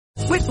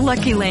With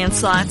Lucky Land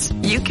Slots,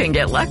 you can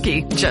get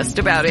lucky just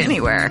about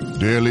anywhere.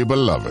 Dearly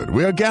beloved,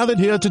 we are gathered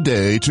here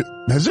today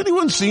to... Has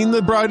anyone seen the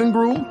bride and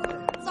groom?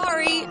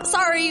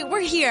 Sorry,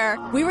 we're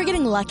here. We were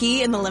getting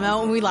lucky in the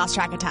limo and we lost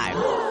track of time.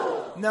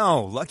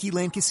 No, Lucky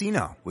Land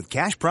Casino, with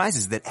cash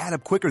prizes that add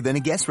up quicker than a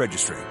guest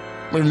registry.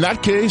 In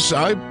that case,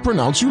 I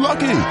pronounce you lucky.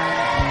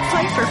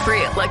 Play for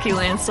free at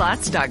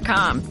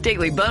LuckyLandSlots.com.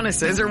 Daily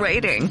bonuses are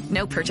waiting.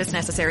 No purchase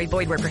necessary.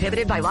 Void where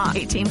prohibited by law.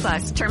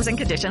 18+. Terms and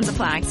conditions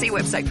apply. See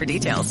website for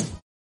details.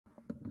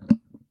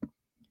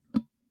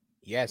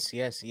 Yes,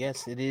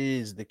 it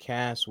is the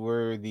Cast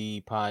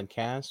Worthy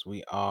podcast.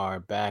 We are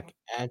back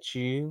at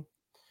you.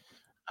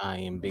 I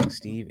am Big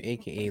Steve,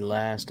 aka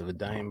Last of a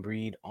Dying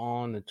Breed,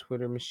 on the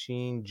Twitter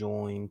machine,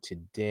 joined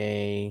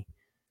today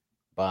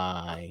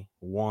by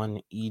one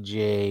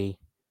EJ,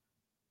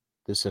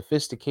 the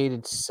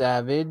Sophisticated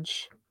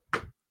Savage.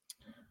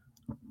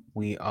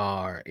 We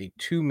are a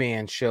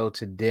two-man show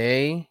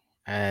today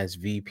as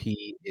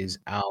VP is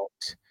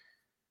out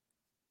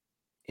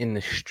in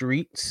the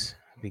streets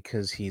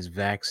because he's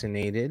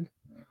vaccinated,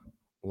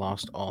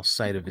 lost all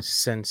sight of his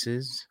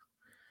senses,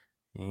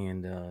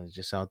 and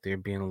just out there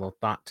being a little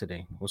thought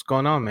today. What's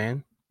going on,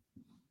 man?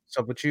 What's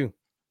up with you?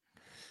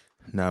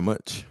 Not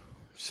much.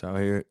 Just out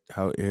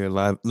here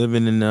live,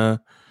 living and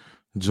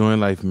enjoying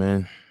life,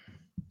 man.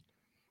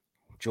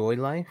 Joy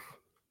life?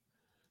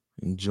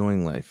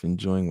 Enjoying life.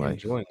 Enjoying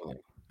life.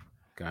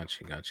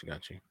 Got you. I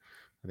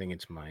think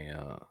it's my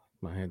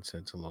my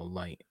headset's a little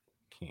light.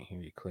 Can't hear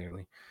you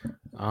clearly.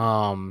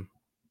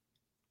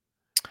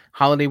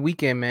 Holiday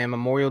weekend, man.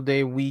 Memorial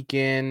Day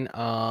weekend.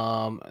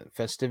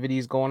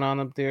 Festivities going on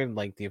up there,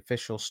 like the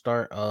official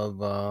start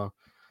of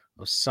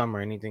summer.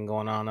 Anything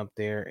going on up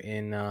there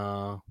in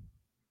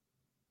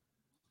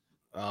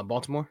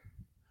Baltimore?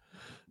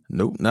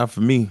 Nope, not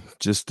for me.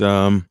 Just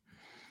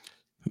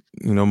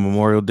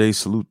Memorial Day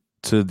salute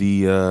to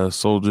the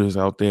soldiers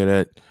out there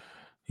that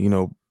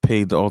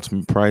paid the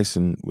ultimate price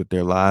and with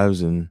their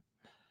lives, and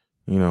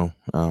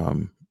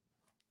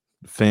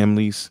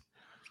families,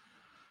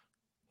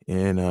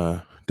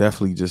 and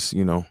definitely just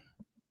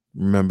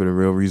remember the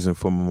real reason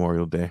for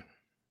Memorial Day.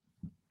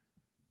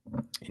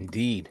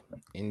 Indeed.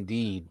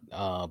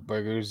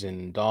 Burgers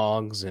and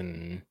dogs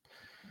and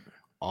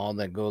all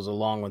that goes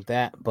along with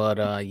that. But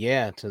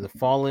to the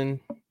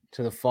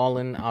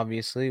fallen,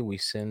 obviously we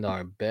send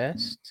our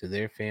best to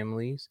their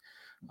families.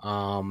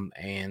 And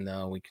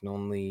we can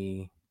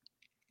only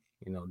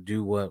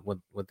do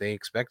what they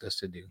expect us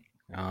to do.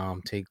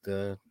 Take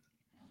the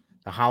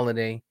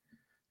holiday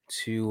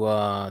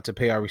to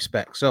pay our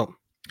respect. So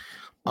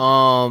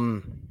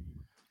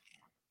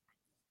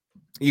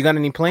you got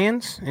any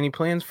plans? Any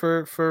plans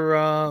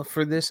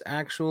for this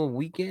actual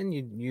weekend?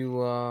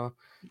 You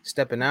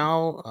stepping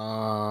out?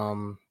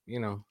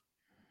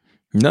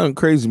 Nothing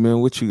crazy, man.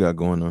 What you got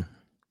going on?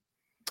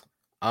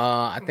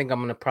 I think I'm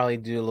gonna probably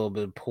do a little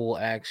bit of pool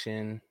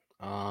action.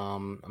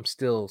 I'm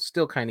still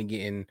kind of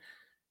getting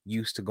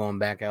used to going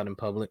back out in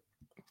public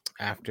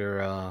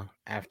after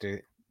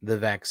the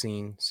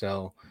vaccine.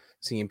 So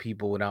seeing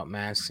people without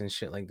masks and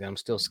shit like that, I'm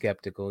still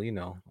skeptical.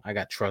 I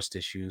got trust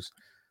issues.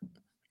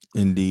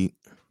 Indeed,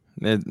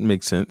 that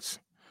makes sense.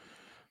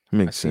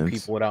 I see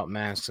people without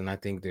masks, and I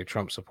think they're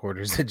Trump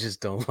supporters that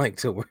just don't like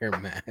to wear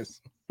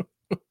masks.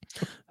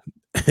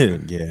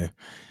 Yeah,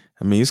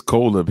 I mean, it's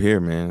cold up here,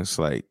 man. It's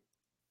like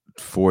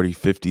 40,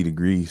 50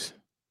 degrees.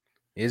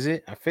 Is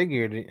it? I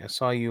figured it. I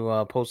saw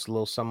you post a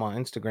little something on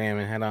Instagram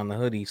and had on the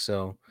hoodie.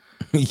 So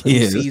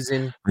yeah,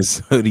 season. It's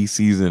hoodie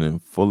season in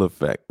full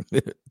effect.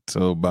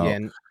 So about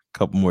a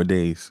couple more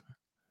days.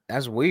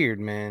 That's weird,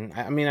 man.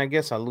 I mean, I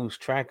guess I lose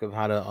track of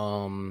how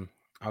to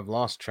I've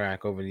lost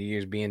track over the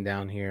years being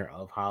down here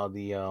of how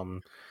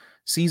the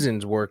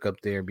seasons work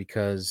up there,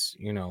 because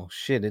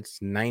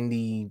it's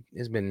 90.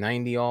 It's been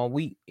 90 all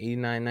week,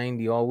 89,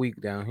 90 all week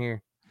down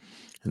here.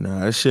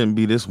 No, it shouldn't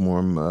be this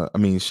warm.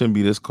 It shouldn't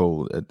be this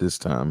cold at this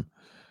time.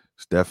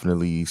 It's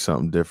definitely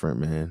something different,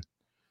 man.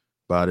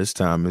 By this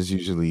time, it's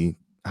usually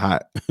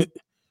hot.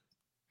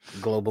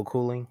 Global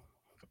cooling.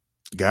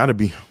 Gotta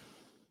be.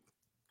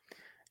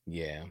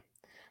 Yeah.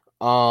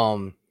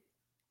 All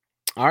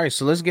right,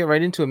 so let's get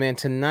right into it, man.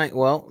 Tonight,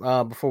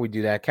 before we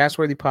do that,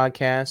 Castworthy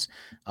Podcast,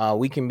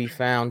 we can be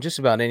found just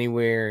about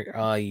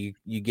anywhere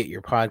you get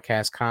your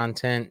podcast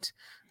content.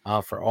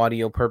 For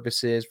audio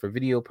purposes, for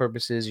video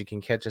purposes, you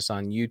can catch us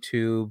on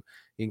YouTube.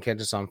 You can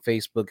catch us on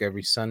Facebook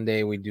every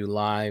Sunday. We do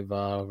live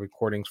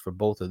recordings for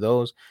both of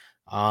those.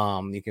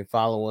 You can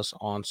follow us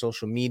on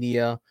social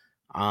media,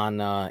 on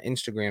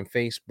Instagram,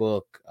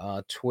 Facebook,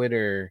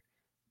 Twitter,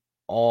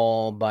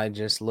 all by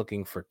just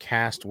looking for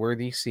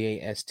Castworthy,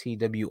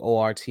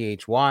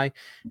 CASTWORTHY,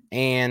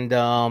 and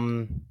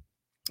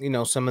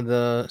some of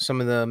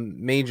the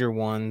major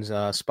ones,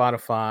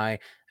 Spotify,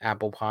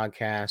 Apple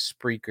Podcasts,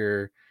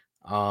 Spreaker.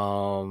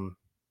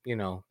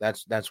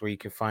 That's where you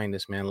can find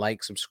us, man.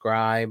 Like,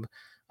 subscribe,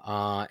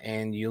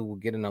 and you'll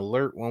get an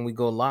alert when we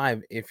go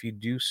live if you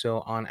do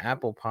so on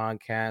Apple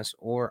Podcasts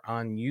or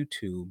on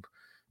YouTube.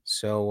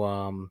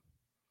 So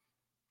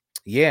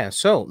Yeah,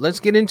 so let's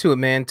get into it,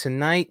 man.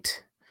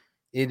 Tonight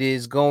it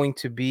is going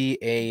to be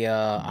a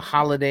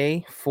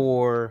holiday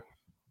for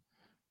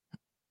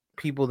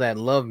people that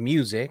love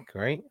music,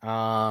 right?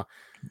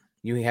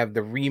 You have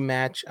the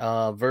rematch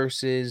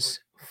versus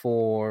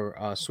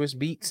for Swiss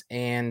Beats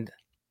and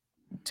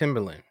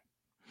Timberland.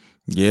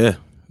 Yeah,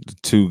 the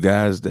two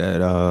guys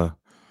that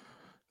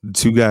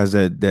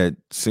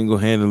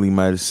single-handedly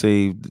might have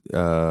saved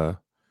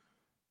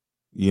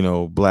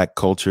black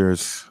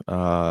culture's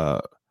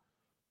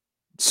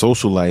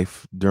social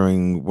life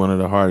during one of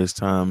the hardest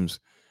times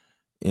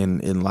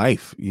in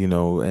life,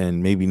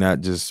 and maybe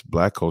not just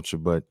black culture,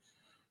 but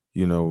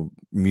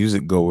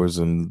music goers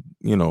and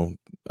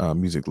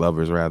music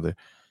lovers rather.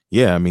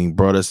 Yeah, I mean,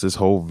 brought us this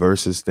whole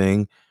versus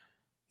thing,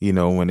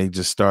 when they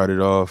just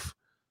started off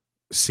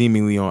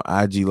seemingly on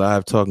IG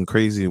Live talking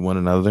crazy to one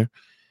another,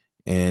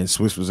 and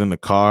Swiss was in the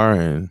car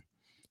and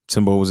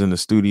Timbo was in the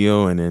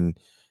studio, and then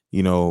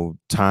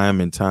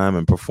time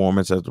and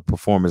performance after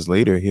performance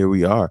later, here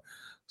we are.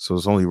 So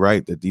it's only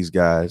right that these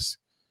guys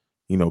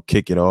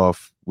kick it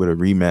off with a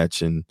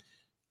rematch and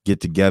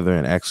get together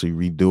and actually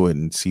redo it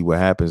and see what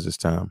happens this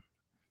time.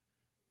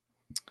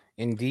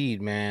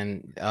 Indeed,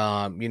 man.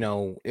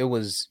 It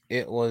was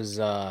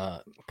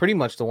pretty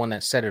much the one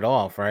that set it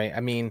off, right? I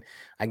mean,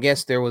 I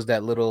guess there was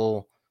that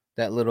little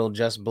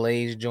Just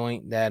Blaze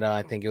joint that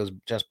I think it was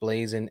Just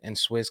Blaze and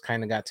Swiss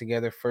kind of got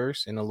together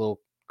first in a little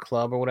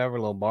club or whatever,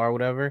 little bar or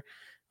whatever.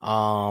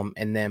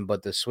 And then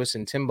but the Swiss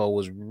and Timbo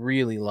was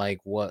really like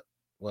what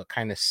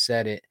kind of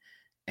set it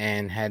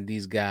and had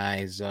these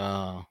guys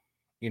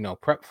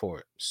prep for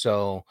it.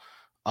 So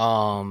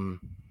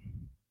um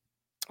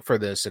for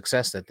the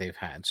success that they've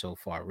had so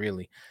far,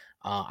 really.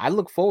 I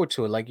look forward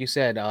to it. Like you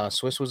said,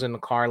 Swiss was in the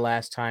car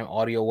last time.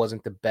 Audio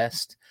wasn't the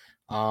best.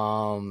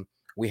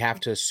 We have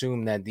to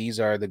assume that these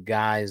are the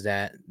guys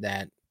that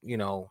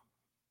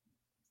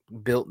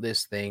built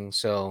this thing.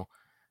 So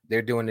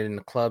they're doing it in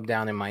the club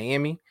down in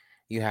Miami.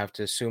 You have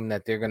to assume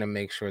that they're going to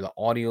make sure the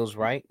audio's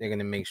right. They're going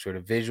to make sure the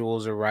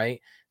visuals are right.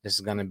 This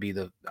is going to be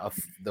the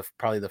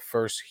probably the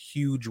first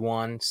huge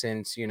one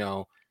since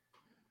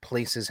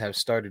places have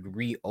started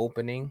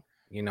reopening.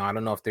 I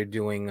don't know if they're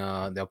doing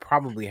they'll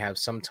probably have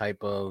some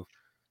type of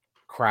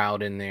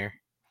crowd in there.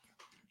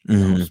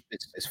 Mhm.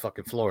 It's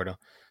fucking Florida.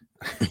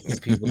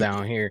 People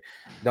down here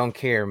don't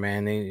care,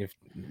 man. If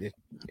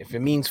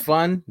it means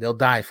fun, they'll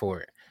die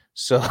for it.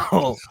 So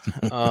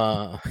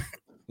uh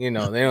they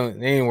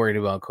ain't worried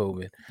about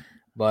COVID.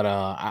 But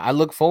I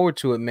look forward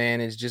to it,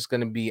 man. It's just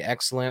gonna be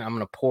excellent. I'm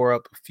gonna pour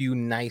up a few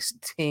nice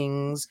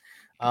tings.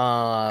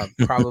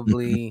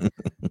 Probably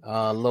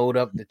load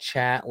up the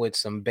chat with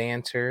some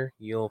banter.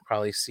 You'll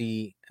probably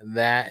see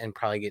that and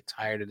probably get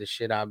tired of the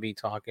shit I'll be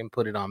talking.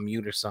 Put it on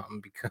mute or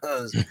something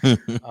because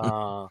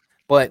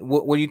but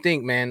what do you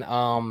think,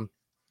 man?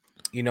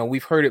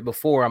 We've heard it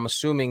before. I'm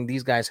assuming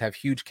these guys have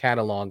huge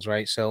catalogs,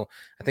 right? So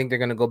I think they're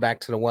going to go back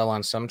to the well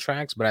on some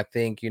tracks, but I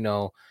think,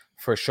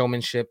 for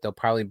showmanship, they'll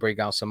probably break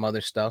out some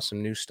other stuff,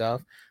 some new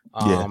stuff.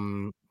 Yeah.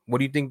 What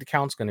do you think the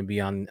count's going to be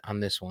on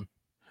this one?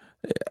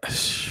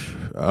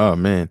 Oh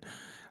man,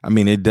 I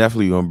mean, they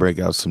definitely gonna break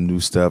out some new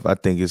stuff. I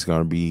think it's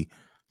gonna be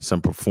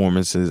some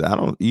performances. I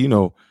don't,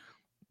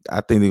 I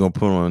think they're gonna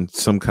put on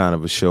some kind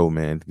of a show,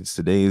 man. Because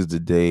today is the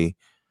day.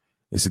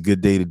 It's a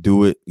good day to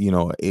do it.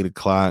 At 8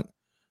 o'clock.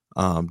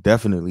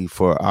 Definitely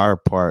for our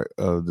part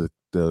of the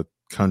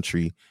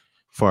country,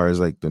 far as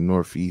like the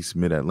Northeast,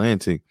 Mid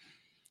Atlantic.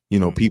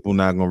 People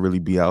not gonna really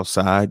be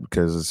outside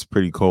because it's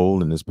pretty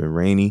cold and it's been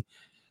rainy.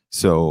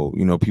 So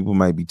people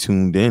might be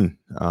tuned in.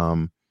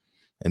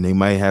 And they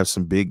might have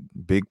some big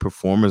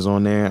performers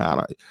on there.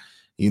 I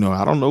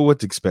don't know what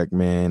to expect,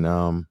 man.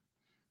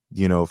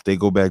 If they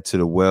go back to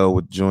the well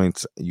with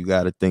joints, you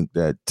got to think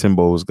that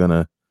Timbo is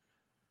gonna,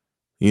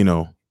 you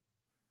know,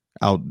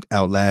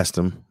 outlast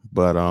them.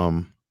 But I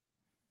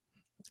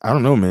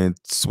don't know, man.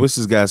 Swiss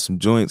has got some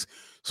joints.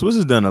 Swiss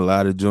has done a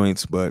lot of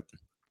joints, but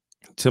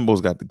Timbo's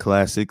got the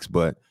classics.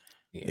 But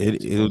Yeah, it'll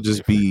Timbo's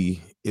just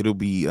different.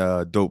 be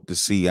dope to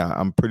see.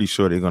 I'm pretty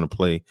sure they're gonna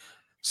play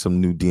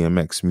some new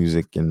DMX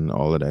music and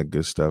all of that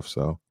good stuff.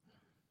 So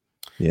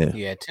yeah.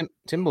 Yeah,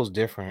 Timbo's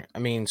different. I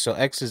mean, so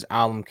X's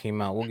album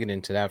came out. We'll get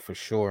into that for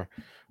sure.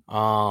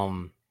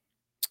 Um,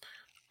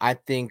 I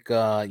think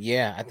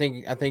I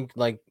think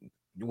like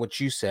what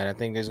you said. I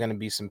think there's gonna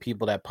be some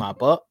people that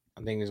pop up.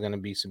 I think there's gonna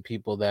be some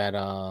people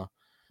that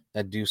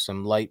do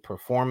some light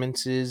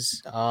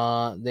performances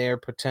there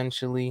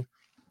potentially.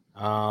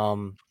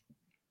 Um,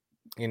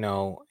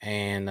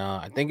 and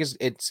I think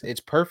it's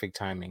perfect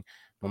timing.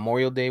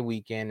 Memorial Day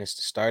weekend is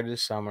the start of the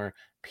summer.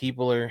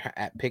 People are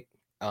at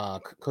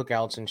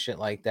cookouts and shit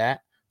like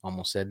that.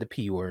 Almost said the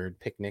P word,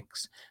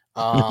 picnics.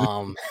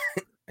 Um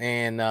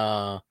and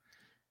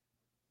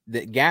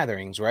the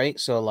gatherings, right?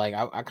 So like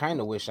I kind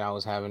of wish I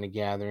was having a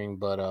gathering,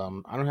 but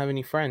I don't have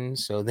any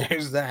friends, so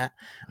there's that.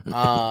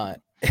 Uh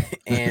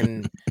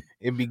and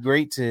it'd be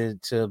great to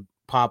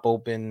pop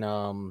open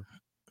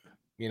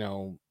you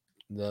know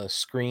the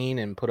screen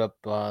and put up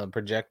a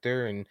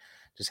projector and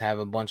just have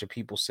a bunch of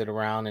people sit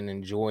around and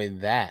enjoy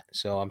that.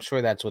 So I'm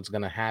sure that's what's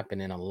going to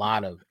happen in a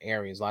lot of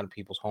areas, a lot of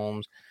people's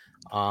homes.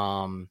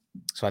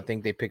 So I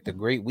think they picked a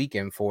great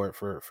weekend for it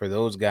for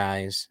those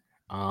guys.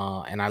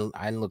 And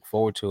I look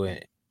forward to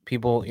it.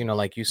 People,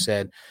 like you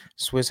said,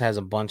 Swiss has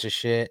a bunch of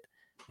shit,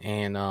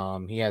 and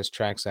he has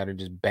tracks that are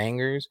just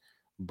bangers.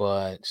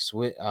 But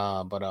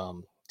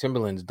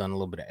Timberland's done a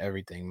little bit of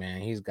everything, man.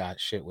 He's got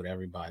shit with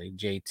everybody.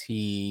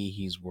 JT,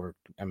 he's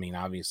worked, I mean,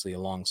 obviously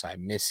alongside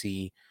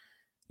Missy,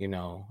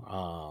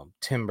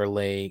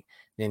 Timberlake.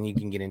 Then you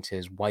can get into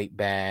his white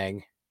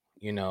bag,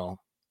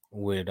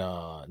 with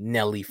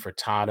Nelly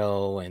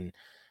Furtado and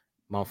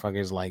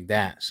motherfuckers like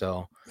that.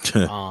 So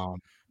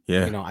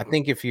Yeah. I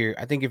think if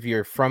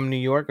you're from New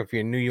York, if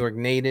you're a New York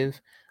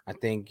native, I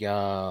think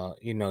you're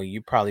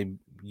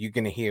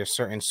gonna hear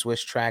certain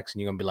Swiss tracks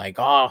and you're gonna be like,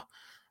 oh,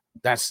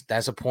 that's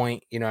a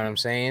point, you know what I'm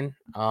saying?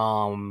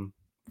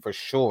 For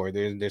sure.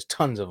 There's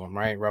tons of them,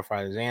 right? Rough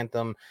Riders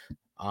Anthem.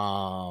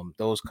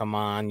 Those come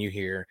on, you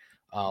hear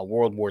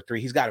World War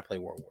III. He's got to play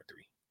World War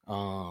III.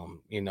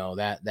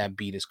 That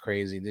beat is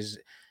crazy.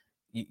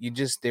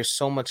 There's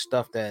so much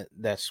stuff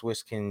that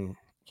Swiss can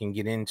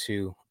get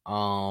into.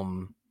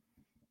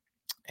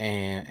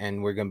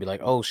 And we're gonna be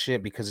like, oh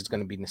shit, because it's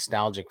gonna be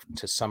nostalgic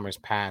to summers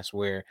past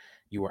where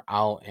you were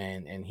out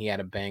and he had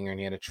a banger and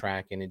he had a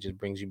track, and it just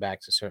brings you back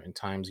to certain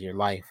times of your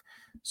life.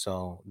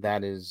 So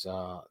that's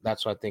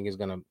what I think is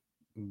gonna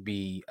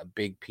be a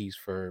big piece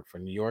for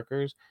New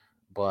Yorkers.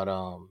 But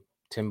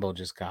Timbo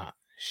just got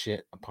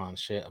shit upon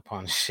shit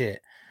upon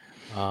shit.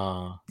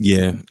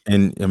 Yeah,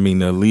 and I mean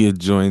the Leah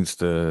joints,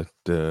 the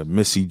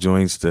Missy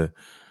joints,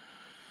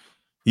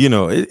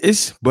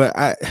 it's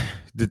but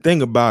the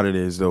thing about it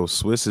is though,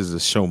 Swiss is a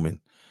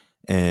showman,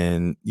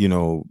 and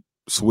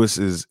Swiss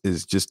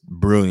is just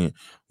brilliant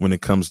when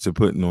it comes to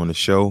putting on a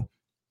show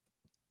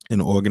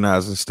and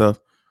organizing stuff.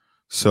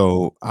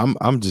 So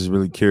I'm just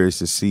really curious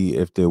to see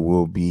if there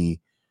will be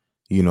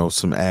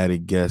some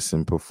added guests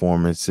and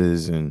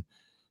performances, and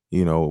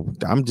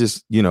I'm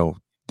just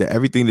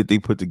everything that they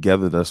put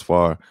together thus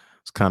far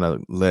has kind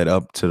of led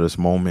up to this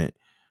moment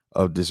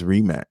of this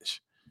rematch.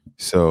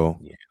 So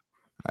Yeah.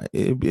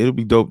 it'll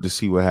be dope to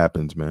see what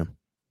happens, man.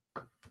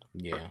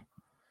 Yeah.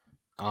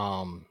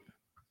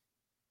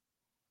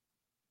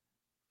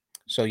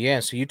 So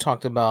you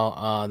talked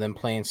about them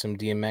playing some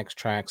DMX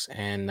tracks,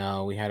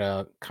 and we had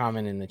a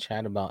comment in the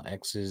chat about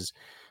X's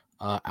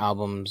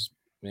albums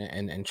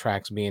and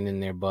tracks being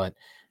in there, but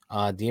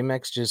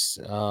DMX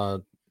just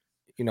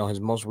his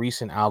most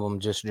recent album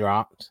just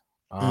dropped,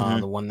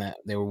 the one that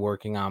they were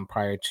working on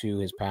prior to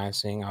his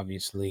passing,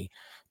 obviously.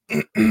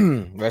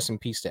 Rest in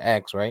peace to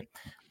X, right?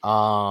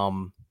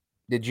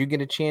 Did you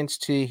get a chance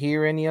to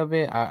hear any of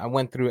it? I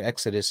went through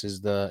Exodus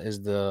is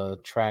the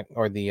track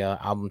or the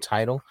album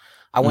title.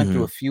 I went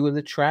through a few of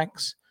the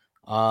tracks.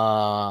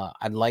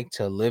 I'd like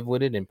to live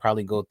with it and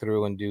probably go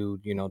through and do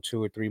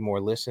 2 or 3 more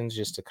listens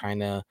just to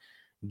kind of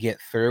get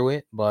through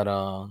it. But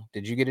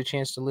did you get a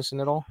chance to listen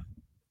at all?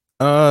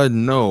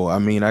 No. I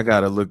mean, I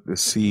gotta look to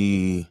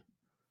see.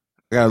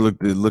 I gotta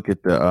look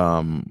at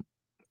the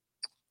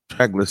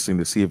track listing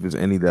to see if there's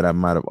any that I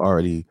might have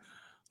already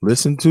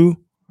listened to.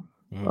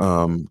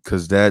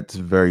 Because that's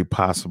very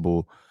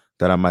possible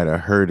that I might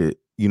have heard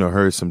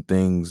some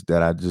things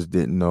that I just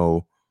didn't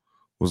know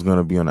was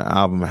gonna be on the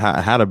album.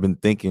 Had I been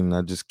thinking,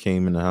 I just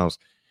came in the house.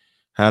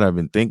 Had I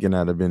been thinking,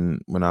 I'd have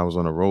been when I was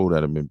on the road,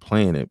 I'd have been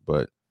playing it,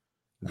 but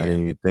I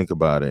didn't even think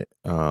about it.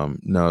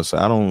 No, so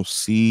I don't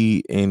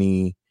see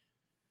any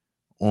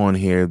on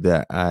here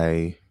that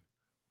I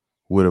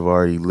would have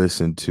already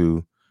listened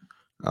to.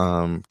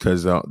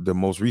 Because the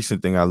most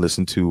recent thing I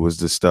listened to was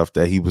the stuff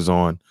that he was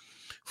on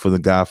for the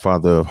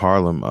Godfather of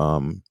Harlem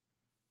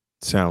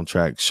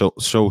soundtrack, show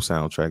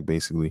soundtrack,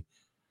 basically.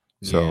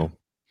 So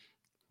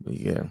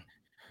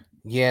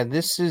yeah,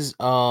 this is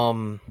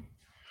so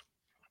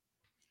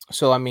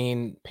I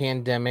mean,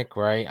 pandemic,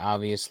 right?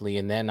 Obviously,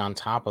 and then on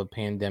top of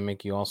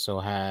pandemic, you also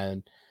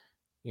had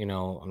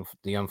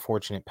the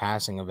unfortunate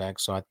passing of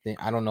X. So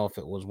I don't know if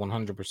it was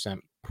 100%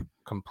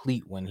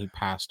 complete when he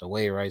passed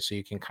away, right? So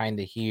you can kind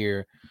of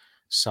hear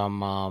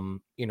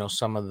some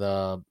some of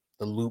the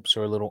loops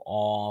are a little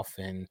off,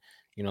 and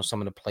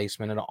some of the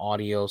placement of the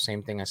audio.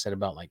 Same thing I said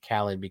about like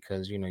Khaled,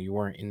 because you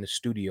weren't in the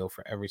studio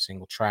for every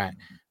single track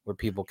where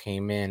people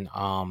came in.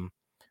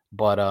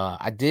 But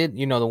I did,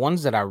 the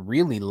ones that I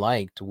really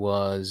liked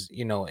was,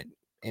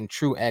 in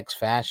true X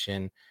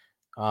fashion,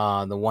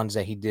 the ones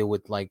that he did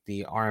with like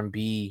the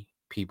R&B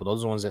people. Those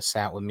are the ones that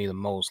sat with me the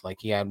most. Like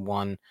he had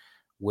one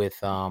with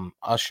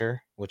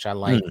Usher, which I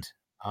liked.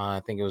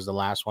 I think it was the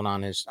last one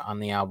on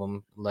the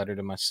album, Letter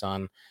to My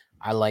Son.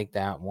 I like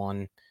that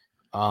one.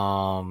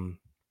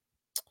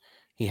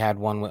 He had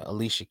one with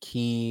Alicia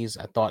Keys.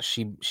 I thought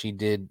she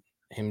did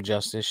him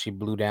justice. She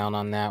blew down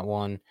on that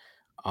one.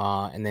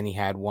 And then he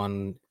had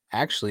one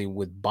actually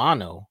with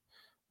Bono,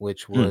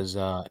 which was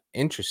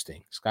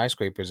interesting,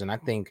 Skyscrapers. And I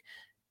think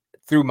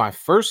through my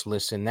first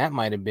listen, that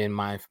might have been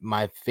my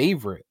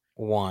favorite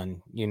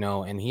one,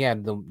 and he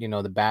had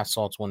the bath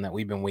salts one that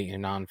we've been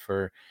waiting on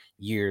for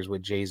years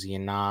with Jay-Z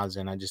and Nas,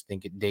 and I just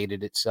think it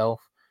dated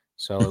itself.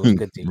 So it was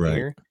good to Right.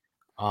 hear.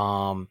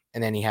 And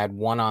then he had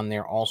one on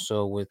there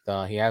also with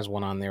he has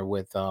one on there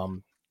with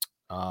Benny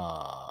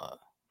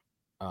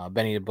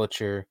the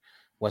Butcher,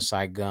 West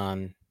Side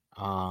Gun,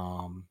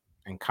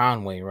 and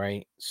Conway,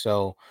 right?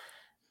 So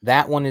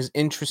that one is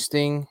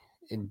interesting.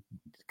 It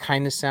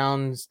kind of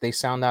they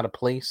sound out of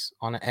place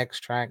on an X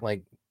track,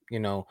 like,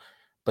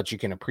 but you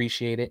can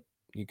appreciate it.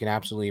 You can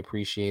absolutely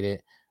appreciate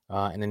it.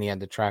 And then he had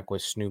the track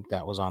with Snoop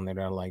that was on there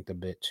that I liked a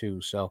bit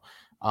too. So,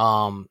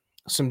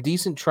 some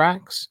decent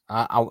tracks.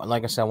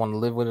 Like I said, I want to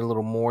live with it a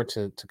little more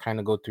to kind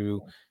of go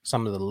through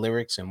some of the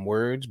lyrics and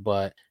words,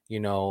 but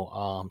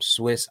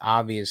Swiss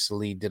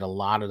obviously did a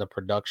lot of the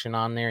production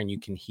on there, and you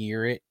can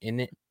hear it in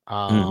it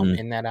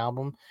in that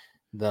album.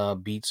 The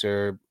beats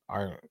are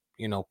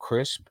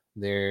crisp.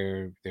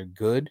 They're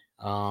good.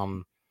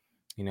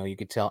 You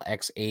could tell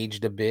X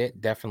aged a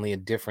bit. Definitely a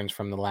difference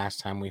from the last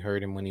time we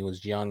heard him when he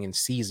was young and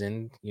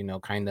seasoned.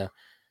 Kind of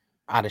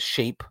out of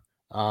shape,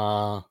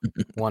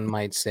 one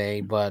might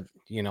say, but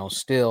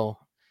still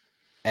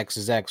X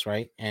is X,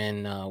 right?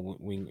 And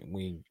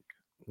we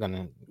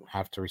gonna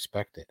have to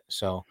respect it.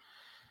 So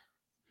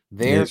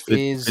there it's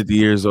 50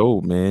 years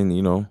old, man.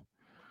 He was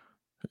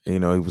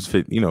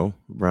fit,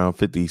 around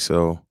 50.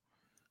 So,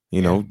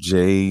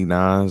 Jay,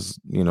 Nas,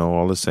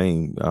 all the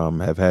same,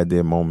 have had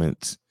their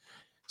moments.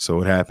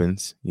 So it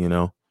happens,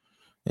 and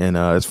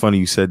it's funny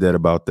you said that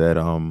about that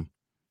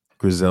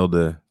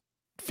Griselda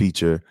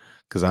feature,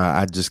 because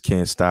I just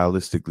can't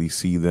stylistically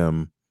see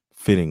them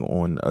fitting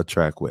on a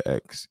track with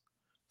X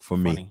for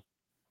me.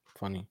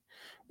 Funny.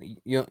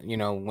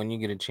 When you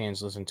get a chance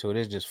to listen to it,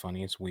 it's just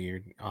funny. It's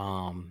weird.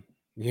 I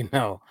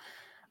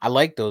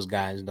like those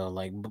guys though.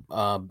 Like,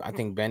 I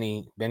think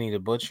Benny the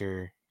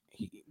Butcher,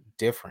 he's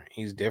different,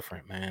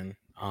 man.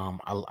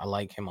 I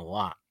like him a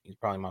lot. He's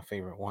probably my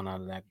favorite one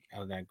out of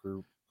that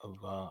group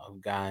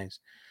of guys.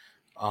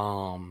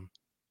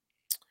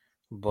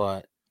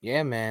 But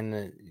yeah,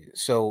 man.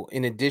 So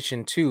in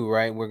addition to,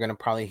 right, we're gonna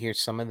probably hear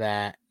some of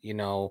that.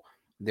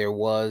 There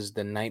was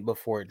the night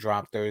before it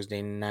dropped,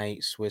 Thursday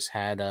night, Swiss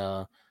had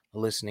a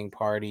listening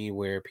party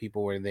where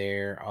people were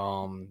there.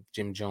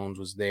 Jim Jones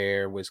was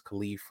there, Wiz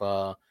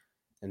Khalifa,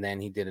 and then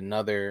he did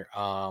another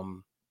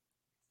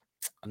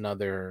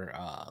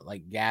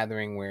like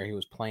gathering where he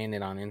was playing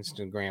it on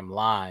Instagram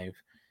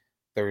Live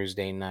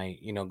Thursday night,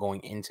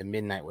 going into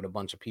midnight with a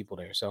bunch of people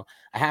there. So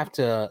I have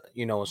to,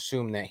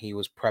 assume that he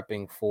was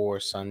prepping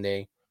for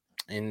Sunday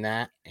in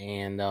that,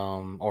 and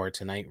or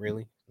tonight,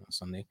 really, not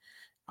Sunday.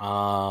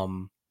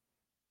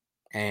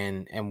 And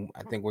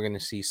I think we're gonna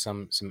see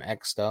some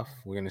X stuff.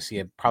 We're gonna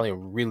see probably a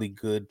really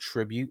good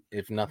tribute,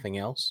 if nothing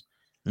else,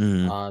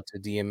 to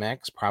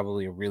DMX.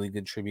 Probably a really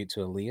good tribute to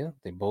Aaliyah.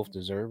 They both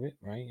deserve it,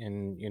 right?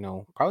 And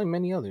probably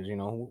many others.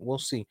 We'll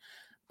see.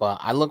 But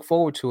I look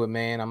forward to it,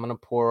 man. I'm gonna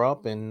pour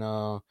up and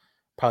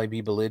probably be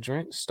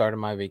belligerent. Starting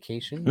my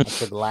vacation. I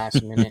took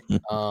last minute.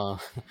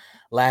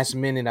 Last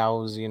minute, I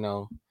was,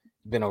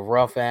 been a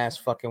rough ass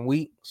fucking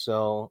week.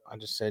 So I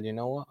just said, you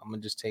know what? I'm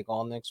gonna just take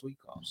all next week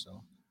off.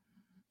 So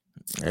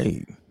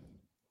hey,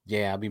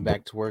 yeah, I'll be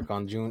back to work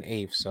on June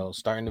 8th. So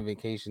starting the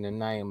vacation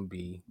tonight, I'm gonna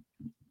be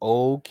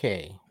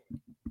okay.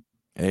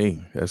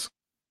 Hey, that's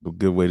a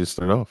good way to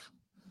start off.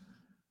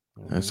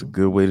 That's a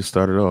good way to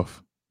start it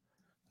off.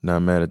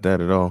 Not mad at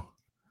that at all.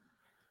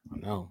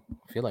 No,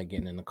 I feel like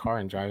getting in the car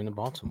and driving to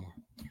Baltimore.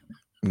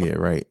 Yeah,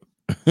 right.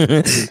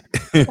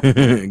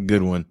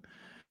 Good one.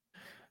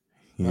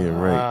 Yeah,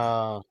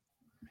 right.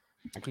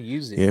 I could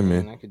use it. Yeah,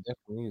 man. I could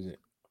definitely use it.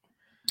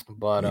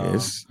 But yeah,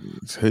 it's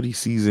hoodie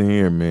season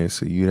here, man.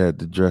 So you had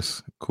to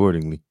dress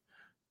accordingly.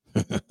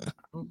 I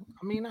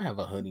mean, I have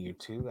a hoodie or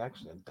two.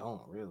 Actually, I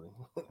don't really.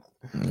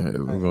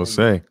 I'm gonna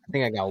say. I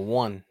think I got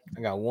one.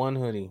 I got one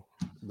hoodie.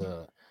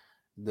 I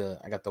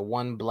got the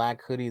one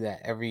black hoodie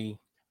that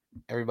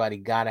everybody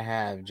gotta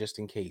have just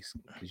in case,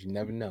 because you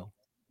never know.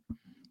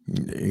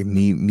 You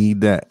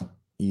need that.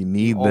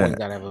 You always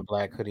gotta have a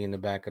black hoodie in the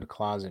back of the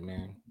closet,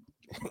 man.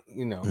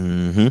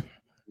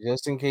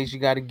 Just in case you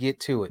got to get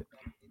to it.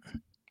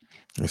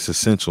 It's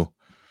essential.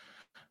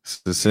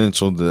 It's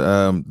essential.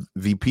 The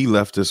VP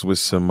left us with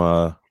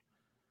some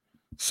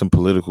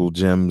political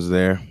gems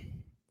there.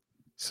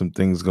 Some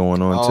things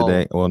going on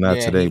today. Well,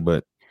 not today,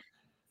 but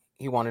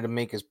he wanted to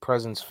make his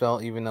presence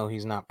felt, even though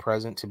he's not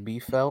present to be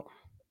felt.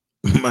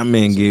 My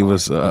man gave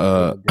us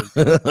a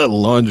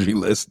laundry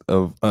list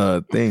of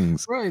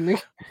things. Right,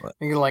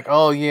 nigga, like,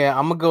 oh yeah,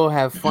 I'm gonna go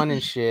have fun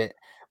and shit,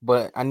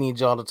 but I need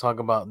y'all to talk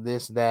about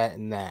this, that,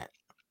 and that.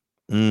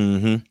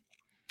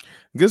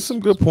 Get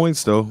some good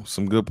points though.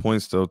 Some good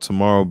points though.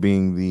 Tomorrow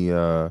being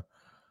the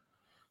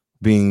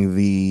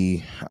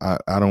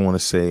I don't want to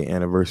say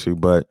anniversary,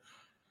 but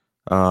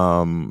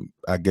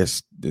I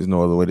guess there's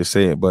no other way to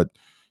say it. But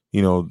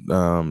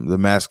the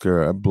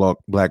massacre at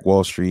Black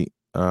Wall Street.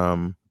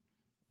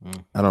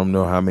 I don't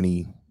know how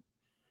many. It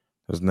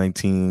was had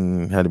to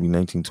be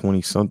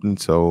 1920 something.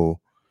 So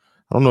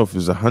I don't know if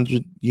it's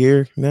 100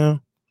 year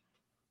now.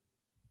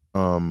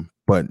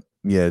 But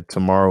yeah,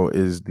 tomorrow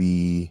is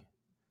the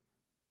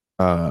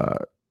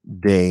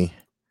day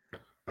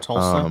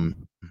Tulsa.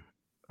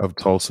 of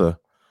Tulsa,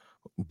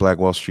 Black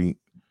Wall Street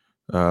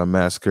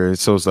massacre.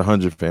 So it's the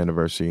 100th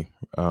anniversary.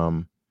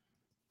 And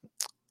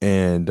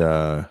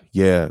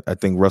yeah, I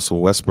think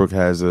Russell Westbrook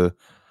has a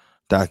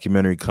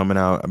documentary coming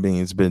out. I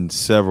mean, it's been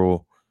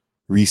several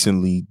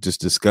recently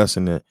just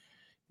discussing it.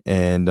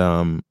 And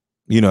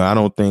I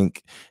don't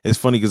think it's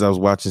funny because I was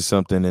watching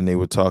something and they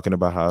were talking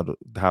about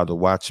how the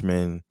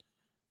Watchmen,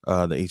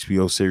 the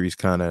HBO series,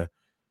 kind of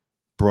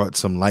brought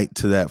some light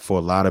to that for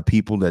a lot of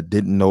people that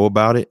didn't know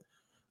about it.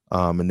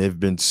 And there've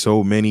been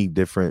so many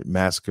different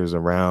massacres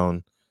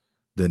around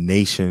the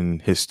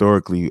nation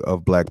historically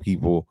of Black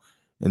people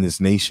in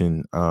this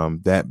nation,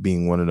 that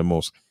being one of the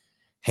most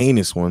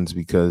heinous ones,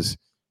 because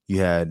you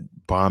had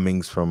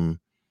bombings from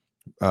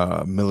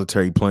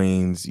military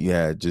planes, you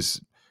had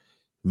just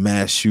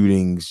mass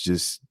shootings,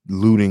 just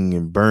looting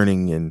and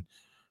burning and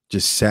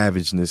just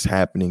savageness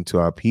happening to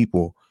our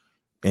people.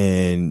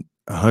 And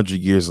 100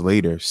 years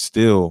later,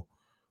 still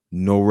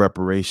no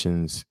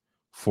reparations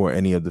for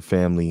any of the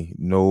family,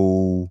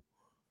 no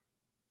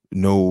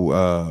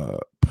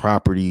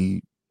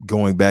property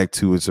going back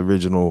to its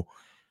original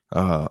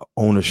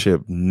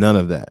ownership. None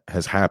of that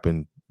has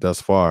happened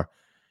thus far.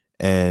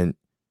 And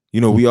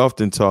we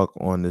often talk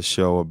on this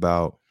show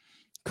about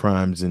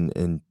crimes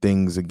and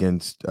things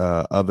against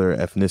other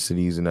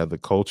ethnicities and other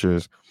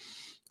cultures,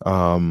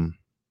 but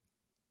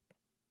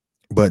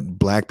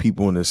Black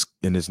people in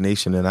this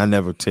nation, and I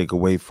never take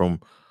away from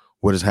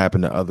what has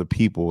happened to other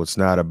people. It's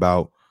not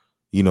about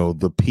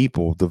the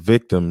people, the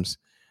victims.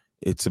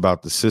 It's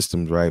about the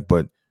systems, right?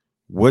 But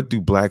what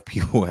do Black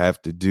people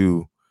have to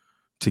do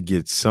to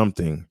get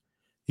something?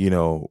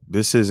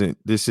 This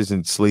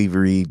isn't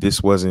slavery.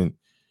 This wasn't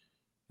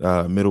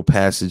Middle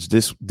Passage.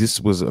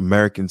 This was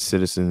American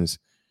citizens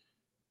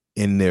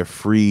in their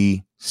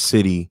free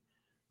city,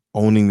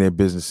 owning their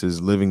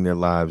businesses, living their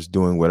lives,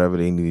 doing whatever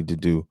they needed to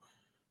do.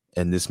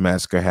 And this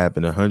massacre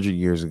happened 100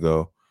 years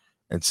ago,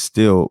 and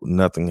still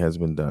nothing has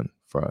been done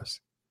for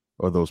us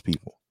or those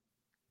people.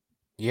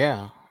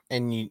 Yeah,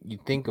 and you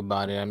think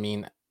about it. I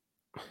mean,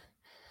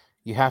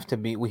 we have to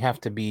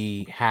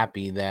be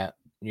happy that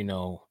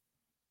I'm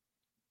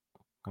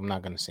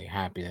not going to say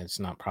happy.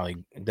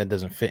 That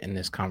doesn't fit in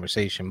this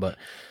conversation, but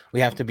we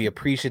have to be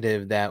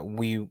appreciative that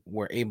we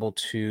were able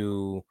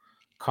to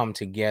come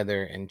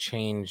together and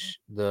change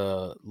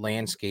the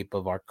landscape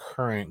of our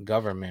current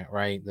government,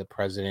 right? The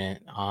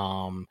president,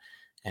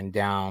 and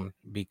down,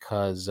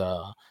 because,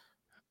 a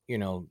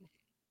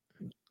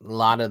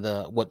lot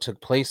of what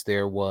took place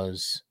there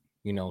was,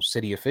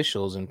 city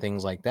officials and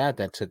things like that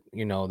took,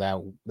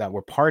 that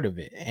were part of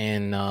it.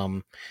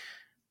 And,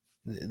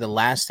 the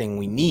last thing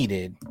we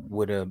needed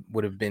would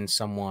have been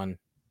someone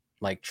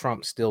like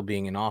Trump still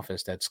being in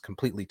office that's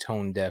completely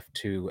tone deaf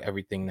to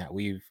everything that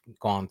we've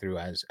gone through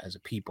as a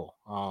people.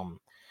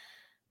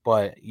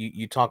 But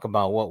you talk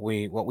about what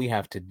we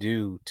have to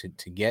do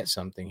to get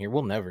something here.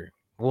 We'll never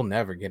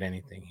get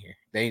anything here.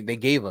 They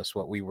gave us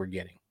what we were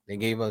getting. They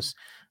gave us,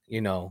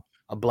 a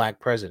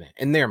Black president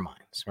in their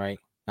minds, right?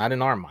 Not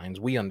in our minds.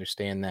 We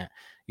understand that,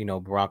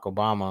 Barack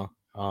Obama,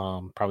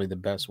 probably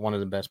one of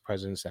the best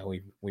presidents that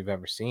we've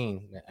ever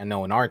seen. I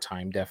know in our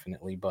time,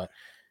 definitely, but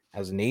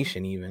as a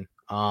nation, even,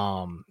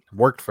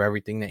 worked for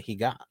everything that he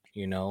got,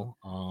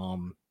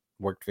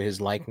 worked for his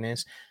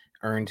likeness,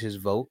 earned his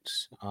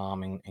votes,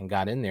 and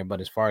got in there.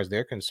 But as far as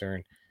they're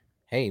concerned,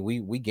 hey,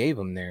 we gave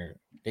them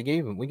we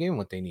gave them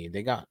what they needed.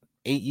 They got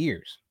 8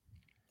 years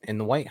in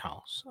the White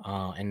House,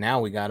 and now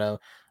we got a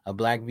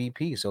Black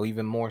VP, so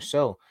even more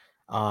so.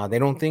 They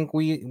don't think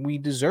we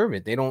deserve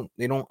it. They don't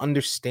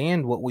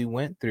understand what we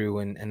went through,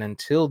 and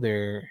until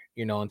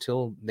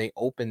until they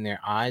open their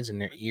eyes and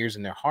their ears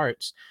and their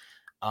hearts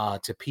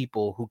to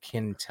people who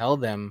can tell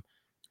them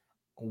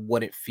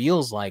what it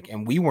feels like.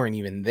 And we weren't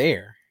even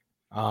there,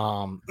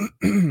 but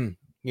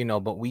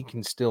we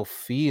can still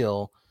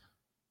feel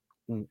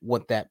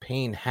what that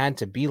pain had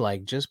to be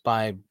like just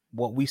by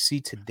what we see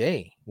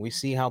today. We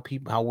see how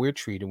we're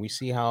treated. We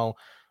see how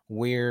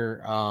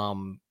we're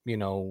I'm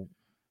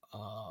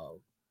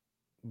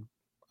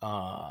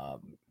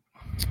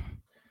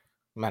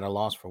at a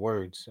loss for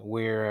words.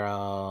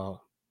 We're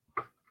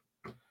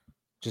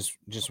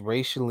just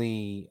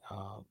racially,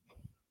 I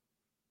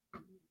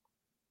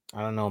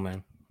don't know,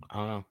 man. I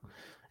don't know.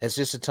 It's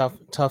just a tough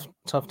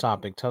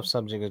topic, tough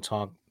subject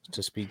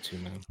to speak to,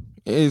 man.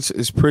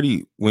 It's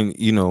pretty when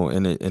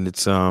and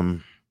it's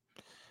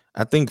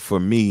I think for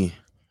me,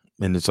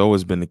 and it's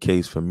always been the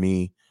case for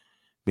me,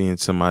 being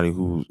somebody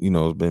who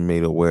has been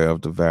made aware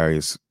of the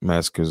various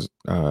massacres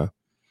that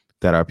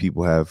our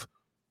people have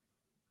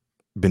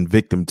been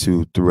victim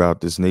to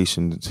throughout this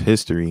nation's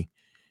history,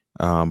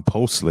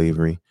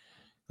 post-slavery.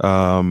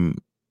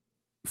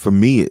 For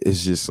me,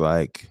 it's just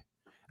like,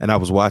 and I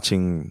was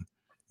watching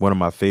one of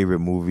my favorite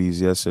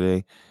movies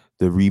yesterday,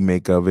 the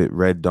remake of it,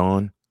 Red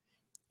Dawn.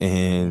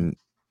 And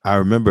I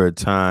remember a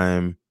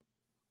time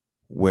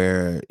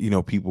where,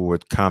 people were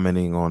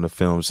commenting on the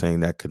film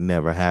saying that could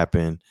never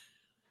happen.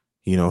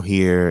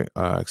 here,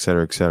 et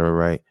cetera,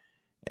 right?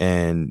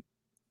 And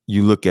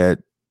you look at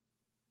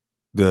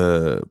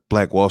the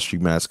Black Wall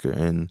Street massacre,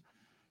 and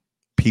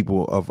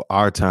people of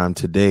our time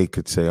today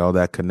could say, "Oh,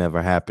 that could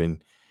never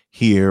happen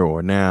here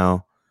or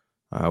now."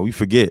 We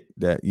forget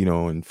that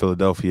in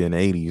Philadelphia in the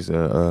 '80s,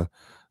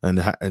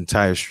 an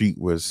entire street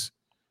was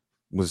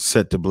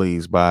set to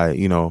blaze by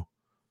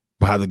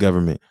by the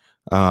government.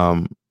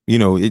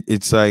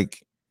 It's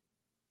like,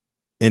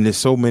 and there's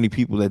so many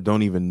people that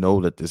don't even know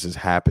that this has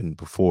happened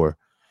before,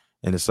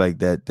 and it's like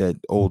that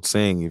old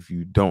saying: if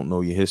you don't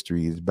know your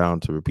history, it's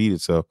bound to repeat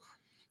itself.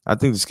 I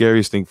think the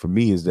scariest thing for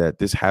me is that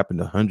this happened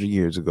 100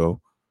 years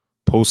ago,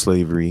 post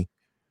slavery,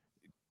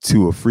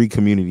 to a free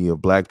community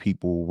of Black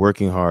people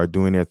working hard,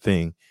 doing their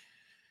thing,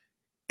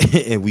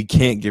 and we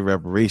can't get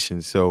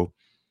reparations. So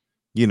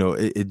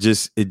it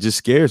just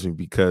scares me,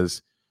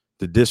 because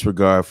the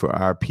disregard for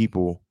our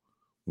people,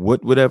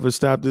 what would ever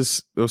stop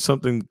this or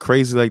something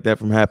crazy like that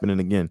from happening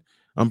again?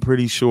 I'm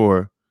pretty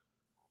sure,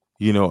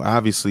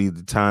 obviously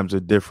the times are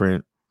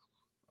different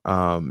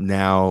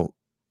now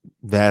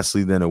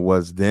vastly than it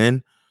was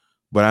then.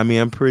 But I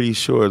mean, I'm pretty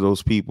sure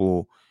those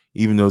people,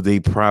 even though they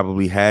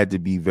probably had to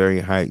be very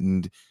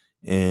heightened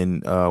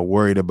and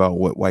worried about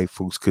what white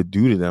folks could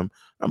do to them,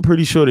 I'm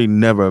pretty sure they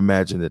never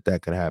imagined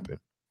that could happen.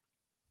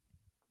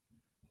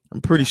 I'm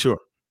pretty sure.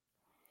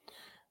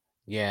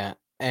 Yeah,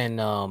 and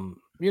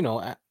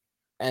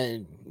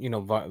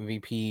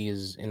VP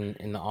is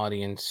in the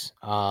audience,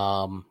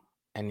 and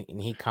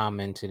he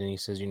commented, and he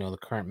says, the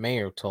current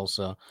mayor of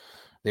Tulsa,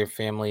 their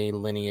family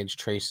lineage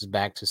traces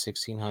back to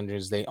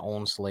 1600s. They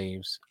own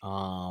slaves,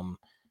 and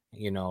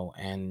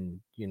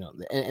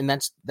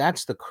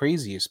that's the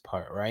craziest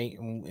part, right?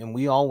 And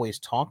we always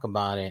talk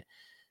about it,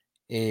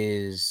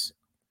 is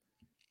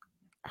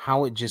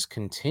how it just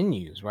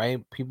continues,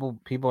 right? People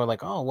are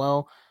like, oh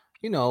well,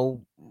 you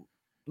know,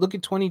 look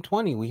at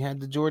 2020. We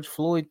had the George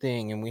Floyd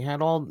thing, and we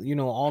had all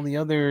the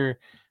other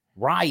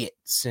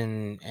riots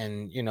and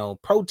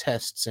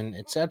protests and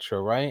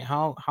etc. Right?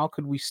 How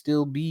could we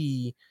still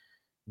be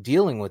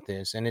dealing with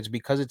this? And it's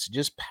because it's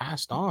just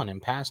passed on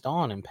and passed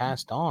on and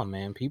passed on,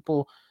 man.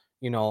 People,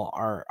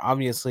 are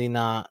obviously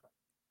not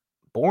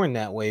born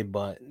that way,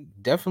 but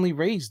definitely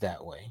raised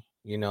that way,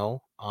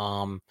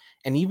 and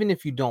even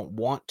if you don't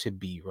want to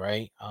be,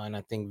 right? And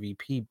I think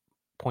VP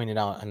pointed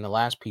out in the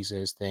last piece of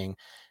his thing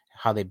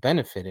how they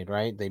benefited,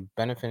 right? They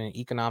benefited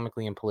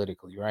economically and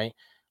politically, right?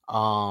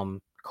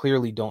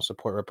 Clearly don't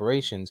support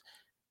reparations.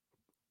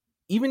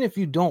 Even if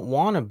you don't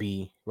want to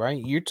be,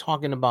 right? You're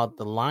talking about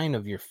the line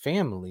of your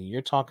family.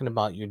 You're talking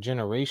about your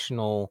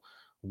generational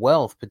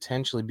wealth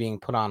potentially being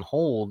put on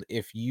hold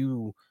if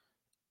you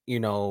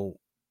know,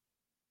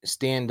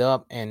 stand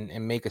up and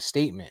make a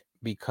statement,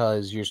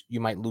 because you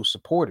might lose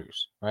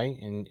supporters, right?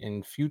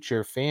 And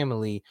future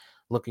family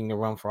looking to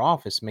run for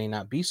office may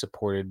not be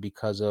supported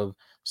because of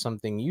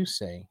something you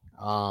say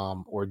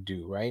or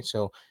do, right?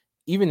 So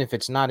even if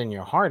it's not in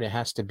your heart, it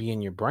has to be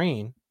in your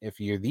brain if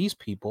you're these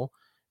people,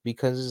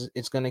 because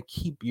it's going to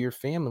keep your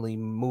family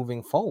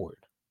moving forward.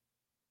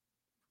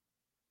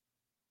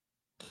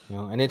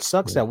 And it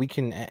sucks that we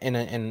can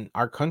in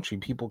our country,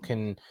 people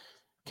can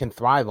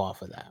thrive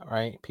off of that,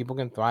 right? People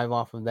can thrive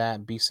off of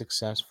that, be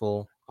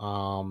successful,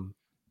 and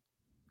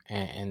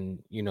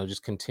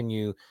just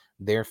continue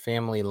their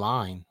family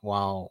line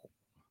while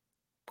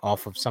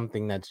off of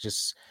something that's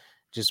just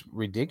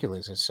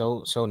ridiculous. It's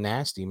so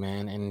nasty,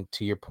 man. And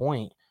to your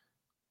point,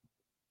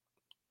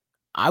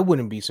 I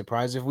wouldn't be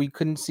surprised if we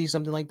couldn't see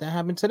something like that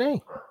happen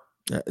today.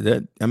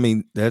 I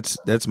mean,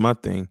 that's my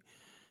thing.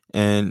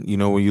 And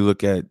when you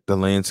look at the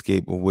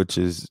landscape of which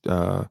is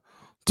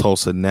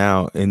Tulsa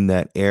now, in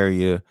that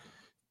area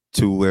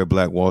to where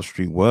Black Wall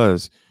Street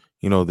was,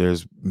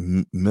 there's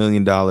 $1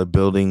 million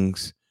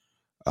buildings,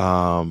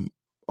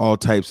 all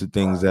types of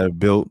things that are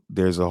built.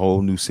 There's a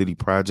whole new city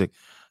project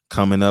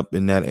coming up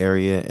in that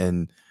area,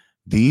 and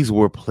these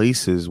were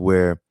places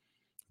where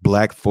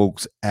Black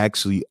folks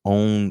actually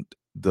owned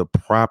the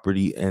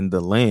property and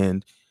the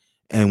land,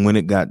 and when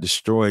it got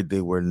destroyed,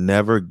 they were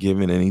never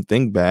given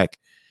anything back.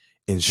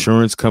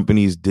 Insurance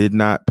companies did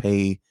not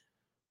pay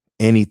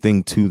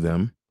anything to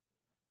them.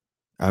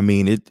 I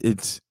mean,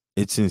 it's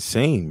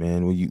insane,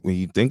 man, when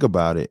you think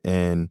about it.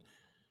 And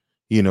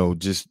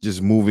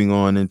just moving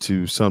on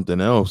into something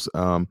else,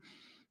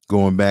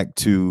 going back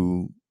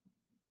to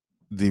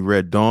the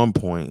Red Dawn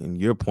point and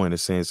your point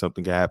of saying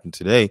something could happen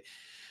today.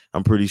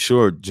 I'm pretty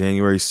sure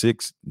January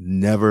 6th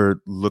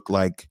never looked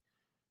like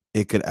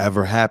it could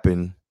ever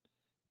happen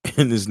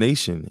in this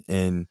nation.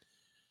 And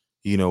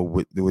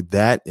with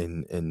that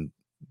and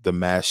the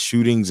mass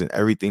shootings and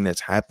everything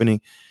that's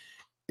happening,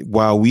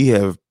 while we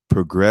have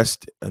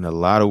progressed in a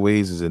lot of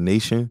ways as a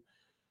nation,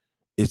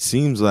 it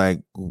seems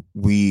like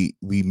we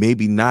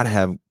maybe not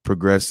have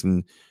progressed,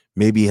 and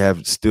maybe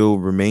have still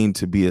remained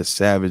to be as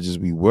savage as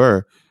we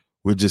were.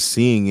 We're just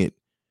seeing it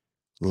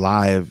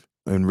live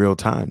in real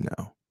time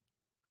now.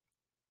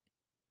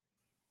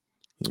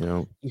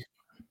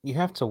 You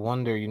have to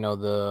wonder,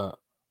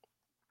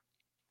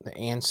 the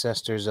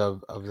ancestors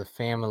of the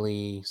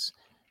families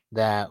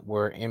that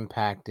were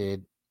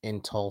impacted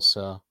in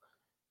Tulsa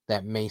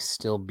that may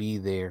still be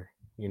there.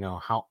 You know,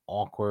 how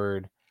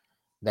awkward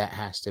that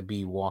has to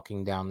be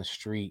walking down the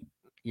street,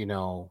 you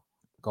know,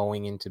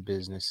 going into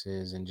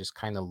businesses and just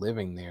kind of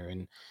living there.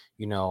 And,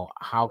 you know,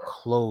 how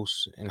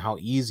close and how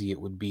easy it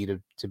would be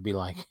to be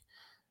like,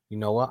 you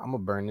know what, I'm gonna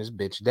burn this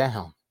bitch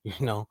down.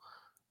 You know,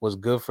 what's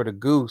good for the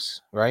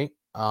goose, right?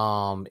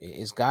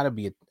 It's got to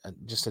be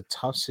just a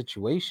tough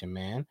situation,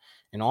 man.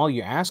 And all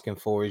you're asking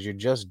for is your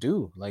just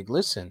due. Like,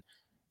 listen,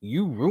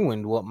 you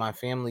ruined what my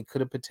family could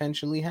have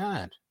potentially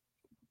had,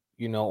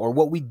 you know, or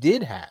what we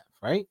did have,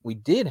 right? We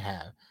did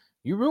have.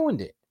 You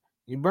ruined it.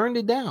 You burned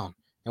it down.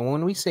 And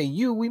when we say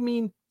you, we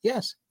mean,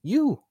 yes,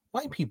 you,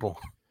 white people,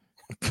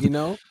 you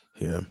know?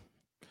 Yeah.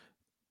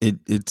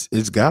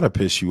 It's gotta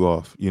piss you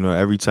off. You know,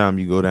 every time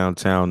you go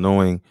downtown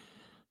knowing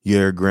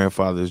your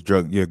grandfather's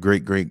drug, your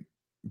great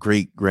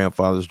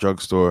grandfather's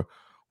drugstore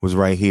was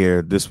right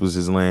here. This was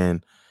his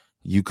land.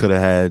 You could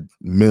have had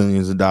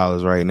millions of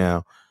dollars right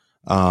now.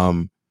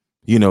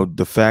 You know,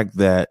 the fact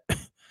that,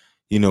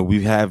 you know,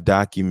 we have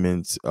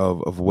documents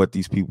of what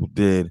these people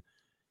did.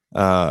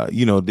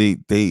 You know,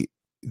 they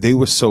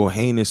were so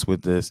heinous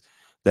with this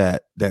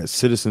that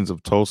citizens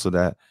of Tulsa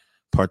that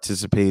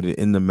participated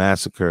in the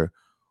massacre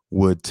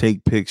would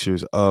take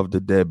pictures of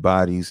the dead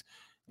bodies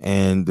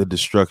and the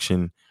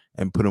destruction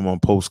and put them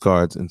on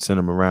postcards and send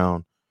them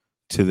around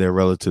to their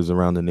relatives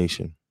around the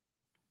nation.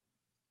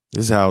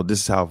 This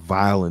is how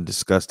vile and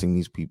disgusting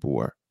these people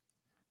were.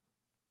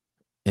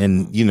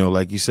 And, you know,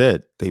 like you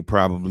said, they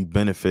probably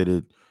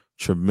benefited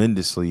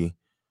tremendously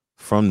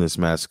from this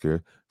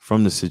massacre,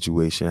 from the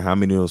situation. How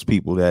many of those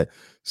people that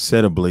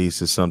set ablaze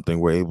to something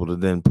were able to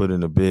then put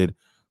in a bid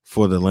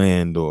for the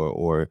land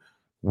or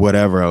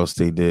whatever else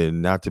they did,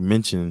 not to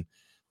mention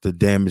the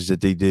damage that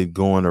they did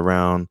going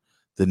around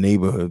the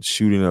neighborhood,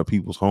 shooting up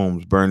people's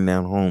homes, burning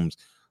down homes,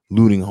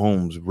 looting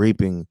homes,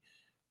 raping,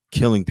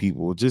 killing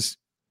people. Just,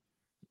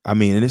 I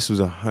mean, and this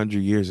was 100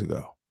 years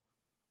ago.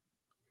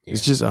 Yeah.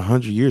 It's just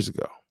 100 years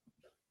ago.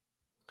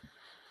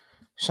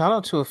 Shout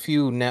out to a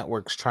few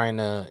networks trying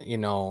to, you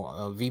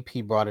know,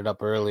 VP brought it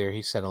up earlier.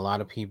 He said a lot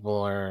of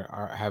people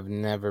have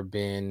never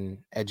been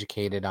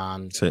educated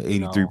on. So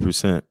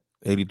 83%,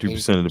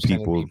 83% of the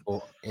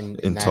people in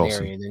that Tulsa.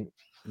 area. Then,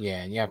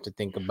 yeah, and you have to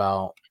think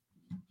about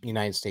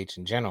United States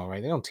in general,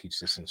 right? They don't teach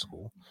this in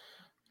school.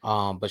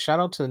 But shout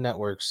out to the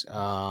networks.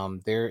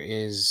 There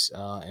is,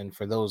 and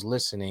for those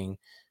listening,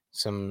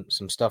 some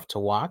stuff to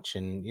watch.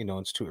 And you know,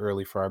 it's too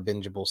early for our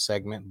bingeable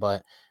segment,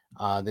 but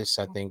this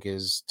I think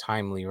is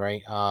timely,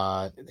 right?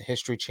 The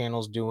History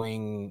Channel's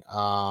doing.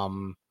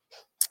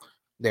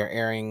 They're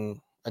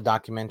airing a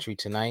documentary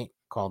tonight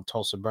called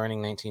Tulsa Burning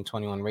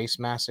 1921 Race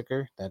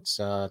Massacre. That's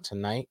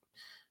tonight.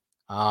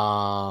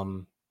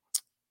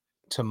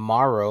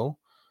 Tomorrow,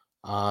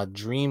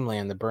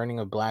 Dreamland, The Burning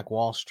of Black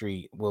Wall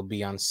Street, will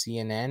be on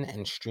CNN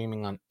and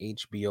streaming on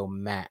HBO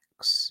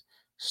Max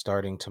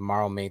starting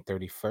tomorrow, May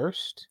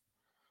 31st.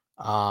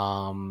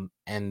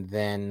 And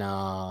then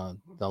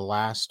the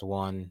last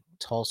one,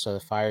 Tulsa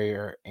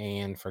Fire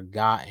and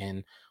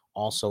Forgotten,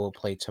 also will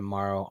play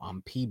tomorrow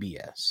on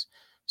PBS.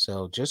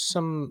 So just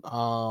some,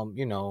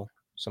 you know,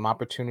 some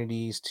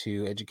opportunities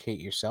to educate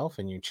yourself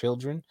and your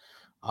children.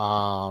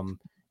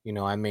 You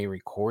know, I may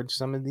record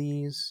some of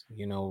these,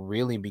 you know,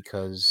 really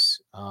because,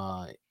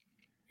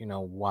 you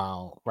know,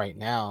 while right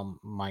now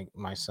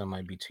my son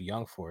might be too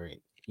young for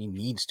it, he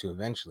needs to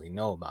eventually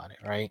know about it,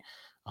 right?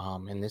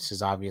 And this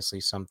is obviously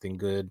something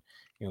good.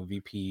 You know,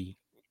 VP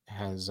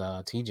has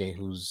TJ,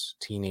 who's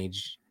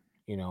teenage,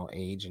 you know,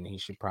 age, and he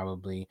should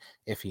probably,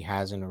 if he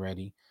hasn't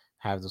already,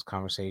 have those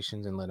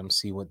conversations and let him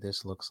see what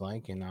this looks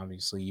like. And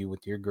obviously, you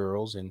with your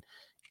girls and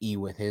E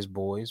with his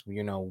boys,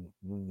 you know,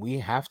 we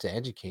have to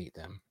educate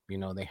them. You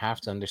know, they have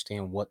to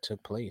understand what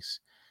took place,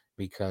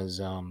 because,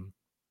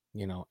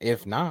 you know,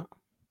 if not,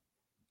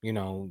 you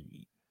know,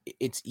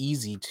 it's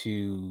easy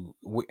to,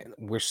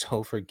 we're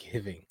so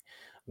forgiving.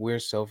 We're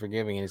so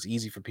forgiving, and it's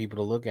easy for people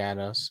to look at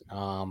us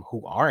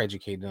who are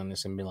educated on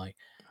this and be like,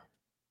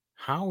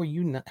 how are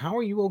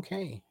you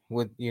okay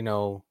with, you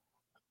know,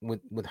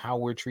 with how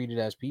we're treated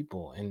as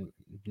people? And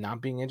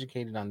not being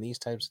educated on these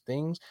types of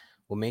things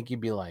will make you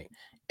be like,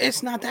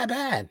 it's not that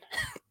bad.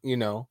 You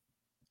know,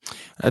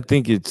 I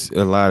think it's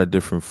a lot of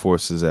different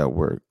forces at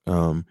work.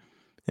 And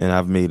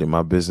I've made it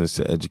my business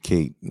to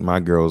educate my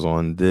girls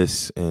on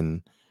this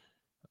and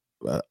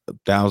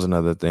 1,000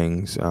 other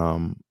things.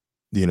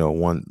 You know,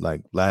 one,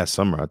 like last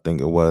summer, I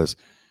think it was,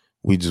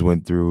 we just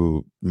went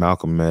through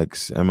Malcolm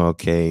X,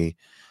 MLK,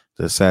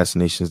 the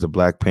assassinations, the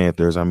Black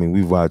Panthers. I mean,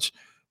 we've watched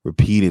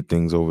repeated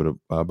things over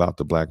about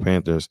the Black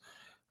Panthers.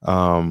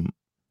 I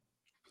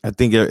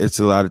think it's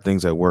a lot of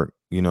things at work.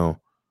 You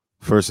know,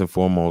 first and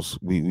foremost,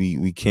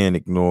 we can't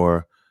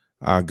ignore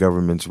our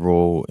government's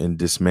role in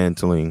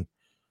dismantling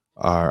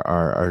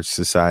our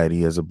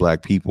society as a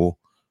Black people,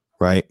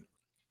 right?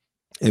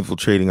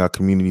 Infiltrating our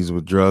communities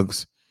with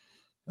drugs,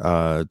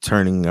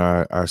 turning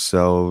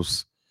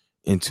ourselves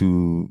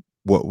into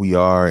what we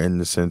are, in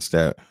the sense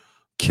that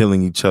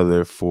killing each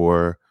other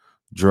for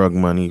drug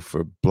money,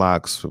 for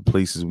blocks, for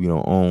places we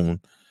don't own.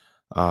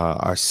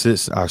 Our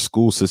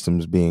school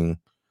systems being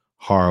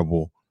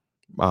horrible,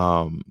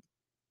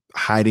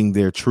 hiding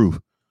their truth,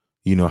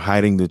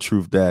 hiding the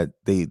truth that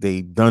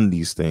they done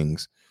these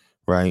things,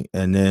 right?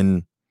 And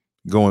then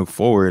going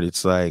forward,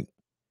 it's like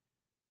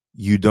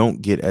you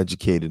don't get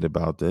educated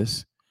about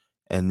this,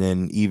 and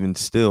then even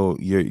still,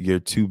 you're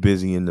too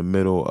busy in the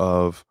middle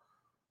of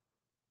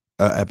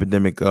an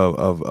epidemic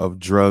of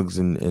drugs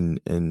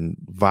and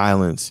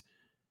violence,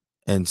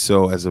 and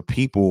so as a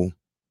people,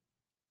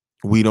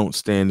 we don't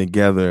stand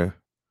together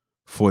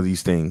for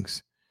these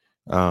things.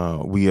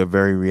 We are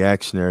very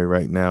reactionary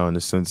right now in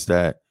the sense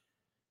that,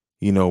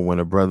 when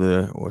a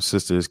brother or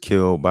sister is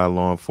killed by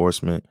law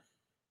enforcement,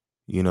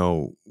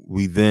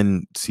 we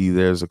then see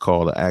there's a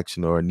call to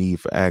action or a need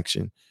for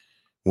action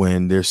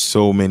when there's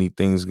so many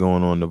things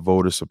going on, the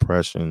voter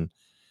suppression,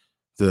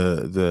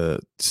 the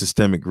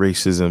systemic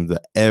racism,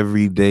 the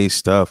everyday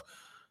stuff,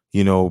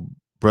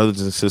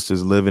 brothers and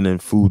sisters living in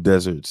food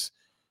deserts,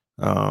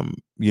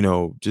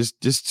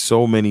 just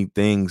so many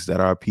things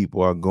that our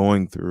people are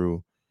going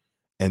through.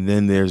 And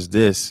then there's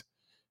this,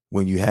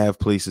 when you have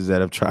places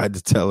that have tried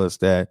to tell us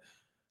that,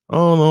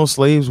 oh no,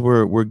 slaves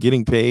were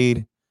getting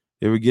paid,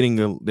 they were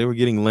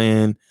getting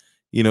land.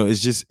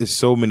 It's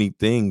so many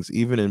things.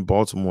 Even in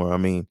Baltimore, I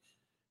mean,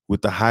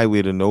 with the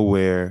highway to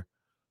nowhere,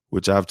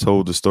 which I've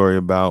told the story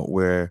about,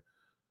 where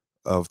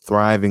a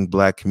thriving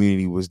Black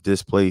community was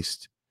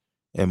displaced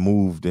and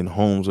moved, and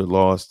homes were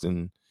lost,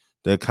 and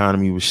the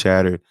economy was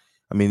shattered.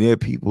 I mean, there are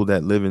people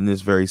that live in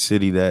this very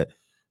city that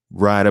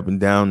ride up and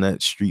down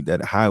that street,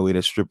 that highway,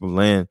 that strip of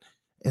land,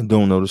 and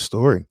don't know the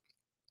story.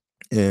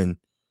 And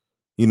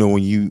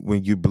when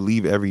you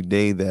believe every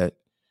day that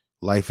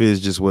life is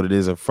just what it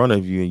is in front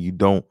of you, and you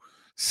don't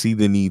see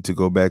the need to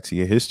go back to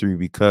your history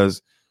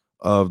because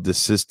of the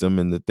system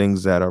and the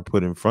things that are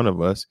put in front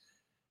of us,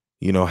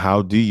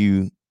 how do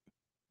you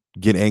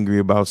get angry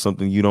about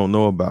something you don't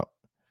know about,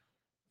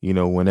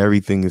 when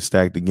everything is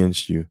stacked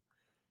against you?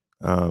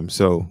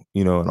 So,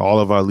 and all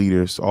of our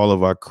leaders, all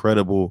of our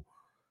credible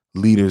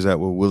leaders that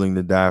were willing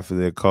to die for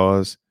their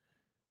cause,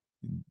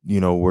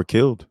 were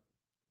killed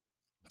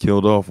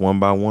off one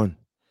by one.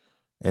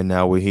 And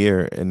now we're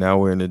here, and now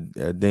we're in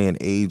a day and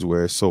age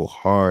where it's so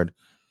hard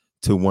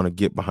to want to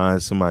get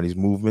behind somebody's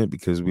movement,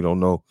 because we don't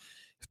know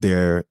if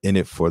they're in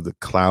it for the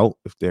clout,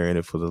 if they're in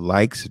it for the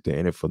likes, if they're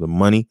in it for the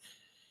money.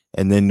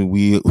 And then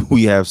we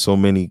have so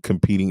many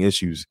competing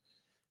issues.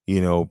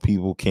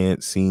 People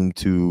can't seem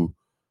to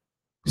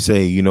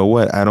say, you know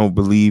what, I don't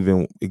believe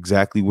in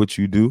exactly what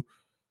you do,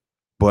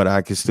 but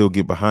I can still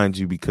get behind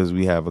you because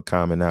we have a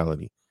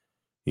commonality,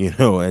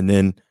 and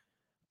then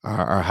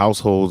our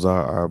households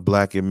are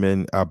black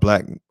men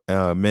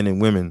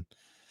and women,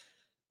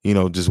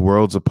 just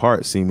worlds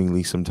apart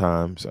seemingly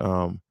sometimes.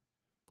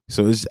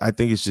 So I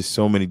think it's just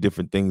so many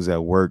different things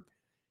at work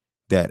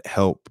that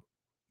help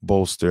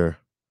bolster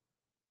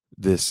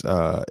this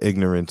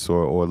ignorance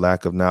or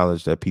lack of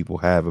knowledge that people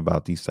have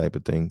about these type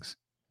of things.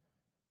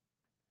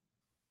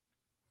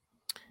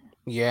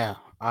 Yeah,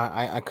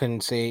 I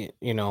couldn't say,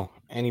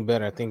 any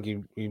better. I think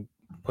you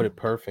put it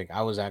perfect.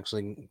 I was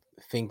actually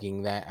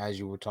thinking that as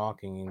you were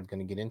talking, and going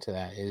to get into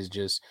that, is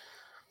just,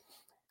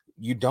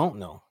 you don't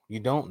know,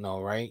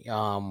 right?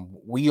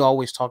 We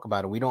always talk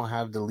about it. We don't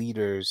have the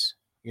leaders,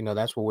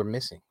 that's what we're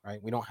missing,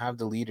 right? We don't have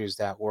the leaders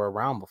that were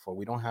around before.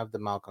 We don't have the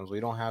Malcolms, we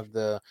don't have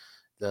the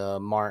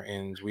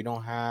Martins, we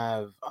don't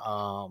have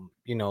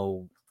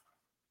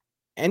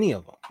any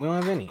of them. We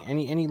don't have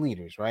any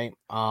leaders, right?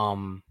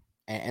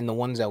 And the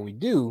ones that we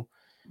do,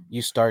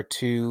 you start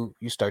to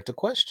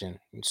question.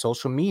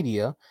 Social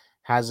media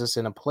has us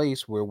in a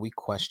place where we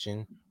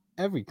question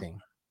everything.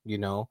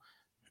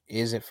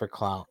 Is it for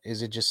clout?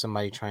 Is it just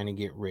somebody trying to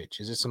get rich?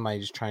 Is it somebody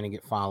just trying to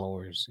get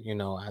followers?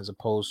 As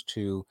opposed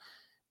to,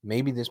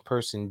 maybe this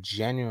person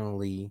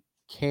genuinely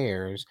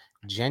cares,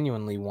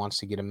 genuinely wants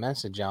to get a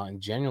message out,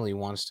 and genuinely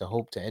wants to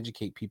hope to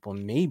educate people,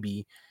 and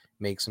maybe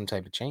make some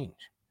type of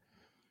change.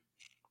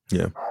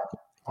 Yeah,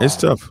 it's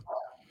tough.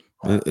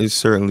 It's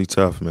certainly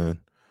tough, man.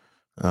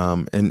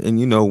 And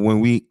when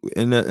we,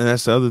 and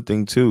that's the other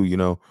thing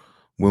too,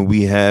 when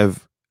we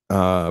have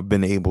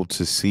been able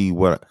to see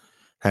what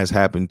has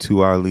happened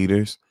to our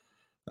leaders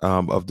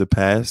of the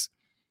past,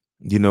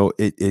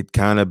 it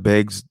kind of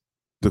begs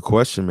the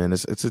question, man.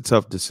 It's a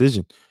tough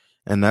decision.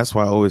 And that's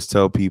why I always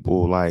tell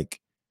people, like,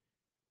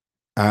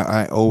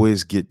 I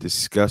always get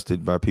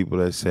disgusted by people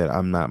that said,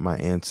 I'm not my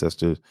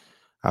ancestors,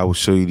 I will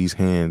show you these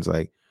hands.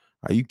 Like,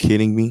 are you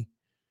kidding me?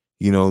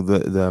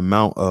 The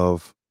amount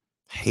of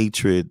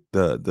hatred,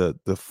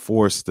 the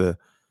force, the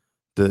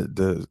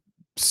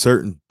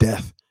certain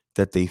death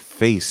that they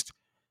faced.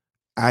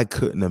 I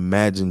couldn't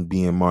imagine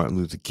being Martin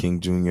Luther King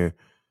Jr.,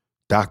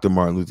 Dr.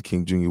 Martin Luther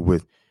King Jr.,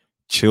 with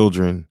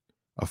children,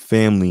 a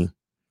family.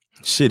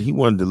 Shit, he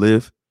wanted to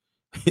live.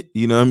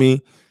 You know what I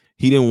mean?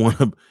 He didn't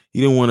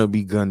want to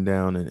be gunned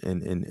down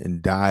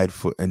and die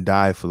for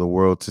the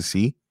world to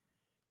see.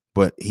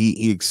 But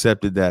he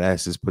accepted that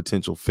as his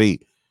potential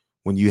fate.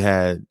 When you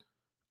had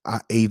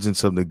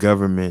agents of the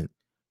government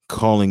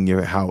calling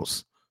your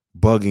house,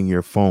 bugging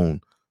your phone,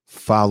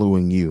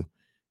 following you.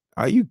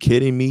 Are you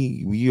kidding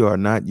me? We are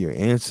not your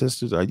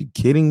ancestors. Are you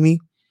kidding me?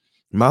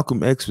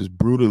 Malcolm X was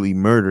brutally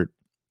murdered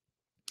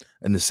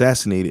and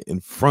assassinated in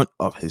front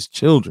of his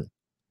children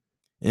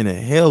in a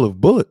hail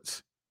of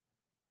bullets.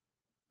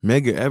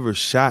 Medgar Evers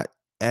shot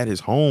at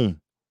his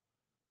home.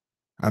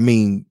 I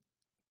mean,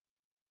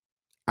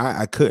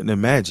 I couldn't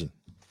imagine,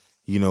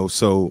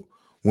 so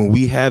when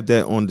we have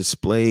that on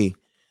display,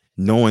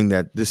 knowing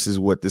that this is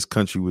what this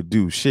country would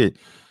do, shit,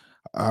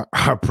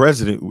 our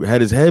president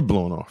had his head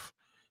blown off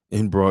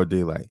in broad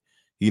daylight.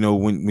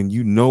 When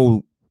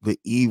the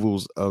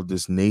evils of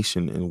this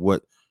nation and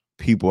what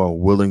people are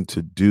willing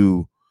to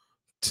do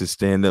to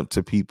stand up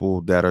to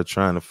people that are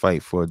trying to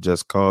fight for a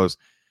just cause,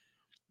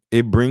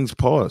 it brings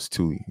pause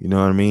to you. You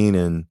know what I mean?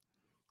 And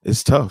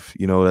it's tough.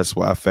 That's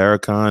why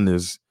Farrakhan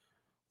is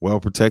well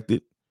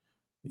protected.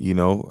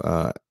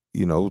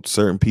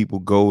 Certain people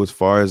go as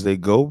far as they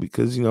go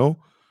because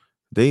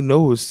they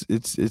know it's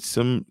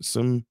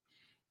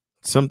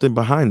something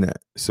behind that.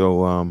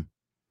 So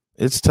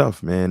it's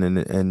tough, man.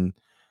 And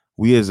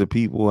we as a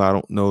people, I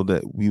don't know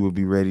that we would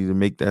be ready to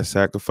make that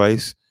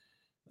sacrifice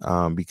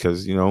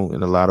because in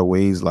a lot of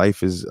ways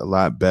life is a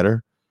lot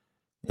better,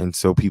 and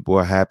so people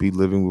are happy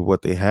living with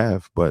what they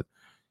have. But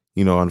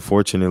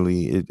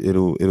unfortunately,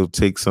 it'll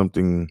take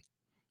something.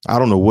 I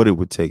don't know what it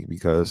would take,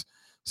 because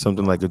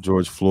something like a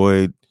George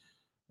Floyd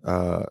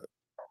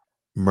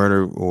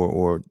murder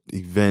or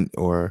event,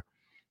 or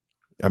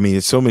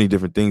it's so many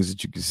different things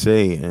that you could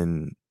say,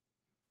 and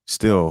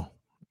still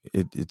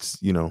it's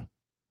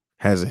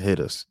hasn't hit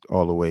us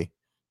all the way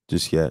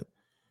just yet.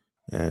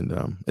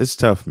 And it's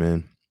tough,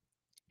 man.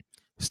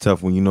 It's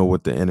tough when you know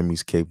what the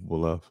enemy's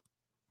capable of.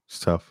 It's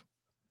tough.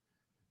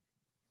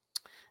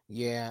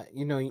 Yeah,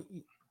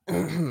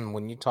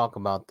 when you talk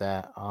about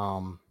that,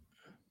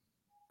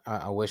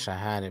 I wish I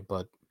had it,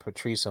 but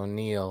Patrice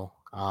O'Neal,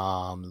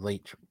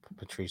 late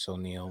Patrice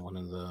O'Neal, one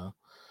of the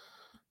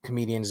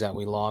comedians that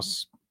we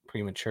lost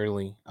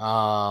prematurely,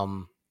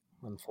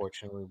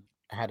 unfortunately,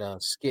 had a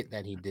skit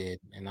that he did,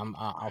 and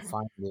I'll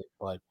find it,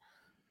 but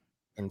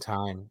in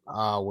time,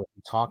 where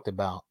he talked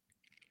about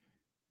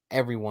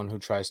everyone who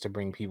tries to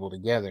bring people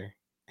together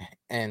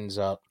ends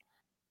up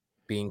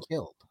being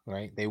killed,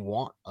 right? They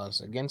want us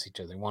against each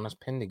other. They want us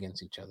pinned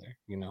against each other,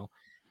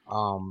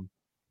 Um,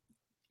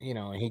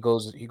 and he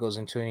goes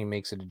into it and he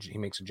makes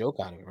a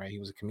joke out of it, right? He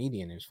was a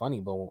comedian. It was funny,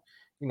 but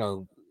you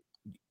know,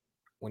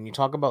 when you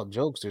talk about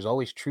jokes, there's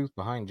always truth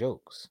behind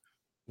jokes.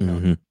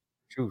 Mm-hmm.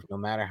 Truth, no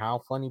matter how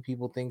funny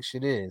people think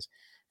shit is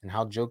and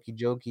how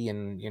jokey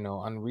and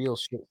unreal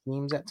shit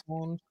seems at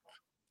times,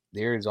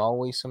 there is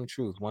always some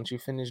truth. Once you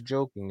finish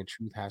joking, the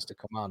truth has to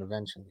come out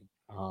eventually.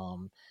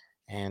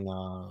 And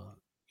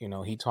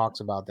he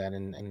talks about that,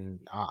 and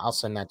I'll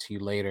send that to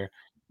you later.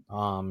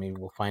 Maybe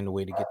we'll find a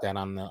way to get that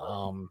on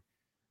the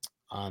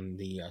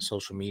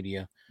social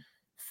media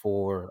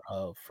for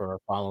our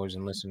followers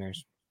and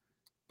listeners.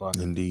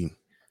 Indeed.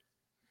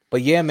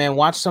 But yeah, man,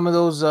 watch some of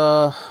those.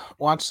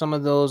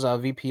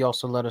 VP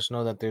also let us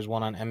know that there's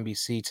one on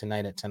NBC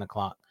tonight at 10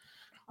 o'clock.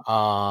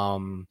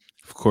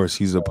 Of course,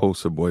 he's a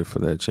poster boy for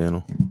that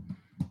channel.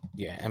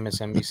 Yeah,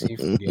 MSNBC.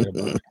 Forget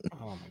about it.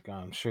 Oh my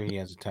god, I'm sure he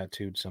has it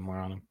tattooed somewhere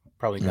on him.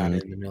 Probably got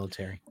it in the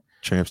military.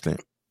 Tramp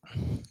stamp.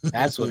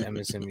 That's what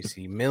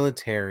MSNBC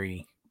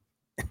military.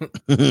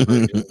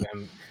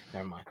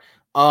 Never mind.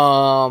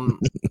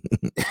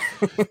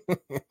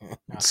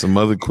 Some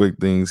other quick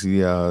things.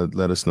 He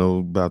let us know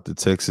about the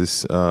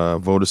Texas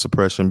voter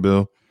suppression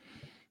bill.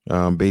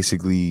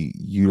 Basically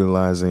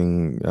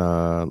utilizing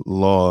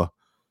law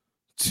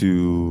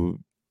to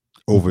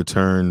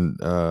overturn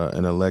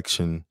an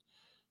election,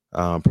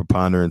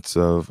 preponderance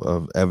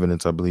of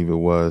evidence, I believe it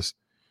was,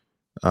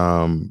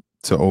 to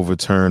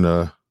overturn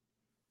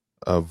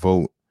a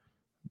vote.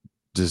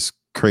 Just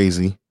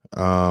crazy.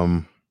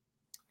 A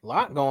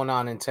lot going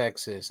on in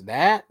Texas.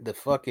 That the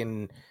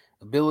fucking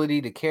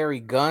ability to carry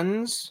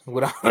guns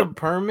without a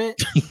permit.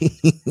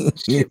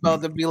 Shit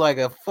about to be like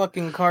a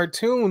fucking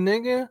cartoon,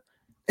 nigga.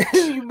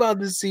 You about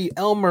to see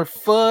Elmer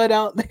Fudd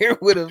out there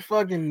with a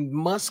fucking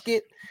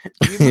musket.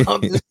 You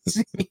about to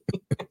see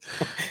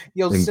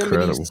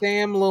Yosemite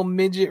Sam, little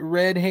midget,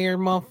 red hair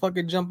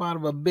motherfucker, jump out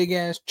of a big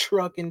ass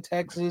truck in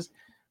Texas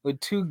with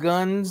 2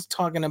 guns,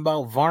 talking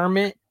about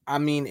varmint. I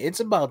mean,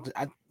 it's about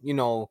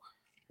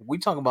we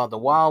talk about the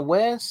Wild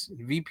West.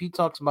 VP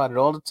talks about it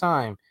all the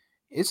time.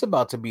 It's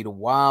about to be the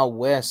Wild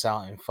West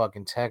out in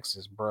fucking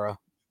Texas, bro.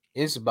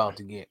 It's about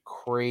to get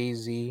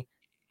crazy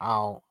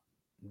out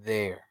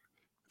there.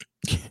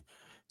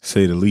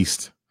 Say the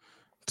least.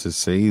 To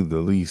say the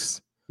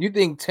least. You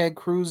think Ted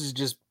Cruz is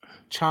just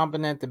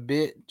chomping at the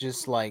bit,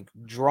 just like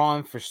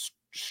drawing for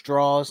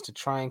straws to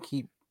try and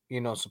keep,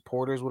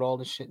 supporters with all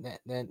the shit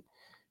that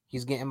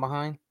he's getting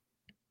behind?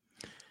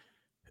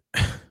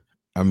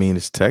 I mean,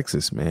 it's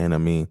Texas, man. I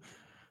mean,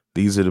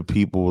 these are the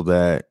people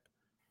that,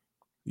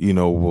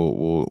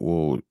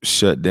 will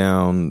shut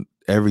down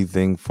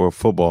everything for a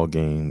football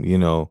game.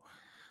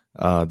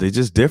 They're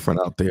just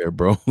different out there,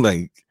 bro.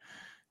 Like,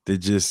 They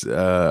just,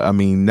 I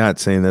mean, not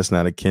saying that's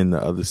not akin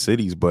to other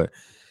cities, but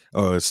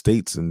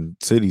states and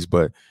cities,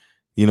 but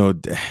you know,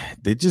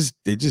 they're just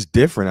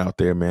different out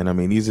there, man. I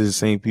mean, these are the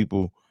same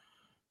people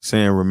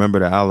saying, "Remember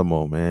the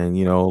Alamo, man."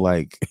 You know,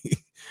 like,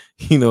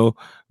 you know,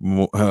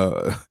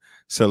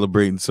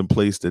 celebrating some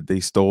place that they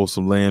stole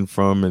some land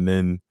from and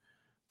then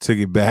took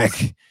it back.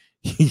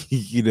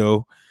 You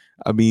know,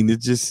 I mean,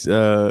 it's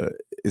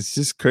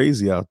just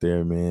crazy out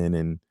there, man.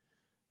 And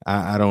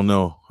I don't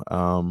know.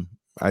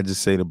 I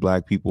just say to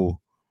black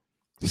people,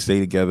 stay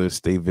together,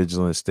 stay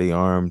vigilant, stay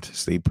armed,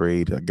 stay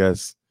prayed. I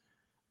guess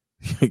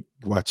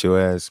watch your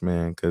ass,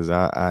 man, because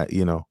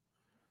you know,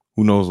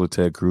 who knows what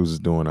Ted Cruz is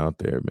doing out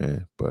there,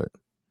 man. But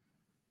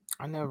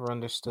I never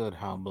understood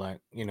how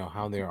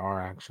how there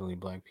are actually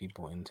black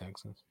people in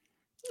Texas.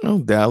 you know,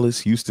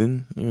 Dallas,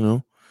 Houston, you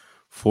know,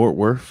 Fort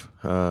Worth.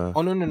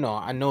 Oh no!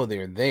 I know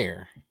they're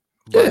there,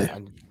 but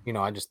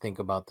Yeah, I just think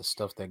about the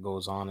stuff that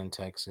goes on in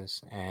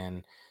Texas,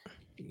 and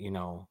you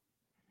know,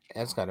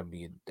 that's got to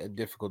be a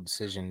difficult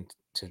decision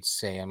to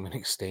say I'm going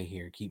to stay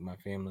here, keep my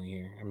family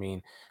here. I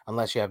mean,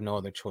 unless you have no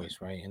other choice,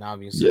 right? And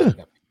obviously, yeah. you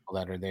got people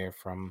that are there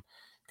from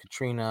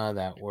Katrina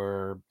that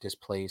were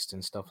displaced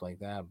and stuff like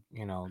that.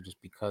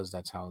 Just because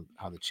that's how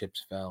the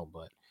chips fell.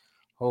 But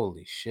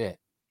holy shit,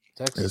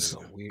 Texas is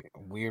It's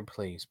a weird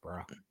place,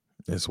 bro.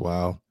 it's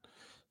wild.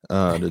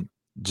 The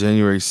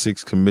January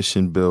 6th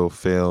commission bill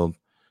failed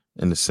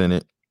in the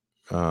Senate,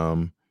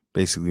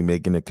 basically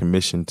making a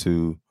commission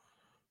to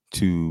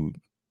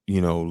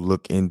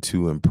look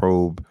into and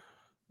probe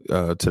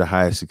to the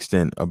highest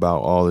extent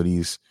about all of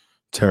these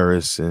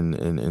terrorists and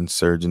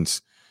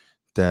insurgents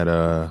that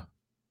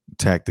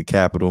attacked the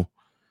Capitol.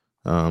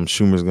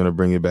 Schumer's going to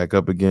bring it back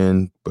up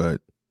again,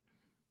 but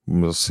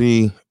we'll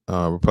see.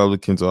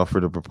 Republicans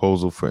offered a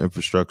proposal for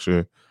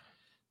infrastructure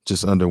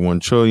just under 1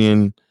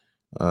 trillion,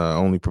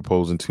 only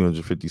proposing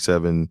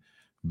 257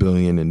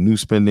 billion in new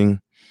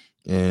spending.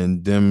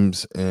 And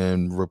Dems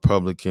and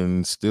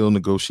Republicans still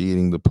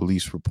negotiating the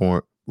police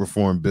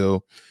reform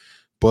bill,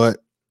 but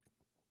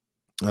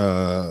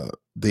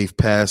they've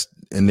passed,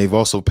 and they've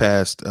also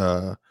passed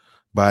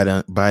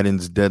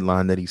Biden's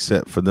deadline that he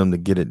set for them to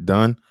get it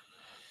done.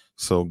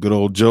 So good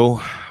old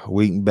Joe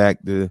waiting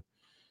back to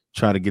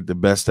try to get the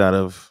best out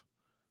of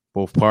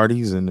both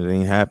parties, and it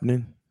ain't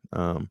happening.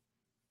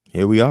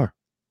 Here we are.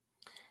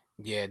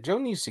 Yeah, Joe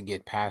needs to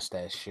get past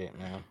that shit,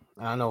 man.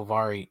 I know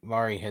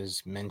Vari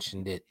has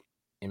mentioned it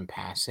in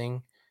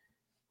passing,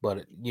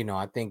 but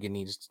I think it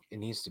needs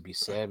to be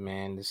said,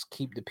 man. This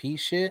keep the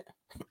peace shit.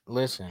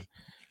 Listen,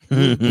 you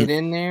need to get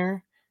in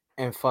there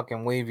and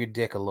fucking wave your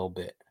dick a little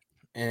bit,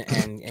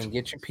 and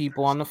get your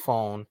people on the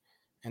phone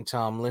and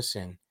tell them,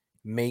 listen,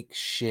 make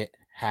shit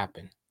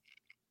happen,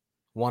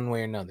 one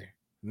way or another.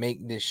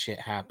 Make this shit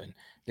happen.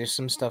 There's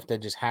some stuff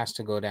that just has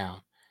to go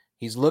down.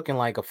 He's looking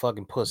like a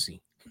fucking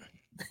pussy.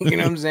 You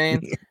know what I'm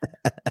saying?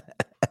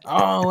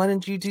 Oh, why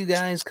don't you two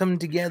guys come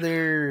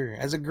together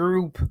as a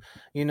group?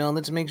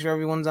 Let's make sure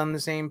everyone's on the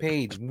same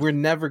page. We're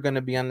never going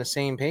to be on the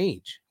same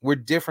page. We're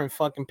different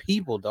fucking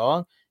people,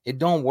 dog. It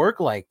don't work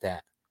like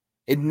that.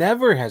 It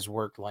never has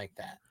worked like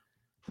that.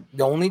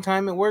 The only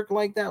time it worked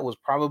like that was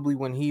probably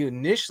when he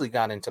initially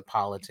got into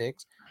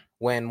politics,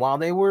 when while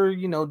they were,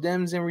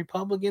 Dems and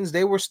Republicans,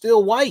 they were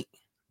still white.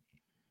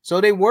 So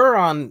they were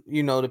on,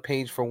 the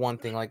page for one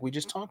thing, like we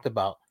just talked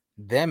about,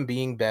 them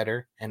being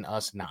better and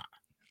us not.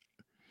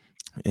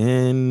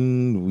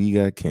 And we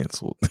got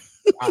canceled.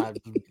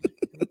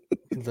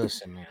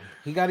 Listen, man,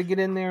 he got to get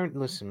in there.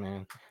 Listen,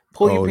 man,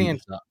 pull your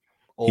pants up,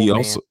 he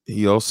old man.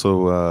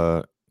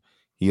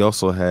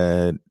 also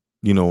had,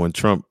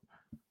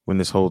 when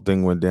this whole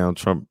thing went down,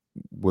 Trump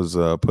was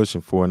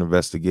pushing for an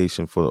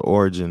investigation for the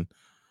origin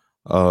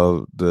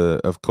of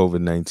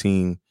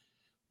COVID-19.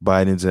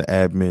 Biden's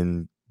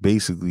admin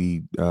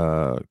basically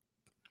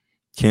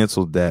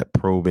canceled that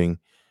probing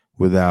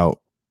without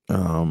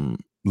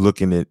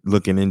looking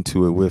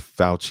into it with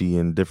Fauci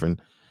and different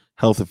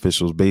health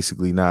officials,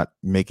 basically not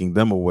making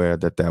them aware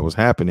that was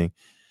happening,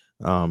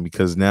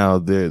 because now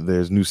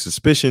there's new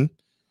suspicion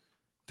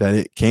that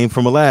it came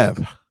from a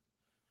lab.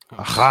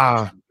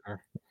 Aha!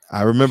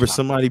 I remember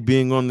somebody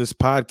being on this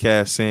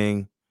podcast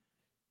saying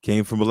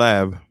came from a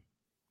lab.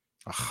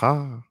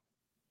 Aha!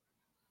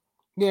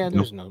 Yeah,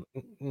 there's no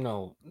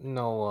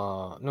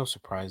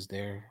surprise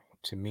there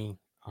to me.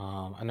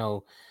 I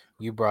know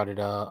you brought it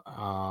up.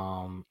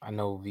 I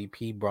know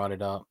VP brought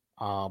it up.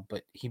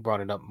 But he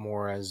brought it up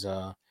more as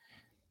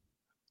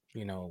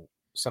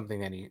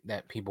something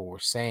that people were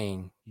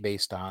saying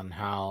based on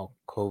how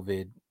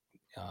COVID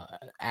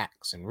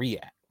acts and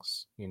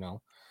reacts.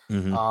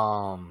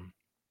 Mm-hmm.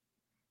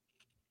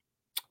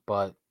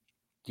 But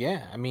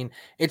yeah, I mean,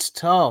 it's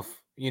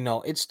tough.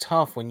 It's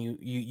tough when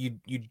you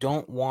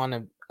don't want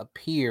to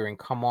appear and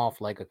come off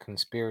like a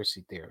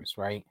conspiracy theorist,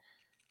 right?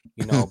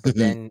 But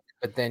then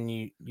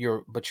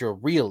you're a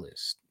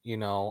realist,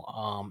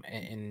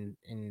 in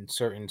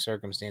certain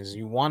circumstances.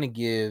 You want to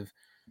give,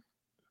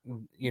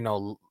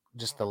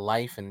 just the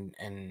life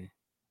and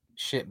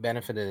shit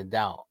benefit of the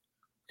doubt.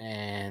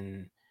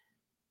 And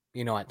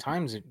at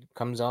times it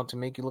comes out to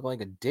make you look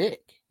like a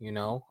dick,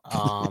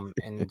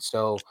 and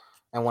so,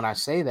 and when I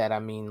say that, I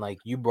mean, like,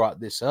 you brought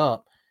this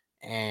up,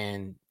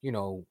 and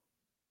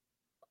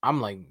I'm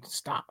like,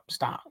 stop.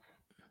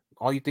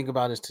 All you think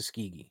about is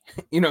Tuskegee.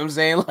 You know what I'm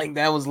saying? Like,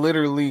 that was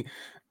literally,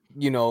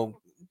 you know,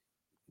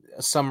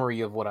 a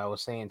summary of what I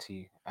was saying to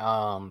you.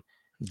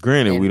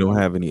 Granted, we And don't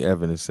when have any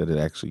evidence that it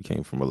actually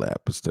came from a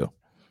lab, but still.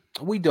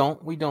 we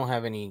don't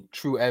have any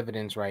true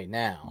evidence right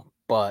now,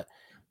 but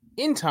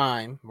in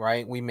time,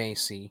 right, we may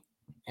see.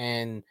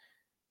 And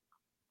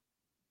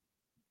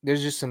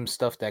there's just some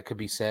stuff that could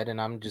be said, and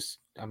I'm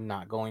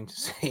not going to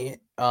say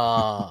it.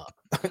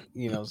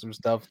 Some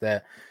stuff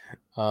that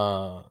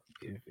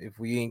if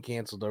we ain't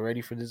canceled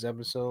already for this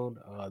episode,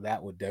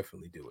 that would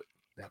definitely do it.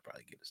 That'd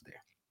probably get us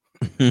there.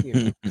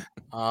 you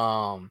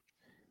know.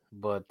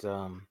 But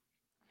I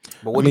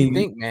what do you mean,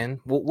 think, man?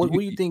 What do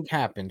you you, think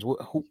happens?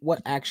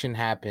 What action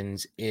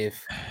happens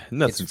if it's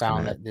nothing's gonna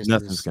found happen. that this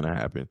Nothing's is gonna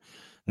happen. right?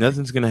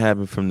 Nothing's gonna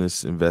happen from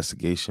this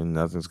investigation.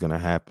 Nothing's gonna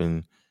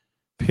happen.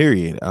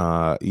 Period.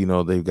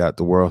 They've got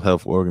the World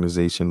Health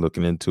Organization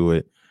looking into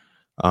it,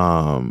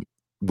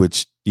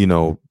 which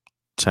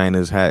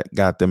China's had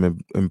got them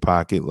in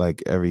pocket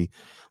like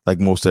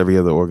most every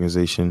other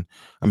organization.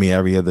 I mean,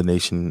 every other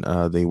nation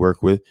they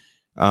work with.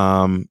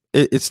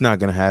 It's not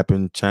gonna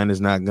happen.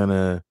 China's not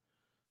gonna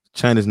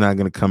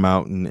come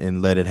out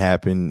and let it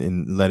happen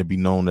and let it be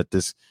known that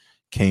this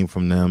came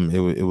from them.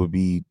 It would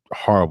be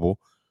horrible.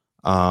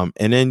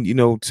 And then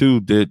too,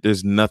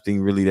 there's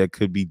nothing really that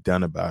could be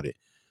done about it.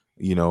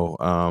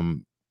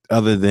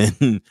 Other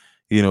than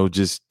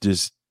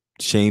just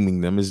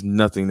shaming them. There's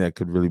nothing that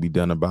could really be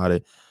done about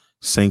it.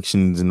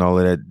 Sanctions and all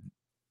of that,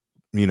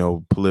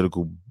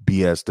 political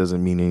BS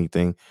doesn't mean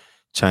anything.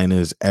 China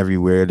is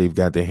everywhere. They've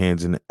got their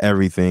hands in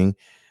everything.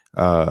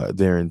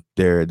 They're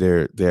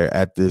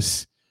at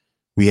this.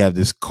 We have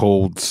this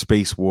cold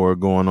space war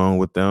going on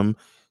with them,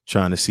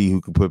 trying to see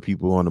who can put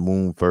people on the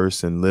moon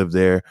first and live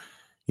there,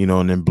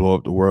 and then blow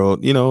up the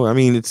world. I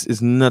mean,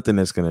 it's nothing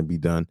that's gonna be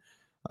done.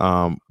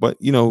 But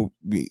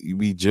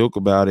we joke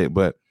about it,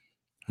 but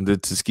the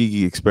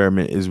Tuskegee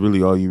experiment is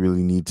really all you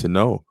really need to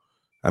know.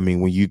 I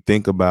mean, when you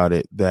think about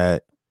it,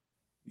 that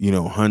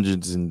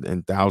hundreds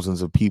and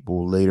thousands of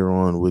people later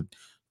on would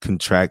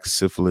contract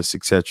syphilis,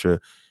 etc.,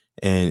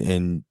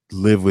 and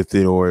live with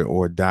it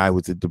or die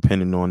with it,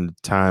 depending on the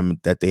time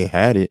that they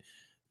had it.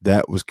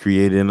 That was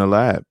created in a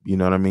lab. You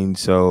know what I mean?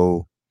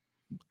 So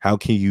how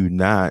can you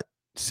not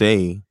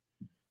say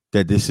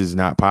that this is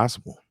not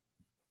possible?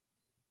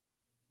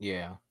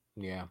 Yeah,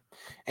 yeah.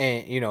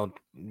 And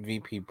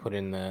VP put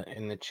in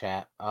the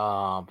chat,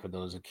 for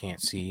those that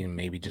can't see and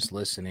maybe just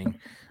listening,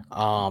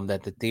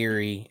 that the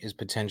theory is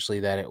potentially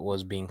that it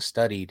was being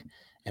studied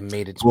and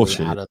made its way out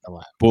Bullshit. of the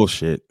lab,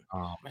 Bullshit.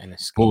 and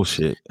escaped.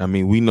 Bullshit. I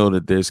mean, we know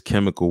that there's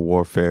chemical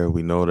warfare.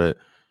 We know that,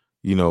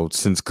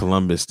 since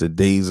Columbus, the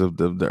days of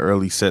the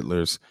early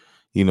settlers,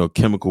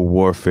 chemical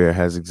warfare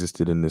has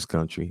existed in this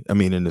country. I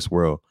mean, in this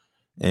world.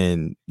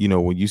 And,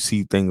 when you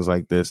see things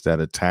like this that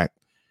attack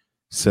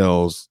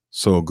cells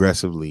so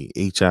aggressively,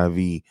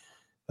 HIV,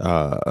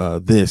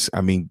 this,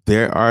 I mean,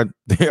 there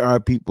are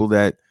people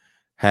that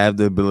have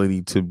the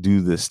ability to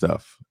do this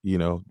stuff.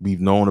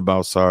 We've known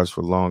about SARS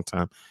for a long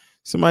time.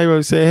 Somebody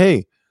always say,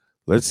 hey,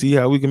 let's see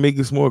how we can make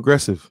this more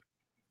aggressive.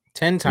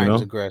 10 You times know,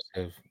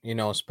 aggressive,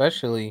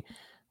 especially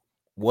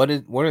what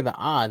are the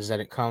odds that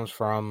it comes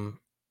from,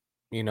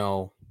 you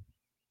know,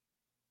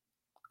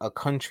 a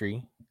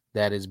country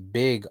that is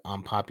big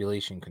on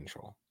population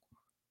control,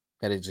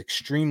 that is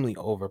extremely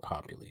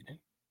overpopulated,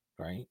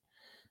 right?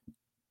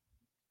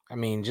 I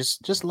mean,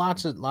 just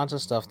lots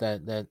of stuff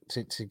that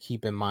to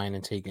keep in mind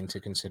and take into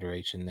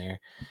consideration there.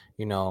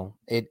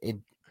 It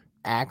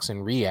acts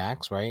and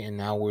reacts, right? And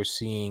now we're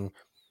seeing,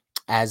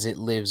 as it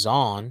lives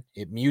on,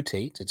 it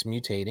mutates, it's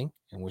mutating,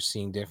 and we're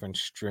seeing different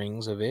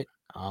strings of it.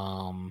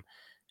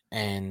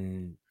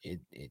 And it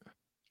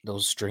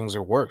those strings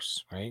are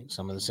worse, right?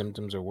 Some of the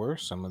symptoms are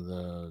worse, some of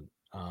the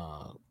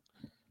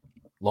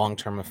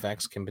long-term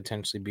effects can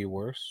potentially be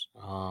worse.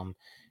 The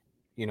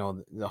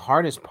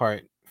hardest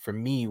part for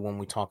me when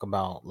we talk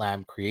about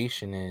lab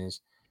creation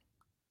is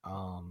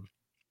um,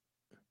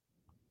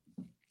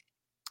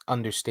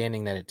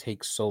 understanding that it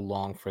takes so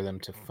long for them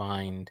to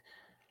find,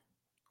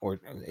 or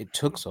it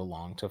took so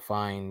long to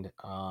find,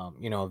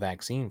 a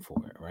vaccine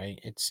for it, right?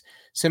 It's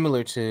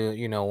similar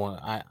to,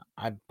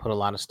 I put a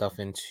lot of stuff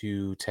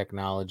into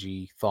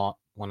technology thought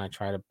when I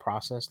try to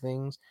process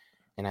things,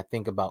 and I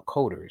think about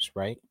coders,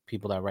 right?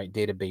 People that write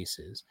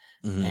databases.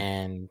 mhm.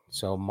 And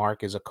so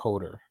Mark is a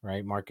coder,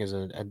 right? Mark is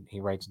he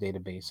writes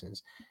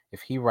databases.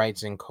 If he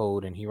writes in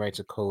code and he writes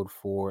a code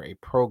for a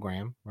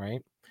program,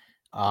 right?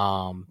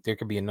 There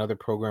could be another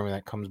programmer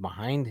that comes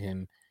behind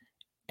him,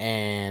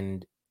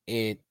 and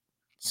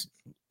it's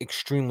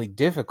extremely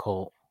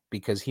difficult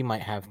because he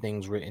might have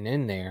things written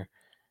in there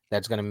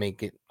that's going to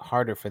make it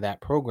harder for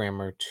that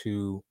programmer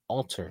to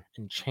alter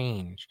and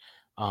change,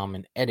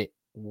 and edit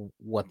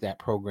what that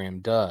program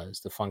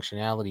does, the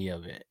functionality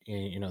of it,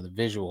 the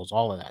visuals,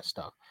 all of that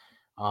stuff.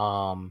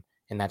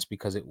 And that's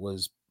because it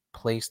was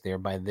placed there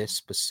by this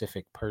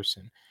specific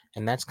person.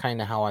 And that's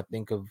kind of how I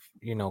think of,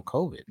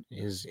 COVID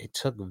is it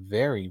took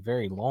very,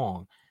 very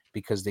long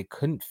because they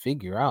couldn't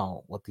figure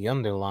out what the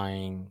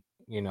underlying,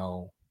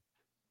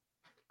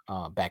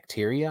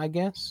 bacteria, I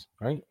guess,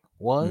 right,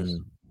 was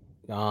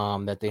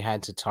that they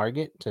had to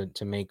target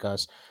to make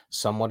us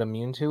somewhat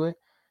immune to it.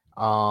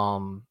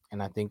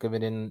 And I think of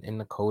it in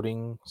the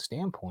coding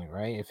standpoint,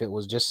 right? If it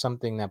was just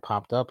something that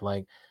popped up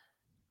like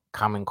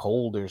common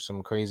cold or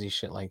some crazy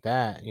shit like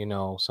that,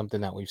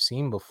 something that we've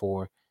seen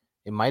before,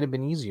 it might have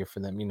been easier for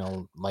them,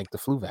 like the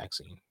flu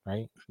vaccine,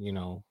 right?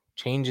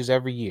 Changes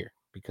every year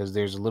because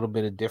there's a little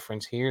bit of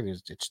difference here.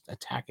 It's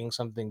attacking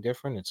something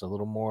different. It's a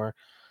little more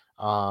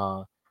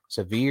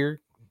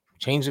severe.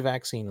 Change the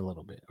vaccine a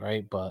little bit,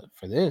 right? But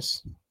for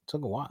this, it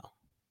took a while.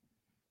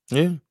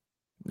 Yeah.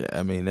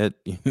 I mean that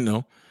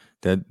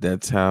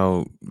that's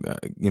how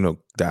the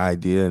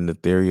idea and the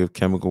theory of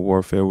chemical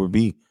warfare would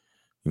be.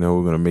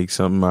 We're gonna make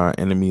something our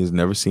enemy has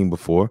never seen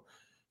before.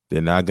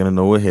 They're not gonna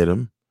know what hit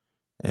them,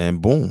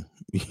 and boom.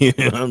 You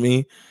know what I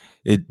mean?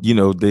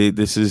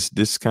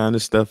 This kind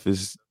of stuff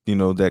is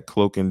that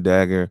cloak and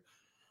dagger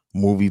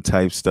movie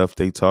type stuff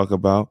they talk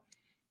about.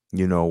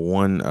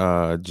 One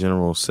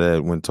general said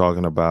when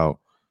talking about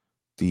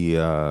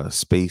the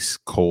space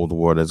Cold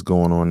War that's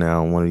going on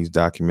now in one of these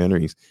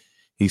documentaries,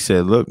 he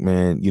said, "Look,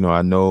 man,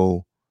 I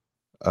know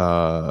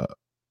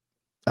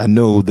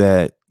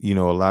that a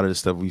lot of the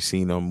stuff we've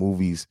seen on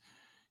movies,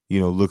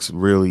 looks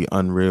really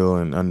unreal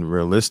and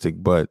unrealistic,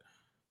 but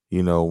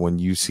when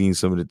you've seen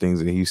some of the things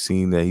that he's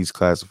seen that he's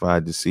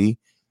classified to see,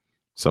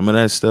 some of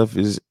that stuff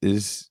is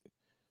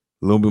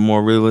a little bit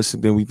more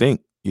realistic than we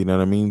think. You know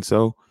what I mean?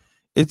 So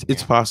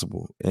it's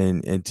possible,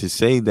 and to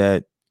say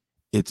that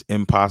it's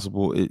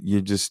impossible, you're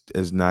just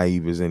as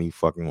naive as any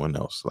fucking one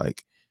else.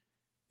 Like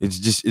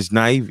it's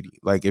naivety.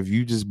 Like if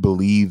you just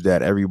believe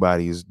that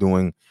everybody is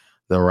doing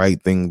the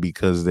right thing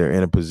because they're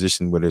in a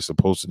position where they're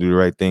supposed to do the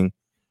right thing,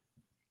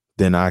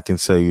 then I can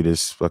sell you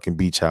this fucking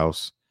beach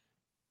house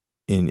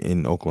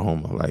in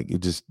Oklahoma. Like it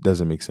just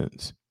doesn't make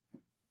sense.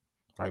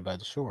 Right by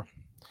the shore.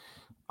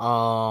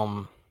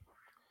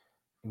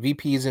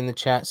 VP is in the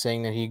chat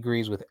saying that he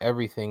agrees with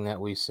everything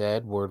that we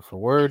said, word for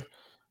word.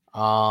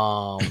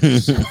 And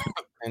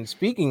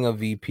speaking of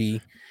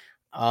VP,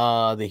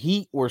 the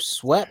Heat were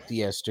swept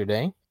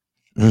yesterday.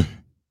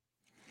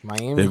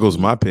 Miami. There goes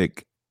my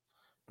pick.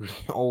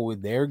 Oh,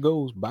 there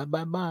goes. Bye.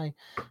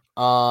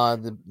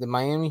 The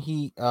Miami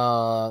Heat.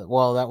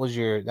 Well, that was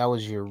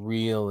your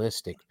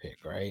realistic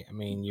pick, right? I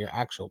mean, your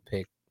actual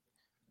pick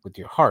with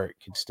your heart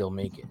could still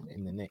make it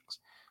in the Knicks,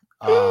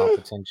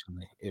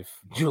 potentially, if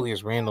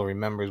Julius Randle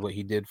remembers what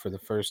he did for the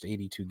first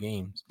 82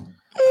 games.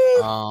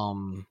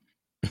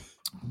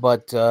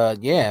 But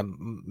yeah,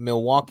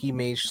 Milwaukee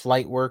made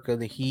slight work of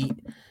the Heat.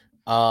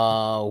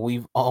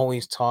 We've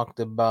always talked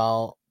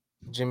about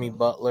Jimmy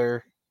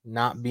Butler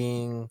not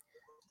being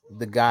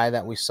the guy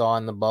that we saw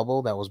in the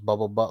bubble, that was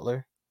Bubble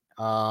Butler,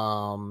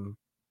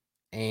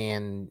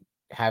 and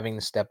having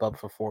to step up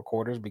for 4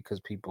 quarters because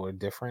people are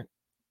different,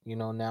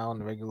 now in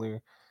the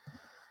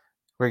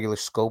regular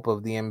scope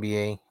of the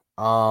NBA.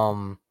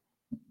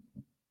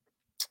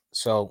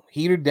 So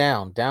Heat are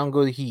down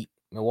go the Heat.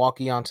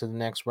 Milwaukee on to the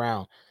next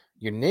round.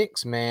 Your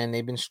Knicks, man,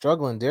 they've been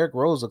struggling. Derrick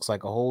Rose looks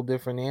like a whole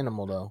different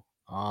animal, though.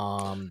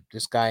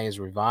 This guy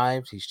is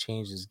revived. He's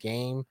changed his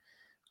game.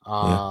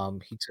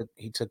 He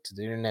took to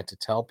the internet to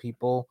tell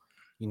people,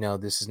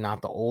 this is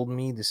not the old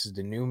me. This is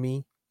the new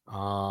me.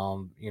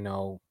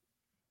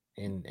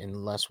 In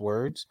less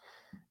words,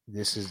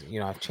 this is,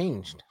 I've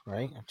changed,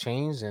 right? I've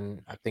changed,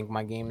 and I think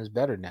my game is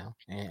better now.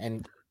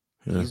 And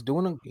he's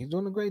doing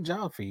a great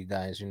job for you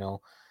guys. You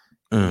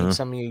need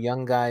some of your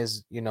young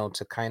guys,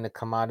 to kind of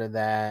come out of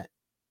that,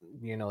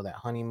 that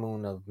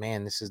honeymoon of,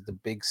 man, this is the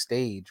big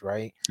stage,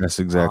 right? That's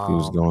exactly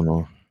what's going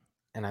on.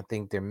 And I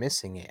think they're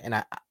missing it. And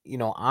I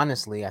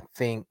honestly, I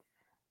think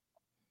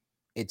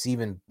it's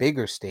even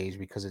bigger stage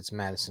because it's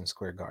Madison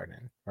Square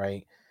Garden,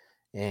 right?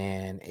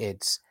 And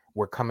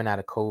we're coming out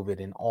of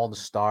COVID, and all the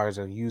stars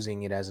are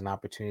using it as an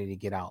opportunity to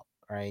get out,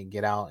 right?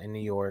 Get out in New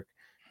York,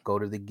 go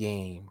to the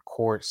game,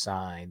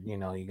 courtside.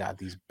 You got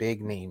these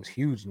big names,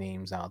 huge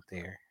names out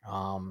there,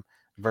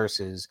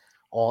 versus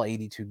all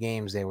 82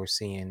 games they were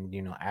seeing,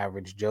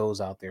 average Joes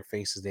out there,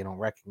 faces they don't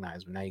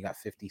recognize. But now you got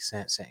 50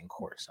 Cent sitting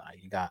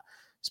courtside. You got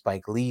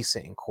Spike Lee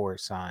sitting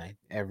courtside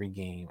every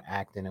game,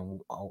 acting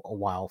a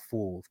wild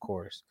fool, of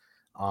course,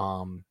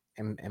 and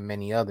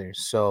many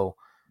others. So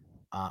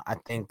I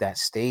think that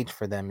stage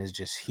for them is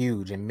just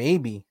huge. And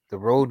maybe the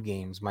road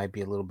games might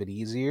be a little bit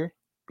easier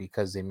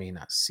because they may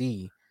not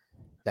see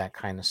that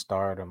kind of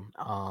stardom.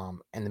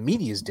 And the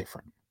media is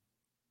different.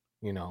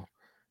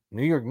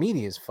 New York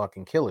media is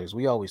fucking killers.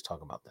 We always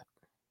talk about that.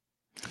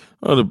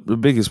 Well, the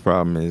biggest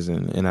problem is,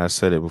 and I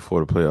said it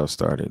before the playoffs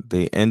started,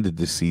 they ended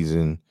the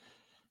season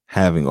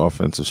having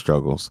offensive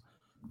struggles.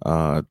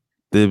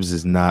 Thibs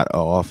is not an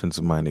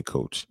offensive-minded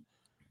coach.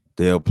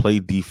 They'll play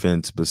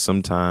defense, but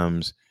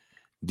sometimes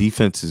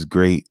defense is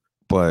great,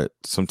 but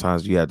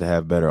sometimes you have to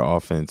have better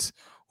offense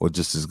or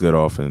just as good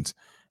offense.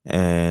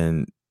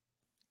 And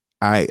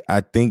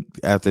I think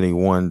after they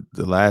won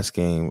the last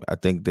game, I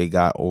think they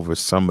got over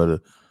some of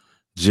the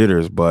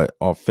jitters, but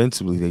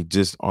offensively they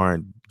just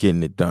aren't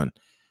getting it done.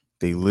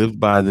 They live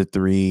by the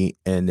three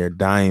and they're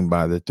dying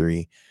by the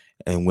three.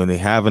 And when they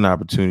have an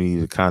opportunity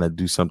to kind of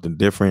do something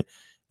different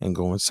and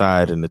go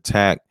inside and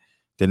attack,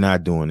 they're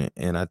not doing it.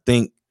 And I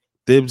think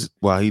Thibs,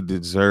 while he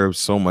deserves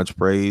so much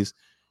praise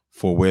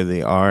for where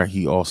they are,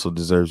 he also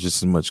deserves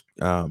just as much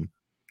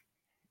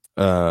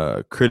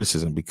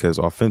criticism, because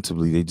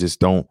offensively they just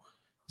don't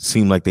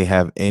seem like they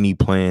have any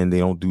plan. They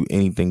don't do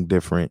anything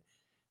different,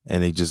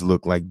 and they just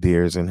look like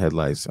deers in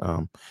headlights.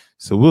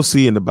 So we'll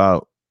see in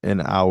about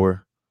an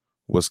hour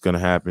what's going to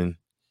happen.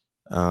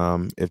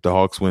 If the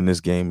Hawks win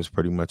this game, it's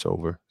pretty much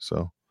over.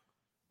 So,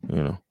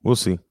 we'll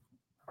see.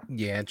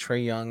 Yeah,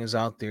 Trae Young is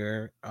out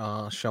there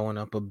showing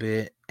up a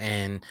bit.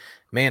 And,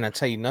 man, I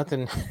tell you,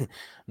 nothing,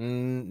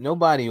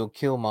 nobody will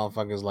kill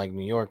motherfuckers like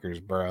New Yorkers,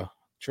 bro.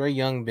 Trae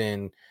Young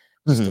been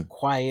just a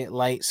quiet,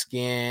 light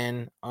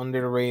skin,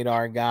 under the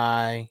radar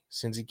guy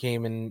since he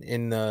came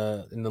in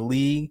the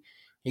league.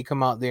 He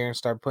come out there and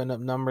start putting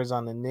up numbers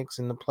on the Knicks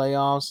in the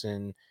playoffs,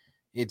 and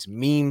it's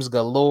memes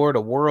galore.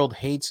 The world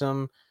hates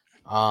him.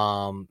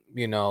 And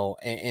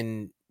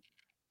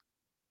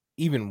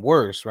even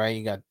worse, right?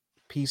 You got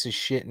piece of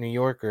shit New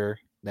Yorker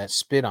that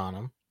spit on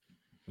him.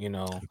 He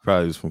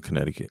probably was from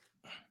Connecticut.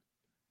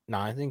 No,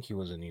 I think he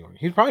was in New York.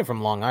 He's probably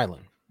from Long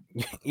Island.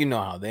 You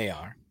know how they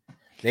are.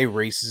 They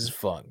racist as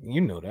fuck. You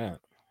know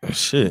that.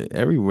 Shit,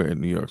 everywhere in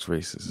New York's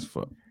racist as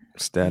fuck.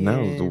 Staten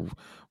Island is the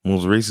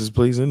most racist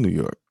place in New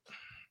York.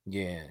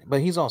 Yeah, but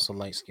he's also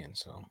light skinned,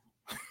 so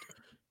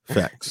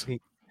facts.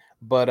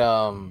 But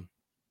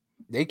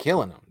they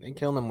killing him. They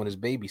killing him with his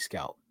baby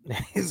scalp.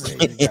 The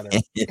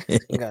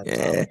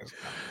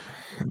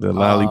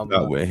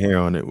lollipop with hair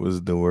on it was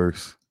the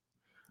worst.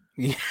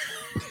 Yeah.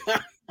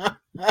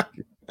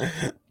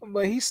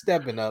 But he's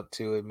stepping up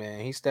to it, man.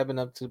 He's stepping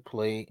up to the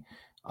plate.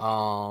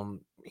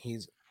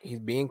 He's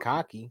being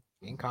cocky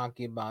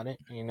about it,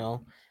 I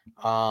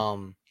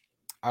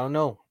don't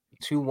know.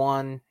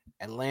 2-1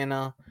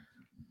 Atlanta.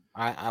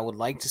 I would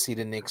like to see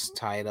the Knicks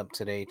tie it up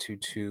today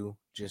 2-2,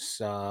 just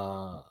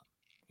for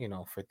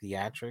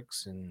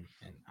theatrics, and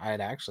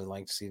I'd actually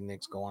like to see the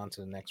Knicks go on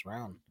to the next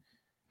round.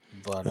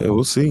 But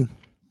we'll see.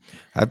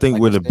 I think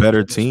we're the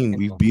better team.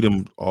 We've beat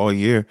them all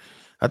year.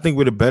 I think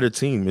we're the better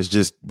team. It's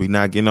just we're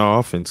not getting our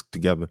offense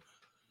together.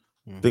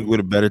 I think we're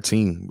the better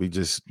team. We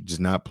just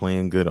not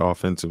playing good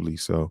offensively.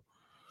 So,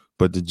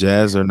 but the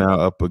Jazz are now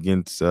up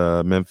against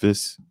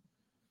Memphis.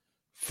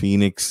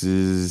 Phoenix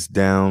is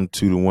down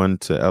 2-1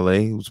 to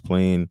LA, who's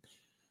playing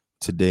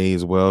today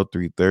as well,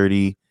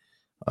 3:30.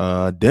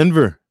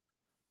 Denver,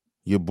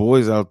 your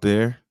boys out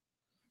there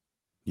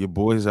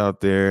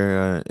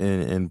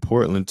in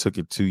Portland took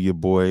it to your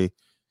boy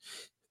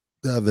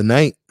the other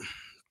night.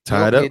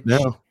 Tied up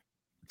now.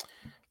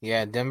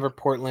 Yeah, Denver,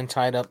 Portland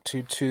tied up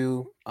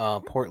 2-2.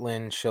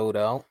 Portland showed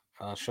up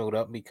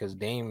because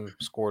Dame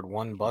scored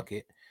one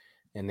bucket,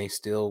 and they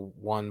still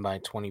won by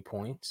 20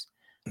 points.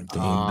 Dame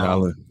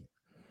Dollar.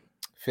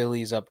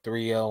 Philly's up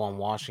 3-0 on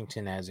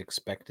Washington as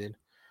expected.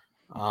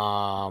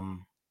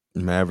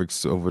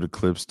 Mavericks over the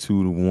Clips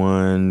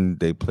 2-1.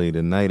 They play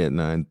tonight at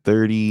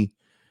 9:30.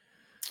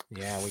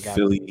 Yeah, we got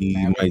Philly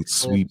might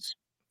sweep.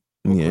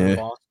 Brooklyn,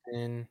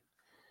 Boston.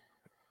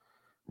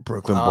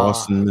 Brooklyn,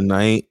 Boston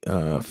tonight.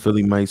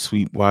 Philly might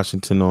sweep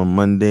Washington on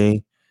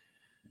Monday.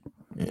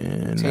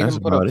 And Tatum that's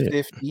put about up it.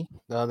 50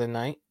 the other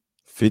night.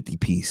 50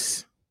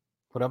 piece.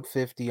 Put up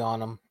 50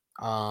 on them.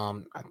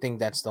 I think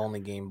that's the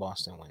only game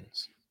Boston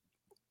wins.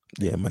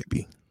 Yeah, it might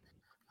be.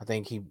 I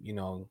think he,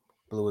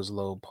 blew his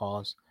load,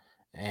 pause.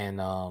 And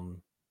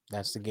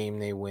that's the game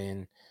they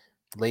win.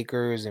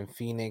 Lakers and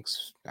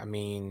Phoenix, I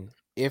mean,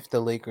 if the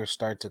Lakers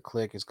start to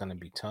click, it's going to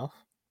be tough.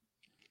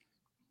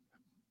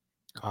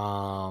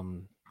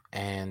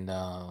 And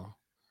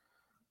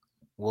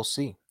we'll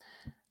see.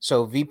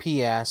 So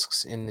VP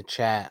asks in the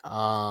chat,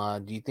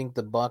 do you think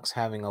the Bucks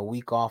having a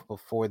week off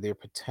before their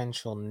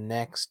potential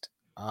next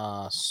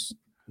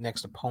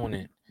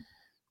opponent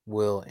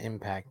will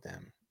impact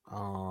them?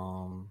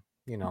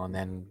 And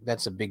then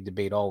that's a big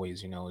debate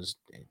always, is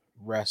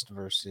rest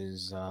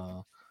versus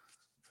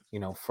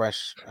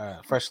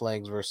fresh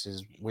legs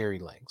versus weary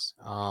legs.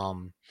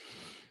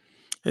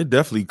 It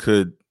definitely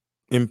could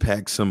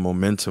impact some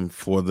momentum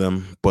for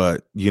them,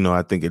 but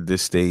I think at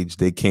this stage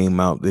they came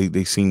out,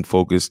 they seemed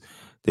focused.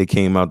 They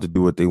came out to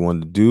do what they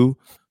wanted to do.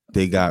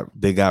 They got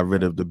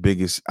rid of the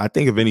biggest. I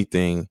think if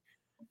anything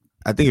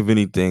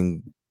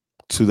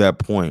to that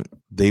point,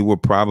 they were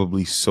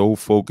probably so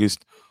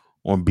focused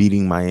on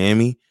beating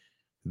Miami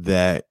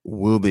that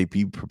will they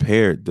be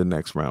prepared the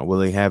next round? Will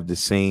they have the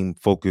same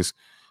focus?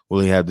 Will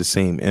they have the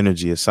same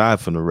energy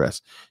aside from the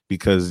rest?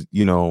 Because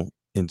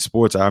in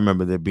sports, I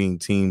remember there being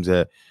teams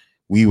that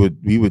we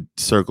would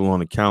circle on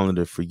the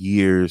calendar for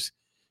years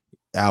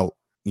out,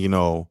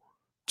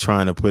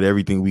 trying to put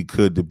everything we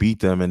could to beat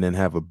them, and then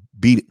have a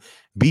beat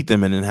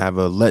them and then have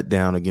a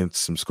letdown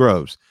against some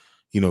scrubs,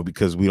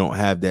 because we don't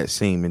have that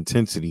same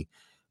intensity.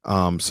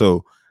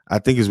 So I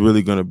think it's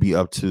really going to be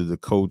up to the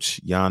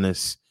coach,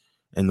 Giannis,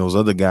 and those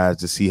other guys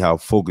to see how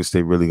focused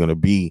they're really going to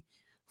be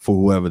for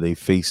whoever they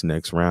face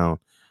next round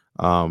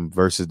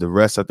versus the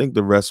rest. I think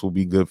the rest will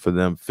be good for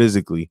them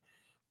physically,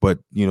 but,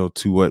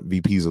 to what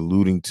VP's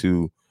alluding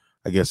to,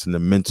 I guess in the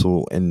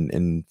mental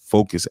and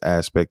focus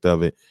aspect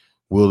of it,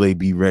 will they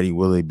be ready?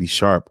 Will they be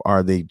sharp?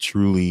 Are they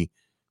truly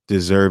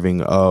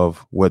deserving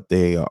of what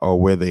they are or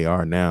where they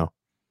are now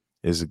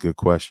is a good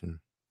question.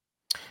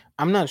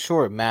 I'm not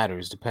sure it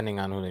matters depending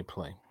on who they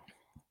play.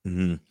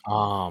 Mm-hmm.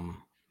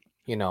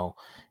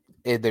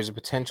 There's a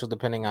potential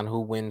depending on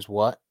who wins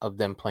what of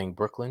them playing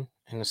Brooklyn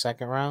in the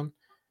second round.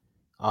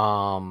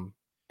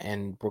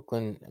 And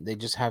Brooklyn, they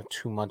just have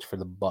too much for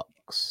the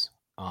Bucks,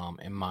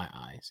 in my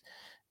eyes.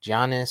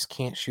 Giannis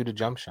can't shoot a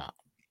jump shot.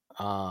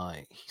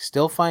 He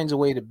still finds a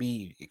way to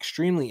be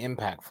extremely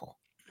impactful.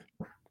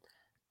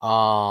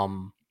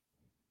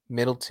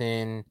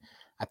 Middleton,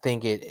 I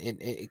think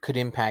it could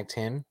impact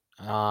him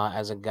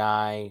as a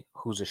guy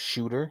who's a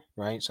shooter,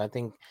 right? So I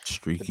think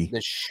Streaky.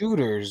 the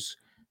shooters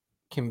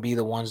can be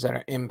the ones that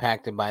are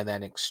impacted by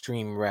that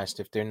extreme rest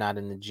if they're not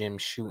in the gym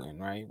shooting,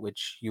 right?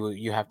 Which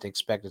you have to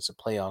expect. It's a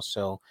playoff,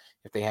 so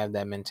if they have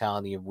that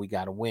mentality of we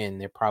got to win,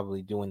 they're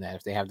probably doing that.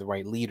 If they have the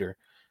right leader,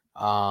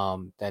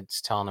 that's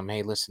telling them,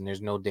 hey, listen,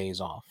 there's no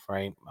days off,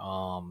 right?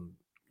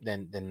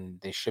 Then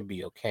they should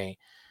be okay.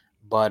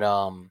 But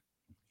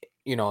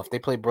if they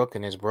play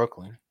Brooklyn, it's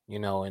Brooklyn,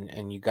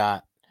 and you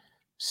got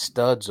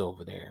studs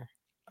over there,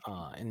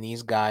 and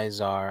these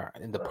guys are.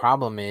 And the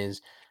problem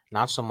is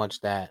not so much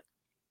that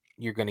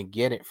you're going to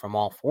get it from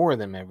all four of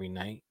them every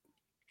night.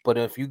 But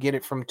if you get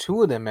it from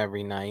two of them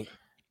every night,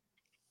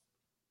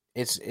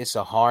 it's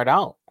a hard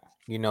out,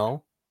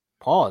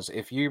 Pause.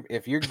 If you're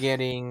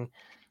getting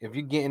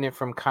it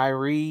from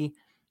Kyrie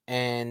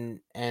and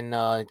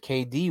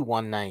KD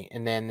one night,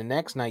 and then the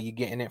next night you're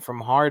getting it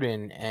from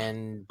Harden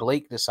and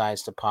Blake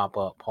decides to pop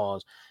up,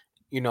 pause.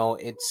 They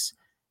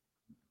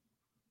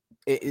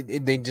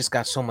just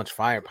got so much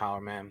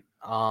firepower, man.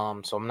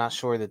 So I'm not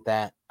sure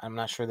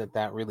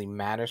that really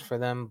matters for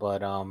them,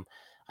 but I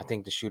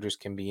think the shooters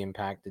can be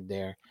impacted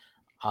there.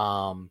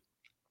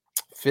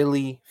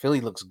 Philly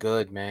looks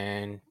good,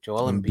 man.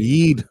 Joel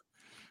Embiid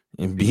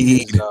is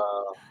he's such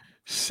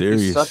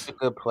Serious. a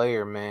good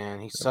player,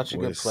 man. He's such a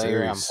Boy, good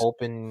player. I'm serious.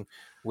 hoping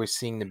we're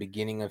seeing the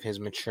beginning of his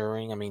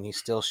maturing. I mean, he's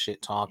still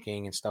shit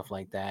talking and stuff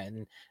like that,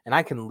 and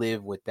I can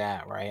live with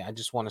that, right? I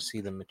just want to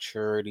see the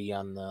maturity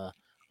on the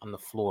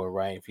floor,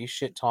 right? If you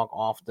shit talk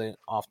off the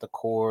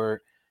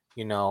court,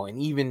 and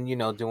even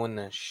doing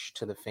the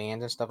to the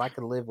fans and stuff, I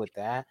could live with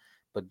that.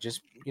 But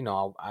just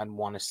I'd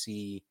want to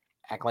see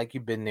act like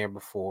you've been there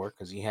before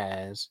because he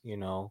has,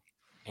 and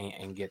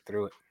get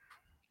through it.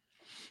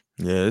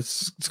 Yeah,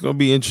 it's gonna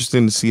be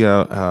interesting to see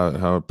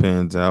how it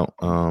pans out.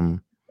 I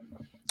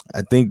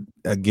think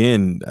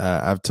again,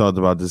 I've talked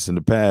about this in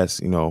the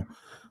past.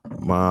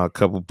 My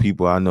couple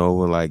people I know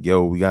were like,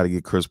 "Yo, we got to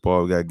get Chris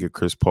Paul. We got to get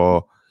Chris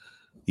Paul."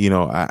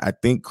 I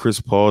think Chris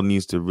Paul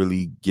needs to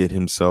really get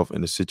himself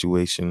in a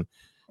situation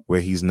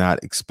where he's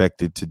not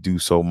expected to do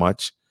so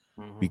much,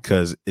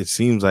 because it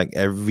seems like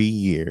every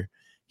year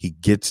he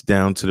gets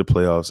down to the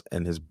playoffs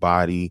and his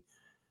body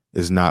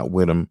is not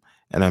with him.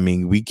 And I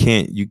mean,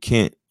 you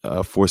can't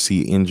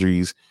foresee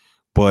injuries,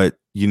 but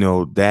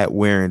that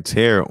wear and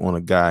tear on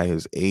a guy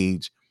his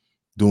age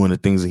doing the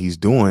things that he's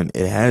doing,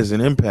 it has an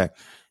impact.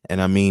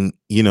 And I mean,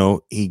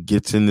 he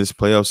gets in this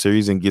playoff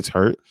series and gets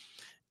hurt,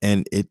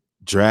 and it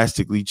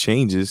drastically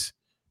changes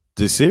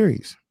the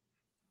series.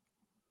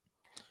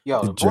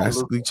 Yo, it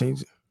drastically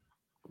changes.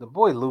 The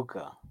boy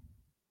Luka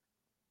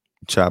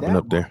Chopping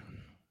up there.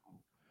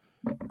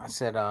 I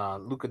said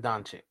Luka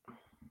Doncic.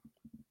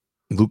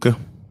 Luka,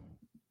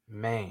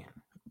 man,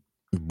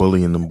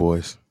 bullying them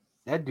boys.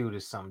 That dude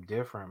is something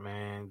different,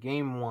 man.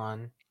 Game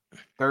 1,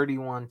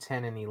 31,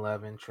 10, and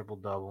 11,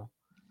 triple-double.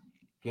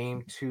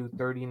 Game 2,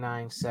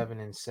 39, 7,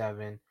 and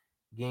 7.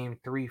 Game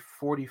 3,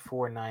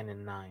 44, 9,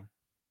 and 9.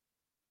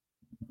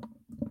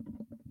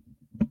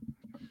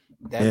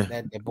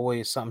 That boy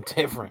is something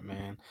different,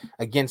 man.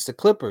 Against the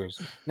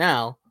Clippers.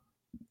 Now,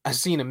 I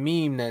seen a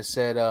meme that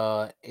said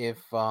if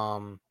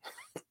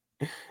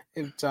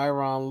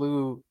Tyronn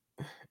Lue,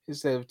 it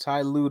said if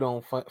Ty Lue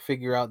don't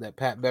figure out that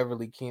Pat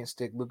Beverly can't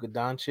stick Luka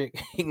Doncic,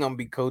 he gonna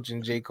be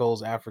coaching J.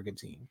 Cole's Africa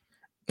team.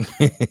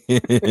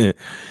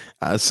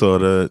 I saw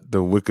the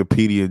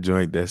Wikipedia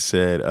joint that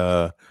said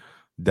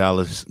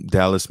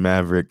Dallas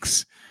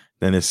Mavericks.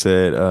 Then it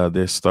said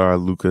their star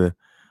Luka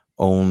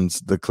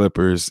owns the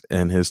Clippers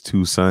and his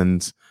two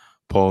sons,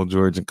 Paul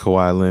George and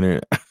Kawhi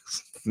Leonard.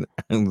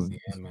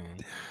 Yeah, man.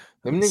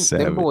 Them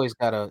boys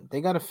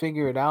gotta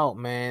figure it out,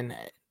 man.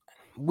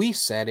 We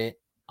said it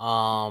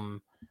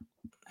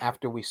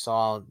after we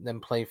saw them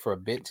play for a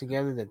bit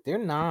together that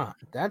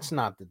that's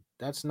not the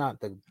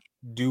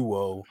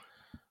duo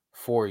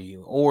for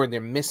you, or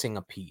they're missing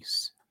a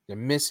piece. They're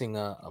missing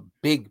a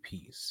big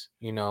piece,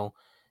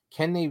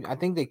 Can they? I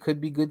think they could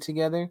be good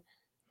together,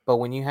 but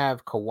when you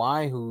have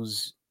Kawhi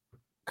who's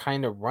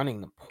kind of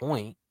running the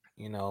point,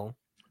 and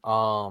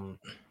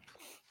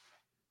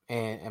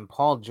And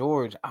Paul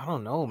George, I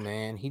don't know,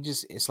 man.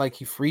 It's like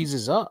he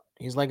freezes up.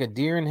 He's like a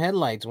deer in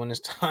headlights when it's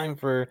time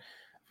for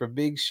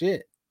big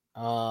shit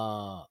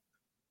from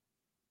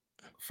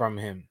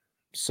him.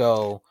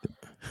 So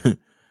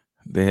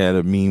They had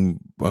a meme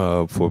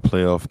for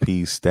playoff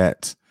P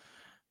stats,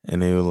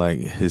 and they were like,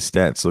 his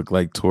stats look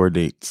like tour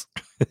dates.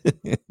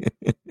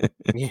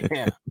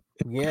 yeah.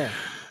 Yeah.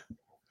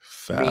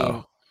 Foul. I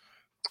mean,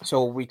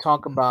 so we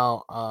talk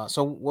about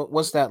so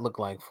what's that look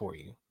like for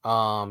you?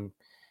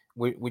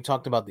 We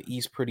talked about the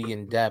East pretty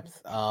in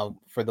depth.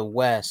 For the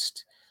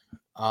West,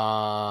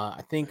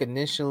 I think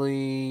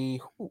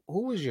initially,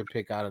 who was your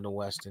pick out of the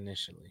West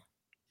initially?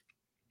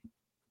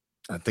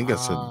 I think I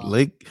said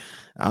Lake.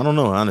 I don't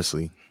know,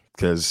 honestly,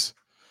 because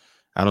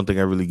I don't think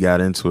I really got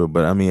into it.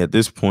 But I mean, at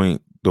this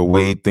point, the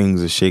way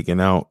things are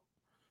shaking out,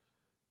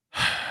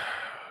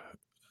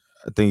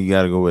 I think you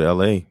got to go with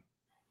LA.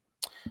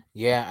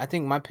 Yeah, I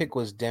think my pick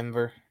was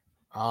Denver.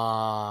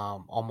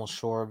 Almost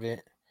sure of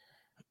it.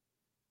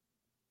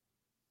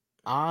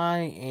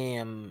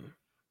 I'm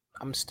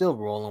still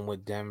rolling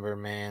with Denver,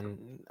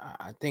 man.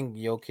 I think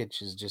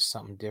Jokic is just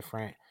something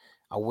different.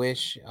 I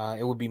wish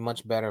it would be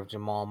much better if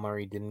Jamal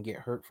Murray didn't get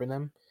hurt for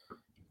them.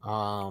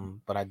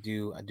 But I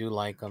do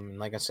like them.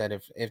 Like I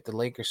said, if the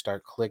Lakers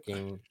start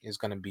clicking, it's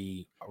gonna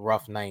be a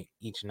rough night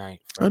each night.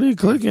 Are they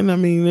clicking? I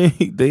mean,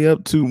 they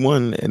up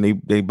 2-1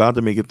 and they about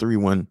to make it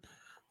 3-1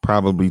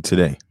 probably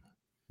today.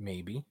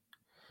 Maybe.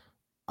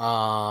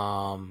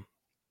 There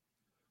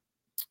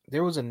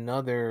was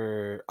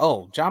another.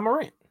 Oh, Ja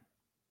Morant.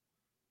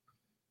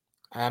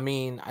 I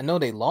mean, I know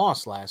they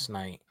lost last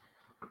night,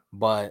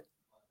 but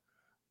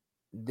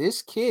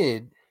this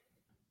kid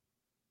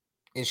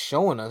is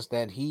showing us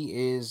that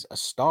he is a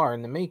star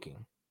in the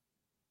making.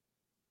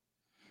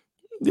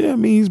 Yeah, I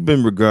mean, he's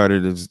been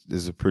regarded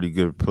as a pretty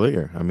good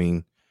player. I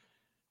mean,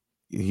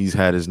 he's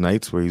had his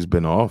nights where he's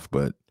been off,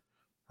 but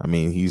I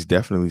mean, he's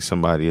definitely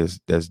somebody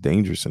that's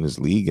dangerous in this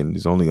league and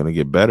is only going to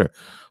get better.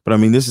 But I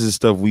mean, this is the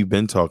stuff we've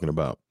been talking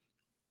about.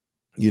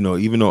 You know,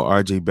 even though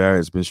RJ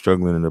Barrett's been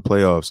struggling in the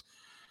playoffs,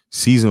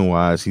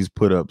 season-wise, he's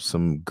put up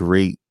some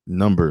great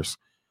numbers,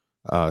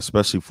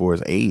 especially for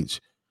his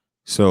age.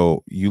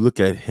 So you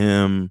look at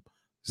him,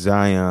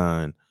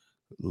 Zion,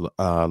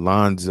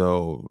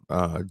 Lonzo,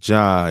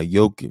 Ja,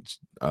 Jokic,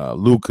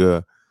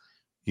 Luka,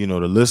 you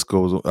know, the list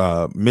goes,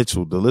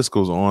 Mitchell, the list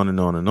goes on and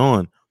on and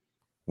on.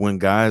 When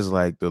guys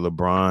like the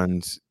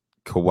LeBrons,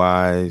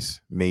 Kawhis,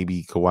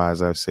 maybe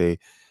Kawhis, I say,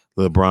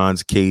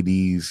 LeBrons,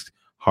 KDs,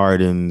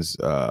 Hardens,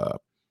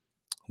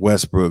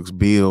 Westbrooks,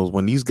 Beals,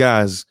 when these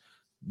guys,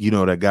 you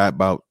know, that got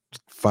about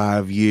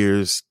 5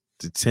 years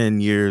to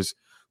 10 years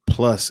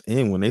plus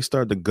in, when they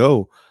start to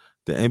go,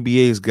 the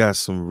NBA's got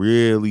some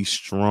really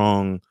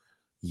strong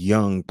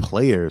young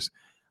players.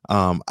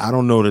 I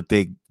don't know that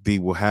they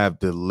will have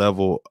the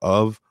level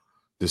of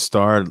the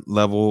star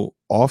level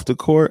off the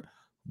court,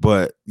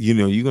 but you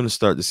know, you're going to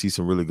start to see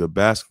some really good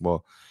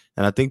basketball.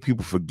 And I think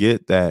people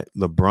forget that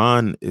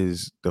LeBron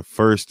is the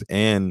first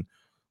and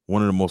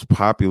one of the most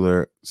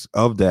popular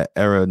of that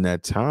era in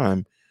that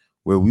time,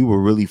 where we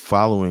were really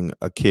following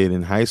a kid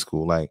in high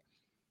school. Like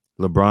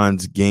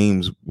LeBron's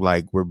games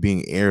like were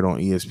being aired on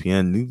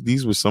ESPN.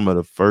 These were some of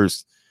the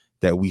first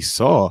that we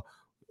saw,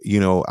 you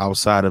know,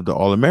 outside of the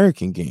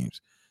All-American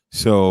games.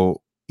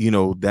 So, you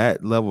know,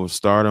 that level of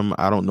stardom,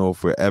 I don't know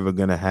if we're ever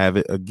going to have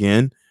it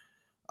again.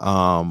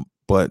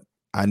 But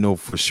I know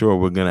for sure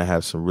we're going to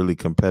have some really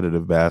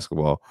competitive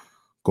basketball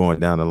going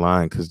down the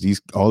line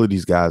because all of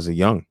these guys are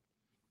young.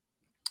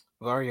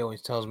 Larry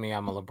always tells me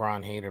I'm a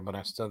LeBron hater, but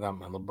I still got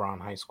my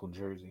LeBron high school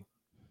jersey.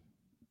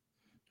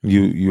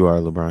 You are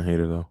a LeBron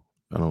hater, though.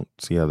 I don't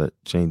see how that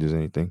changes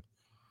anything.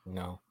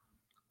 No.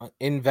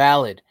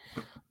 Invalid.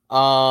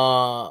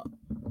 So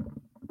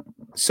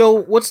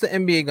what's the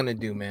NBA going to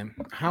do, man?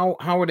 How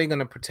are they going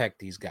to protect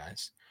these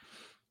guys?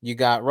 You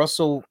got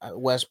Russell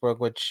Westbrook,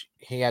 which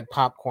he had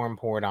popcorn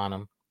poured on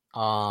him.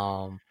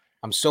 I'm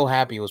so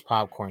happy it was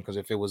popcorn because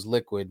if it was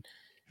liquid,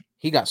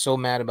 he got so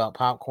mad about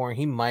popcorn,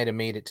 he might have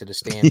made it to the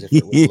stands if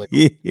it was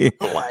liquid.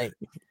 Like,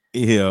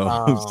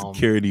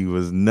 security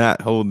was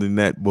not holding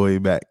that boy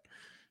back.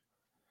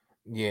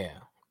 Yeah,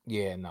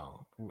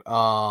 no.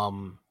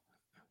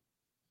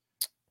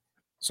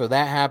 So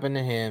that happened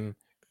to him.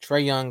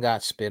 Trae Young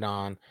got spit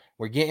on.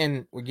 We're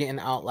getting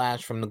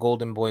outlashed from the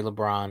Golden Boy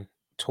LeBron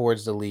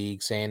towards the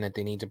league, saying that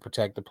they need to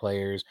protect the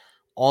players.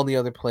 All the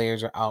other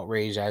players are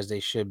outraged, as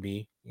they should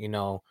be. You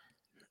know,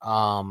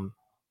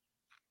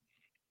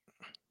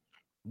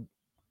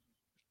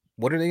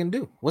 what are they gonna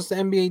do? What's the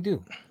NBA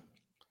do?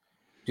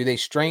 Do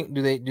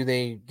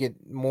they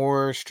get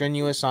more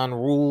strenuous on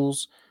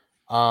rules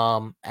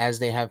as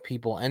they have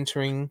people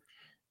entering?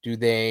 Do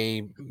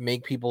they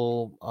make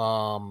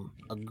people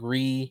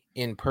agree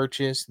in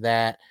purchase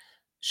that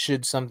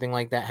should something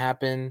like that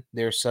happen,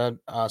 they're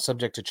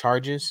subject to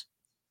charges?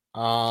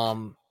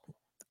 I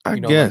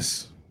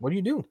guess. Like, what do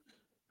you do?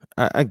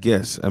 I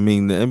guess. I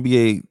mean, the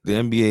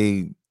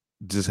NBA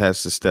just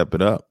has to step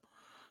it up.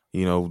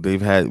 You know,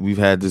 we've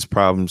had this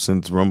problem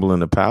since Rumble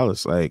in the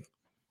Palace. Like,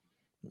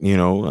 you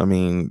know, I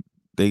mean,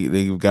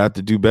 they've got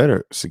to do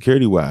better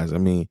security wise. I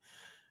mean,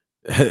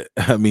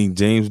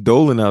 James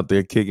Dolan out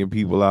there kicking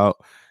people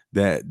out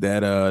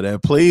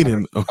that played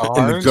in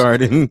the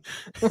Garden.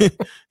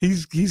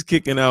 he's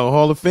kicking out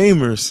Hall of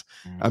Famers.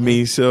 I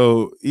mean,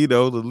 so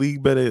the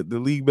league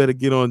better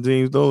get on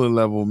James Dolan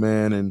level,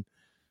 man. And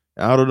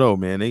I don't know,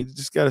 man. They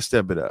just got to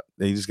step it up.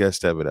 This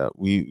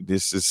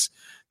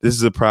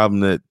is a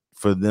problem that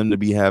for them to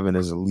be having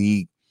as a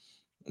league.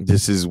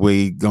 This is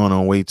gone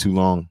on way too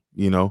long.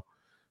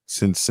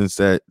 Since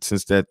that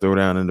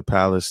throwdown in the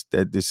Palace,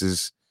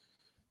 that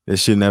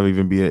should never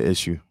even be an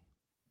issue.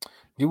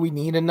 Do we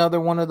need another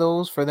one of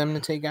those for them to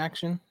take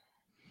action?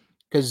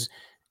 Because,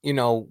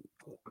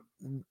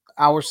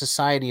 our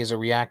society is a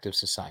reactive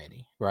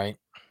society, right?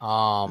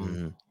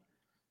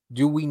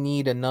 Do we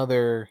need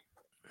another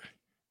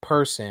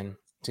person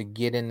to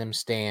get in them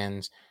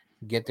stands,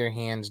 get their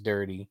hands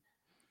dirty,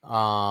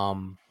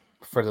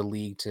 for the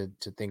league to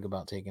think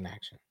about taking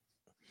action?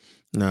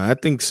 No, I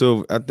think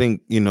so. I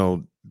think,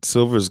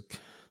 Silver's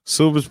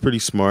pretty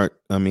smart.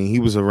 I mean, he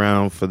was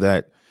around for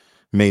that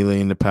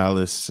melee in the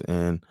Palace,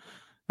 and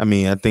I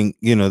mean, I think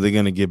they're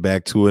gonna get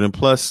back to it. And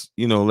plus,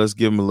 let's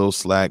give him a little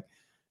slack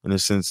in the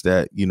sense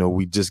that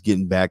we just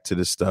getting back to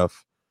the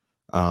stuff.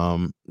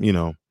 Probably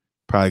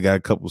got a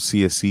couple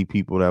CSC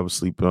people that was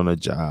sleeping on a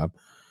job.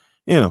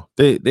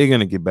 They're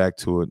gonna get back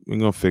to it. We're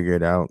gonna figure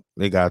it out.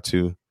 They got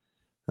to.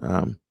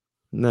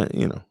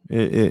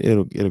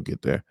 It'll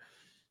get there.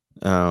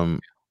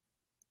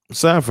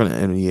 Aside from the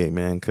NBA,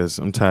 man, because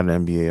I'm tired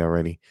of the NBA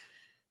already.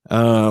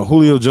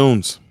 Julio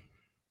Jones.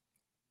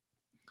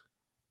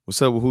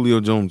 What's up with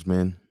Julio Jones,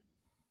 man?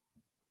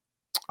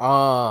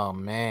 Oh,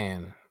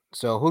 man.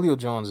 So Julio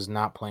Jones is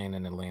not playing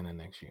in Atlanta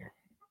next year.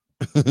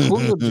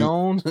 Julio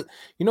Jones,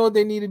 you know what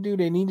they need to do?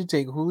 They need to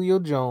take Julio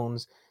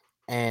Jones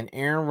and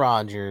Aaron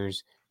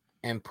Rodgers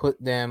and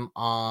put them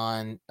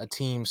on a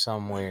team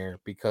somewhere,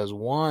 because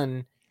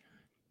one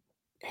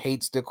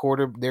hates their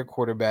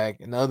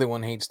quarterback and the other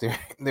one hates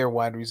their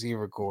wide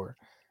receiver core.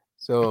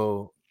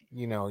 So,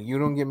 you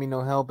don't give me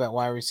no help at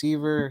wide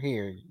receiver.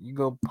 Here, you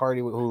go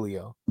party with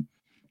Julio.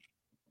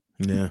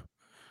 Yeah,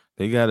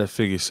 they got to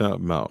figure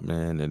something out,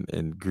 man.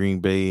 And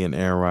Green Bay and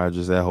Aaron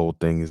Rodgers, that whole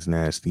thing is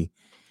nasty.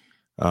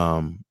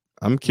 I'm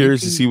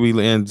curious to see where he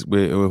lands,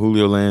 where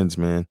Julio lands,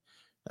 man.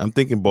 I'm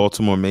thinking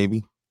Baltimore,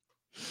 maybe.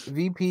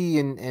 VP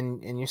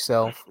and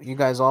yourself, you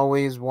guys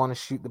always want to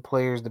shoot the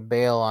players to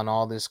bail on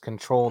all this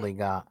control they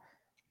got.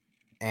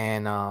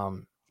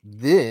 And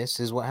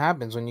this is what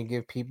happens when you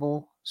give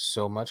people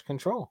so much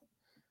control.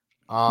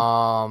 They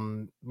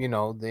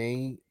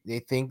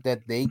think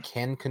that they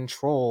can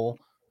control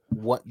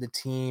what the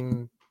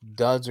team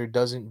does or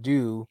doesn't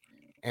do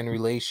in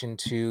relation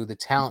to the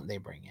talent they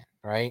bring in,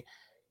 right?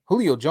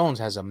 Julio Jones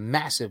has a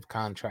massive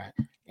contract.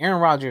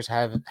 Aaron Rodgers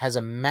has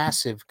a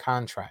massive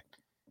contract.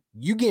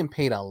 You getting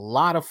paid a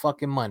lot of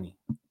fucking money.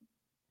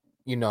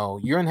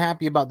 You're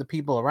unhappy about the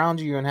people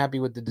around you. You're unhappy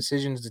with the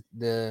decisions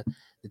the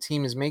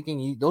team is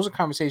making. Those are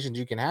conversations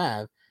you can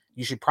have.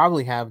 You should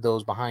probably have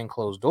those behind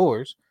closed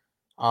doors.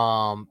 Be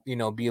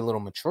a little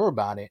mature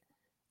about it.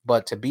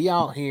 But to be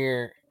out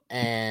here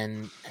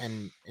and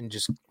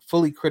just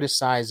fully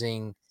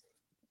criticizing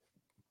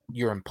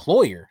your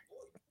employer,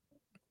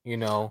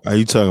 Are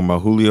you talking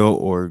about Julio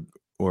or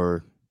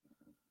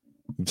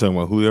you talking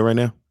about Julio right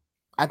now?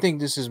 I think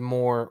this is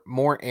more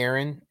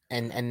Aaron,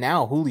 and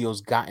now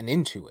Julio's gotten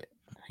into it.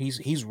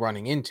 He's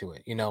running into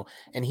it,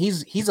 and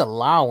he's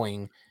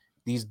allowing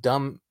these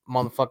dumb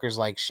motherfuckers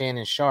like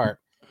Shannon Sharpe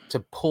to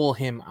pull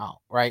him out,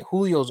 right?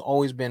 Julio's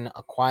always been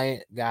a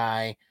quiet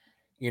guy,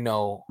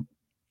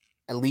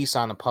 at least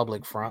on the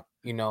public front.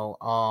 You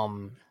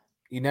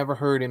never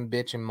heard him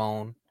bitch and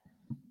moan.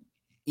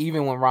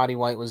 Even when Roddy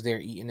White was there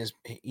eating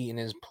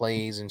his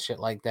plays and shit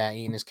like that,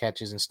 eating his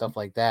catches and stuff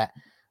like that,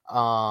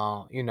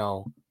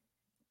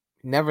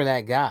 never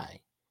that guy.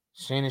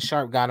 Shannon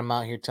Sharpe got him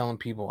out here telling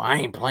people, I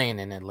ain't playing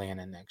in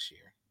Atlanta next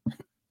year.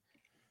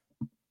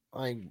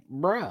 Like,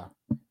 bruh.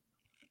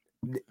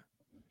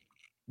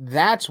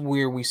 That's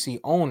where we see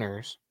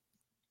owners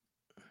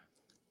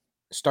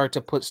start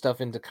to put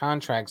stuff into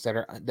contracts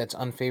that's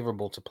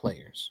unfavorable to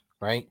players,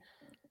 right?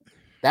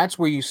 That's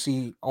where you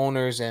see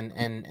owners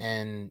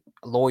and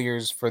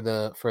lawyers for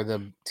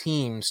the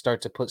team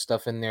start to put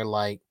stuff in there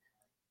like,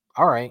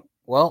 all right,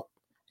 well,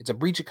 it's a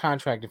breach of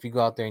contract if you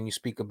go out there and you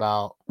speak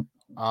about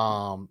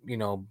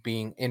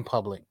being in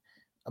public,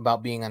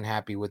 about being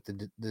unhappy with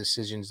the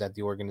decisions that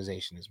the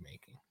organization is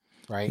making,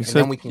 right?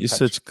 Then we can. You're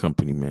such a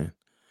company man.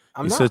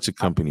 Such a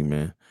company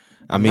man.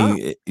 I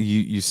mean,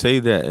 you say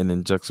that and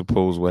then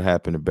juxtapose what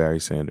happened to Barry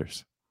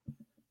Sanders.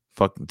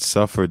 Fucking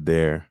suffered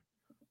there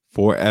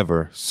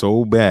forever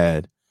so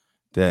bad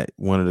that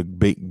one of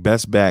the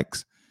best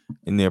backs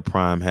in their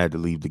prime had to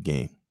leave the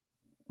game.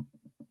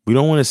 We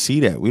don't want to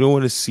see that. We don't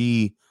want to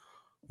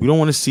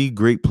see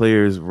great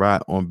players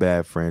rot on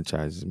bad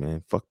franchises,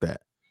 man. Fuck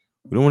that.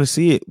 We don't want to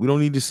see it. We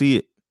don't need to see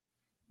it.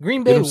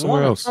 Green Bay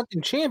won a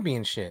fucking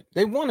championship.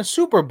 They won a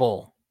Super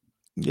Bowl.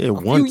 Yeah, a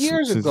once few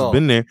years since ago. he's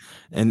been there,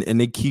 and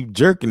they keep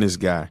jerking this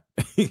guy.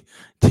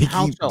 They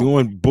How keep so?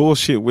 doing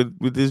bullshit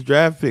with his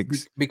draft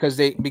picks. Because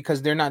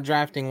they're not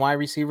drafting wide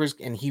receivers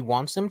and he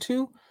wants them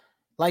to.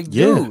 Like,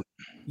 Yeah. dude,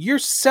 you're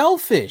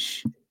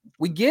selfish.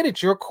 We get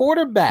it. You're a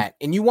quarterback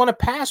and you want to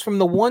pass from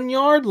the 1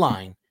 yard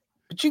line,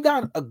 but you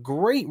got a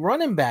great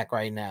running back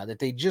right now that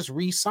they just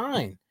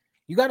re-signed.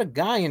 You got a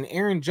guy in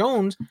Aaron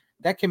Jones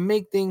that can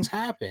make things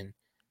happen,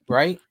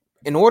 right?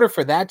 In order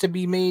for that to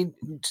be made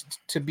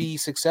to be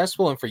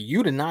successful and for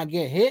you to not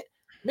get hit,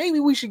 maybe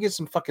we should get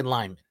some fucking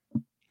linemen.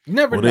 You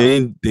never Well, know.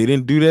 they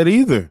didn't do that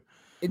either.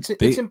 It's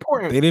They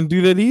important. didn't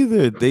do that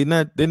either.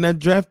 They're not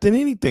drafting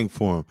anything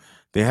for him.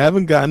 They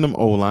haven't gotten him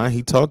O-line.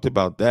 He talked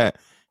about that.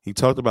 He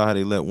talked about how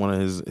they let one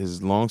of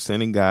his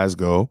long-standing guys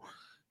go.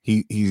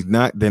 They're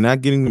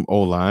not getting him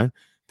O-line.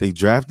 They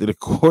drafted a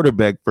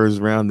quarterback first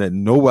round that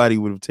nobody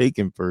would have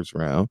taken first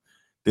round.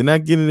 They're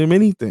not getting him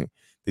anything.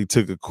 They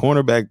took a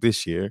cornerback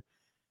this year.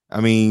 I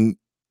mean,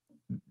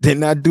 they're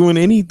not doing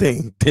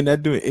anything. They're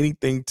not doing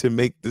anything to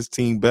make this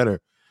team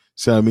better.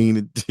 So I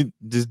mean, it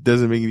just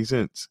doesn't make any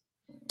sense.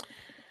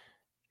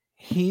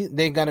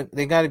 They got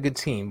a good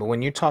team, but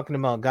when you're talking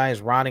about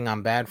guys rotting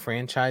on bad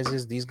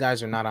franchises, these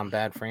guys are not on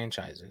bad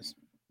franchises.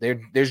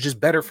 There's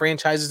just better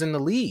franchises in the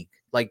league.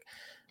 Like,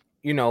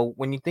 you know,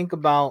 when you think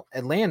about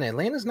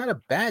Atlanta's not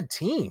a bad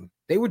team.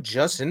 They were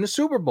just in the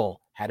Super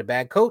Bowl, had a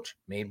bad coach,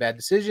 made bad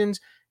decisions,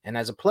 and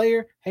as a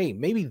player, hey,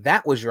 maybe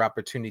that was your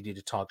opportunity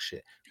to talk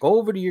shit. Go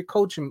over to your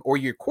coach or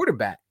your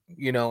quarterback,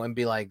 you know, and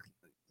be like,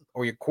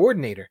 or your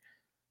coordinator,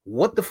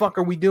 what the fuck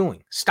are we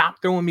doing?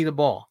 Stop throwing me the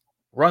ball.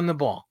 Run the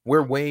ball.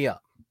 We're way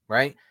up,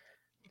 right?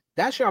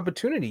 That's your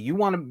opportunity. You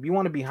want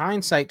to be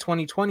hindsight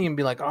 2020 and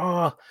be like,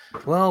 oh,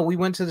 well, we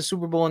went to the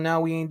Super Bowl and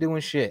now we ain't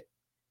doing shit,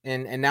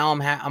 and now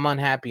I'm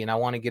unhappy and I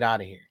want to get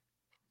out of here,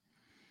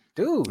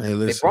 dude. Hey,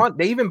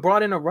 they even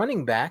brought in a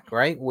running back,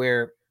 right?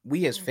 Where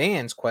we as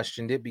fans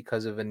questioned it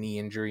because of a knee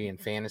injury and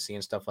fantasy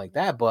and stuff like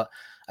that, but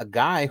a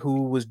guy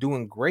who was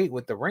doing great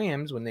with the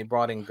Rams when they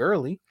brought in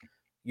Gurley,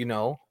 you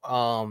know,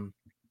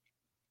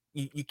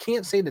 you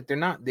can't say that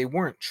they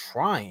weren't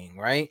trying,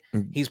 right?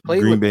 He's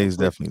played Green with Bay is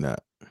definitely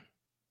not.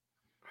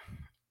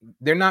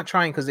 They're not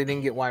trying because they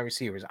didn't get wide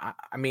receivers.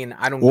 I mean,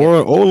 I don't. Or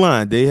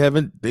O-line. They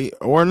haven't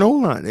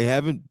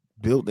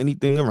built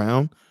anything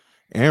around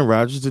Aaron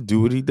Rodgers to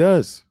do what he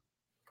does.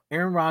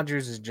 Aaron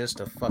Rodgers is just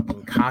a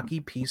fucking cocky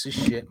piece of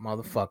shit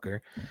motherfucker,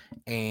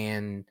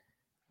 and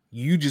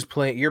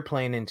you're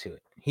playing into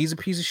it. He's a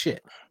piece of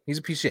shit.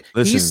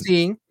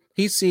 Listen,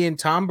 he's seeing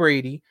Tom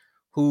Brady,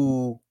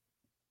 who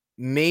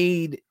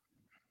made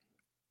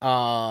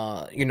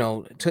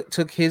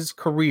took his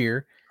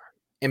career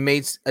and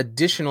made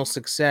additional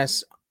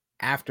success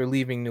after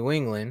leaving New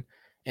England,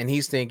 and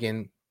he's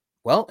thinking,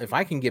 well, if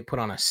I can get put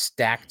on a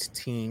stacked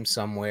team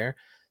somewhere,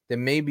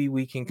 then maybe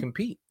we can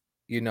compete,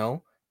 you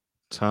know.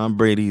 Tom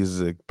Brady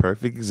is a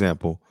perfect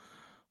example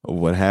of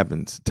what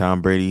happens.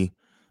 Tom Brady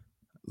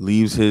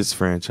leaves his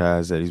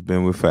franchise that he's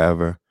been with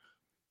forever.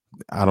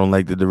 I don't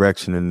like the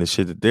direction and the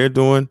shit that they're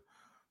doing.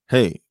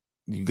 Hey,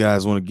 you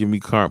guys want to give me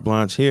carte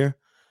blanche here?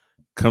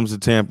 Comes to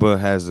Tampa,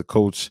 has the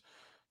coach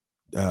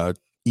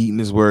eating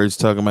his words,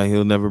 talking about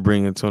he'll never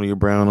bring Antonio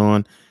Brown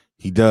on.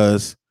 He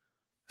does.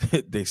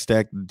 They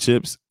stack the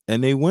chips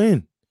and they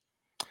win.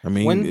 I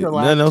mean,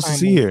 nothing else to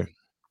see here.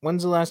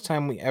 When's the last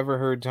time we ever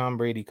heard Tom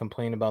Brady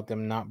complain about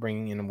them not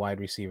bringing in a wide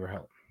receiver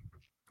help?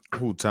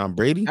 Who, Tom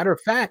Brady? Matter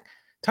of fact,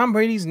 Tom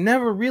Brady's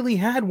never really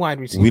had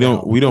wide receiver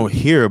help. We don't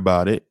hear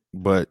about it,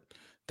 but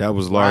that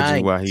was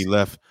largely why he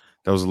left.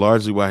 That was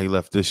largely why he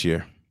left this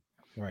year.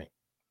 Right.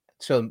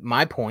 So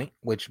my point,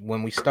 which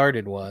when we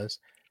started, was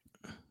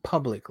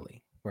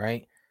publicly,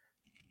 right?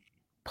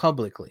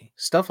 Publicly.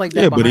 Stuff like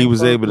that. Yeah, but he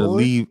was able to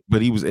leave.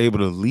 But he was able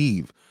to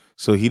leave.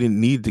 So he didn't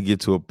need to get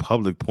to a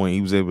public point.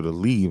 He was able to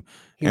leave.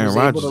 Aaron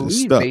Rodgers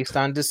is stuck. Based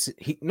on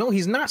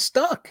he's not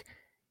stuck.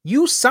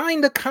 You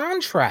signed a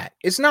contract.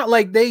 It's not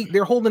like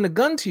they're holding a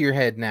gun to your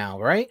head now,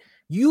 right?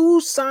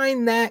 You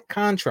signed that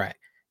contract.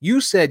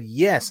 You said,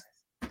 yes,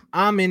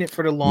 I'm in it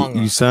for the long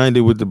run. You signed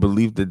it with the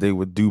belief that they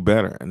would do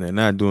better, and they're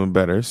not doing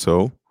better.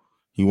 So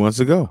he wants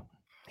to go.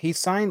 He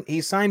signed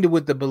it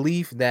with the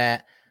belief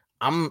that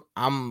I'm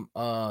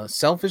a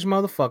selfish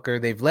motherfucker.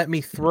 They've let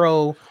me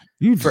throw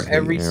for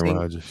every Aaron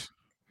Rodgers.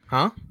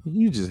 Huh?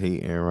 You just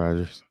hate Aaron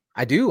Rodgers.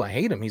 I do. I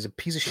hate him. He's a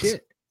piece of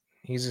shit.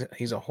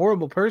 He's a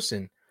horrible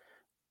person.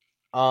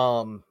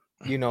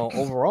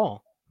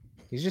 Overall,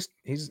 he's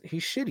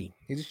shitty.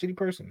 He's a shitty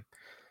person.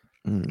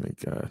 Oh my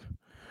God.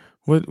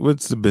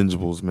 What's the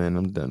bingeables, man?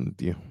 I'm done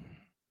with you.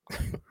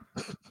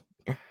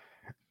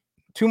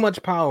 Too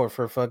much power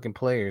for fucking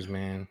players,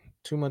 man.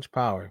 Too much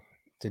power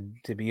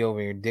to be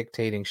over here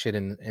dictating shit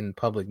in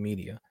public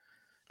media.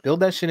 Build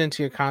that shit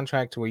into your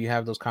contract to where you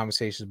have those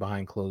conversations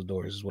behind closed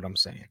doors, is what I'm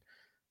saying.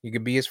 You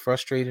could be as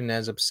frustrated and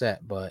as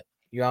upset, but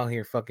you out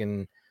here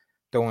fucking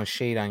throwing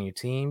shade on your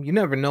team. You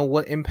never know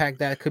what impact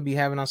that could be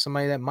having on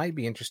somebody that might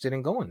be interested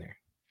in going there.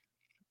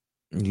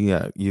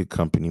 Yeah, your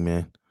company,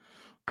 man.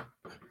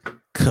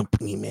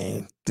 Company,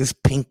 man. This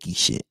pinky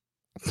shit.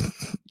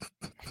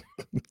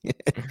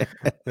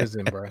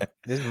 Listen, bro,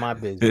 this is my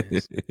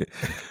business.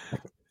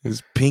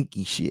 It's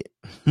pinky shit.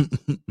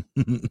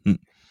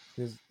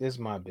 This is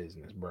my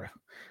business, bro.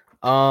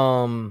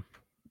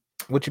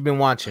 What you been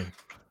watching?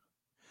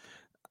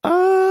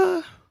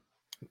 I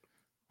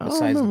don't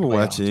Besides the remember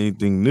watching playoffs?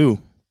 anything new.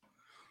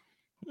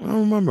 I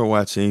don't remember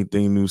watching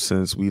anything new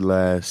since we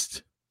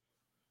last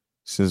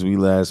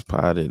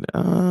potted.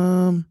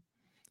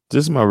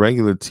 Just my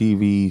regular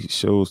TV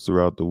shows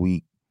throughout the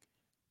week.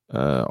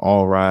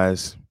 All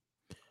Rise,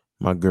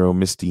 my girl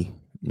Misty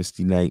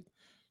Knight.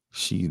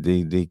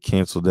 They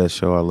canceled that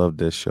show. I love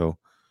that show.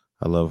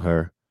 I love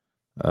her.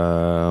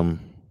 Yeah,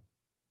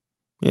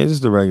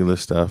 just the regular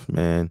stuff,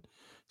 man.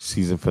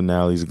 Season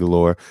finales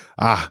galore.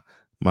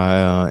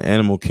 My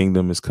Animal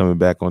Kingdom is coming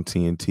back on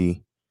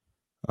TNT.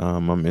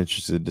 I'm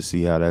interested to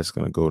see how that's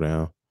gonna go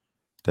down.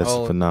 That's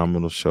a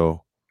phenomenal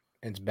show.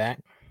 It's back.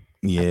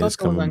 Yeah, I thought it's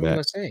that was coming on back.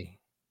 USA.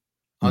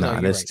 Oh no,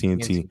 you're That's right.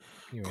 TNT.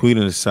 You're right. Queen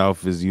of the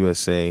South is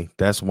USA.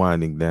 That's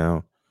winding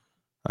down.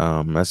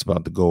 That's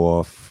about to go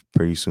off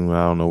pretty soon.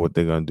 I don't know what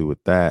they're gonna do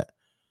with that.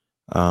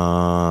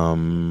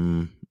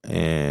 And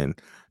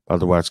about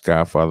to watch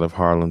Godfather of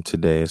Harlem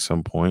today at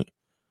some point.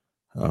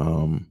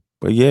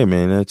 But yeah,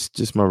 man, that's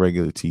just my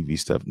regular TV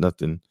stuff.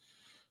 Nothing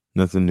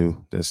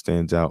new that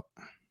stands out.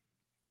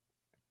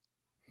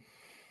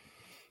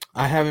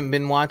 I haven't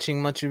been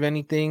watching much of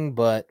anything,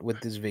 but with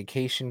this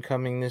vacation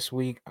coming this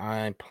week,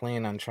 I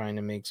plan on trying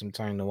to make some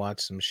time to watch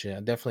some shit.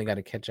 I definitely got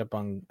to catch up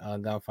on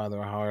Godfather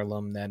of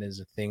Harlem. That is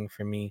a thing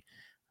for me.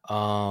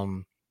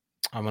 I'm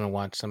gonna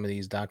watch some of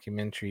these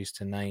documentaries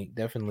tonight.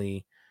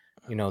 Definitely,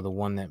 the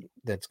one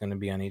that's gonna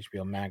be on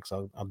HBO Max.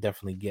 I'll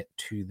definitely get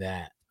to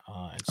that.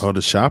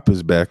 The Shop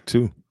is back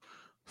too.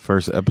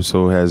 First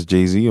episode has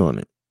Jay-Z on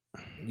it.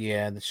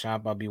 Yeah, The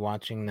Shop. I'll be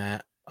watching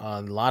that.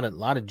 A lot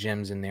of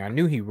gems in there. I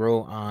knew he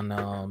wrote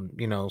on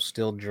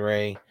Still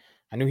Dre.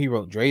 I knew he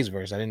wrote Dre's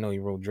verse. I didn't know he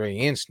wrote Dre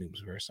and Snoop's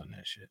verse on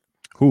that shit.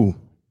 Who?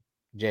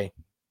 Jay-Z,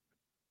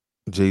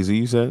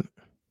 you said?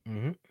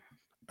 Mm-hmm.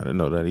 I didn't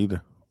know that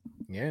either.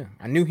 Yeah,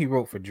 I knew he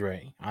wrote for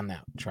Dre on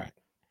that track,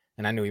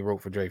 and I knew he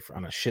wrote for Dre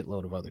on a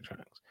shitload of other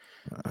tracks.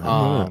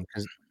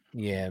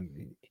 Yeah,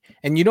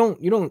 and you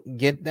don't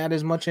get that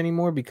as much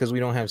anymore because we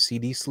don't have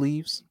CD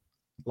sleeves.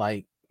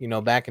 Like,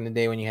 back in the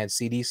day when you had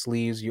CD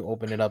sleeves, you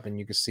open it up and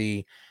you could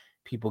see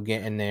people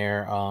getting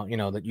there.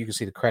 That you can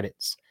see the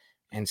credits.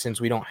 And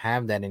since we don't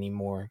have that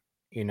anymore,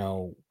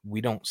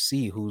 we don't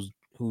see who's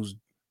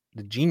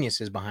the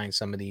geniuses behind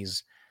some of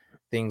these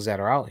things that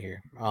are out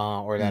here,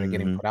 or that are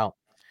getting put out.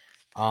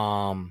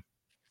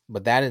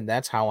 But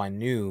that's how I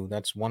knew.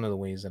 That's one of the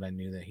ways that I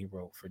knew that he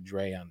wrote for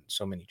Dre on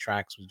so many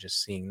tracks, was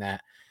just seeing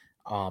that.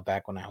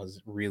 Back when I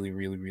was really,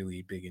 really,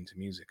 really big into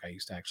music, I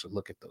used to actually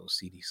look at those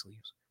CD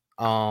sleeves.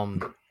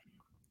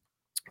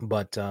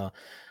 But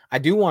I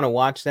do want to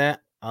watch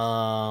that.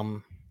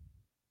 And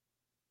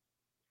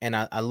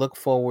I look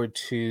forward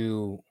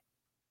to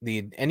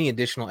any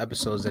additional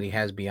episodes that he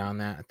has beyond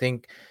that. I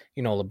think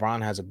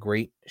LeBron has a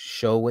great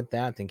show with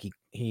that. I think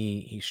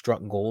he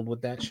struck gold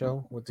with that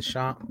show with The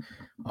Shop.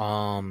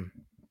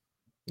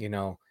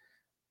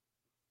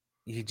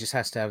 He just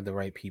has to have the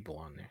right people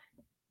on there.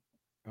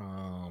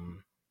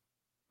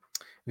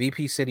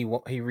 VP said he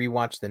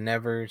rewatched The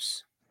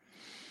Nevers.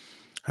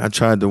 I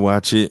tried to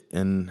watch it,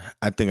 and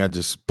I think I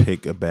just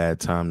pick a bad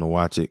time to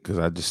watch it because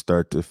I just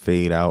start to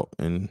fade out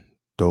and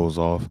doze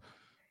off.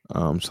 So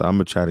I'm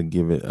gonna try to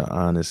give it an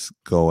honest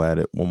go at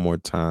it one more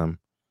time.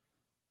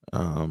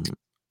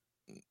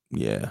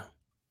 Yeah.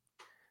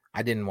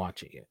 I didn't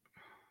watch it yet.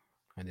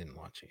 I didn't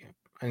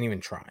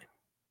even try,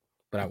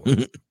 but I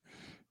will.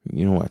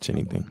 You don't watch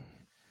anything.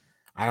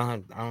 I don't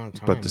have time.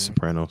 But The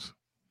Sopranos.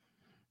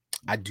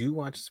 I do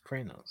watch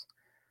Sopranos.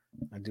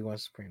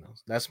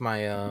 That's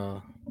my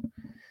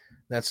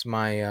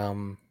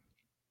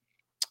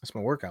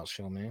workout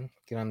show, man.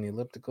 Get on the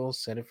elliptical,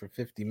 set it for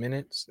 50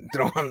 minutes,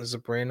 throw on The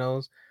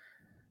Sopranos,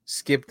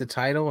 skip the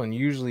title, and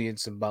usually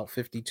it's about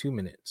 52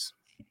 minutes.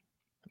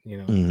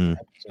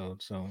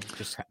 Episode. So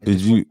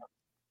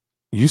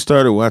you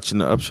started watching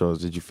the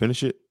Upshows? Did you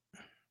finish it?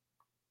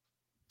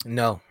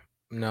 No.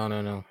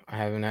 I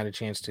haven't had a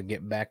chance to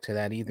get back to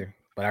that either.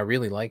 But I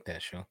really like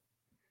that show.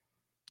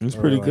 It's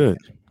pretty good.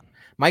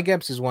 Mike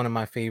Epps is one of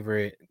my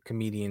favorite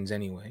comedians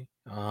anyway,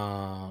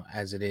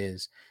 as it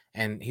is.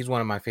 And he's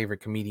one of my favorite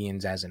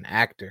comedians as an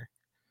actor.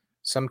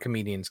 Some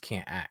comedians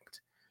can't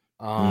act.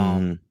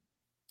 I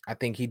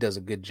think he does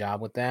a good job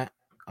with that,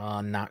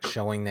 not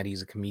showing that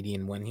he's a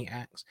comedian when he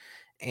acts.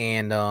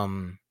 And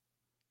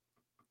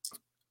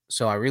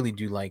so I really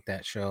do like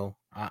that show.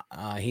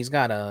 He's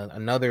got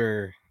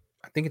another,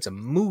 I think it's a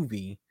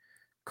movie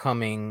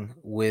coming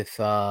with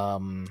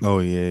oh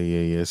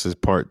yeah. This is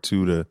part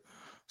 2 to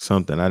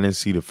something. I didn't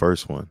see the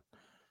first one.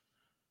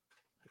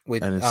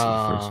 With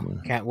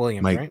Cat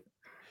Williams, right?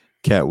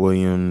 Cat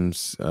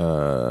Williams,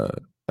 I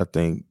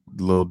think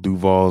Lil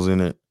Duval's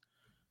in it.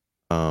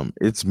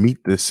 It's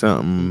Meet the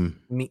something.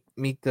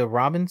 Meet the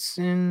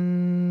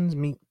Robinsons.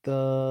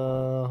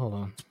 Hold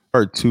on.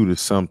 Part 2 to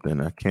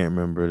something. I can't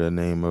remember the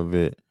name of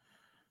it.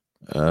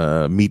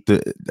 Meet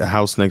the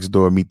House Next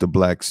Door, Meet the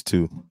Blacks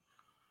too.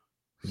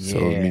 So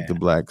Meet Yeah. the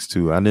Blacks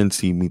too. I didn't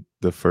see Meet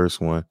the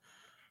first one,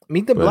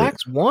 Meet the but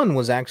Blacks 1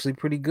 was actually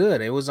pretty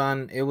good. It was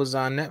on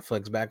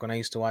Netflix back when I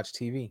used to watch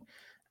TV,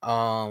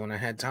 when I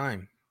had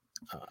time.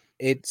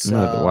 It's I'm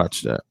gonna have to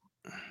watch that.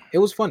 It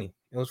was funny.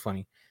 It was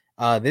funny.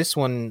 This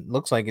one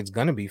looks like it's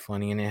gonna be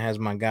funny, and it has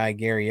my guy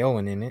Gary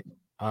Owen in it.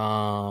 He's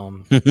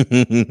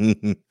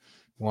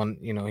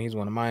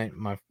one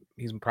of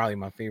he's probably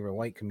my favorite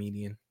white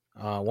comedian.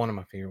 One of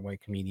my favorite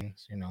white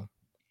comedians.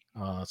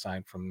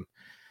 Aside from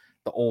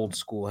the old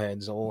school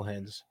heads, the old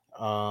heads.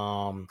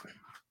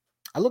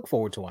 I look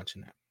forward to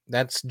watching that.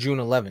 That's June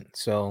 11th,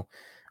 so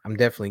I'm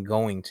definitely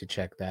going to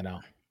check that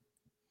out.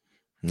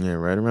 Yeah,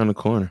 right around the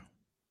corner.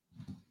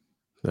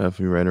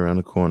 Definitely right around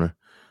the corner.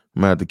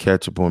 I'm gonna have to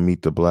catch up on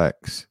Meet the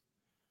Blacks.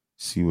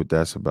 See what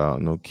that's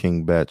about. No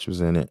King Batch was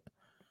in it.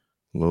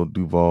 Lil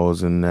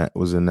Duval's in that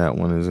was in that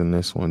one, is in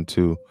this one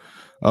too.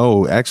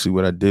 Oh, actually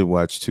what I did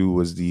watch too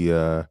was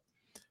the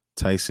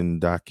Tyson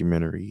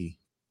documentary,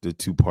 the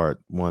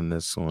 2-part one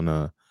that's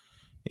on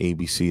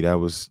ABC. That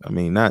was, I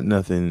mean,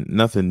 nothing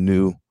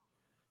new.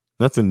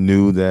 Nothing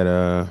new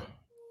that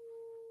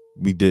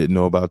we didn't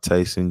know about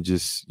Tyson.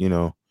 Just,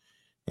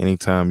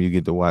 anytime you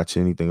get to watch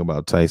anything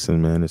about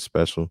Tyson, man, it's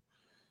special.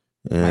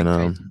 Mike And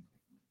Tyson.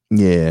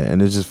 yeah,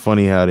 and it's just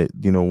funny how that,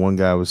 one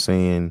guy was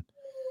saying,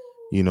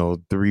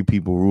 3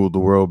 people ruled the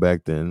world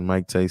back then: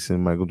 Mike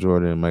Tyson, Michael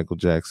Jordan, and Michael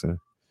Jackson.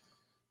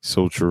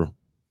 So true.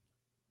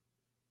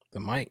 The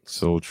Mikes.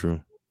 So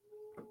true.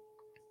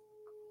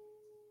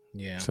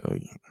 Yeah. So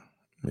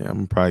yeah, I'm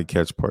gonna probably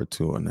catch part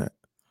 2 on that.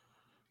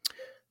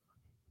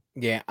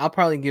 Yeah, I'll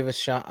probably give a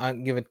shot. I'll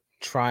give a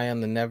try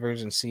on the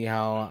Nevers and see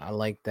how I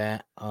like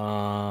that.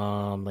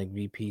 Like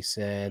VP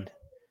said,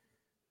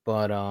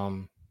 but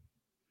I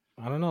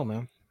don't know,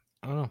 man.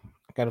 I don't know.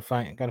 I gotta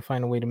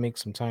find a way to make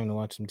some time to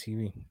watch some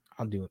TV.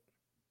 I'll do it.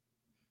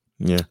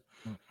 Yeah.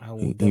 I will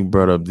He definitely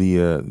brought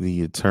do up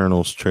the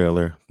Eternals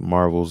trailer,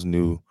 Marvel's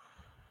new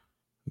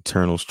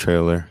Eternals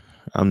trailer.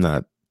 I'm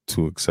not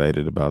too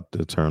excited about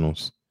the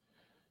Eternals.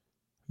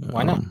 it.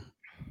 Why not?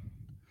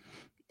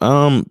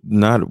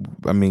 Not.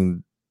 I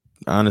mean,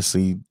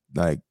 honestly,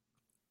 like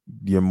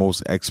your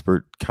most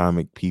expert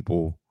comic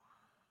people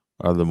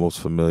are the most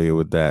familiar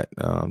with that.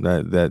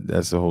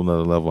 That's a whole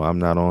nother level. I'm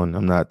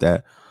not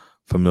that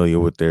familiar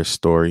with their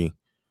story.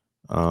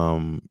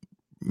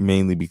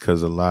 Mainly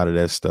because a lot of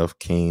that stuff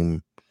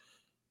came,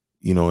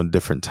 in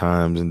different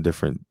times and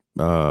different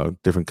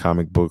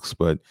comic books.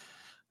 But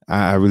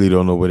I really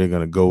don't know where they're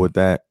gonna go with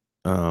that.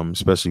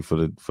 Especially for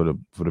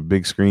the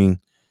big screen.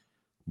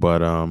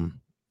 But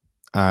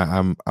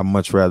I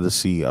much rather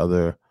see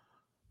other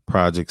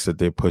projects that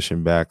they're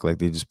pushing back. Like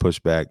they just push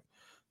back.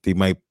 They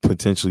might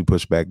potentially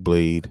push back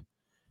Blade.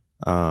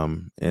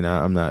 And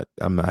I'm not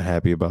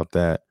happy about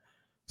that,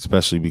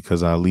 especially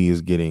because Ali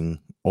is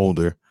getting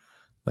older.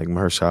 Like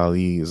Mahershala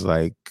Ali is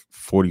like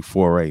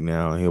 44 right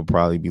now, and he'll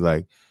probably be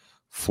like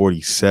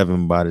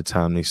 47 by the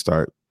time they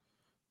start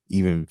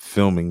even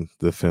filming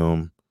the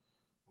film,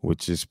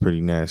 which is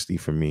pretty nasty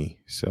for me.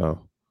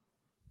 So,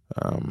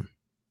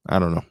 I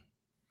don't know.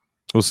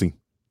 We'll see.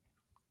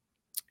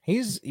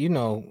 He's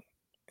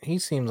he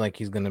seems like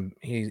he's gonna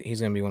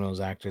be one of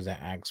those actors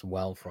that acts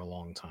well for a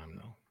long time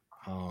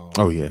though.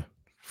 Oh yeah,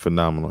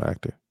 phenomenal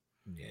actor.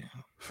 Yeah.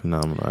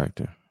 Phenomenal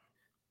actor.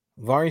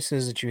 Vari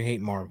says that you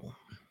hate Marvel.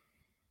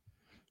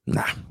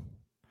 Nah,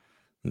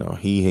 no,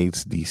 he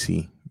hates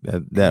DC.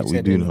 That He we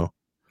said do in- know.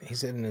 He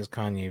said in his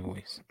Kanye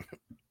voice.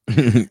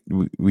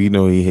 we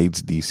know he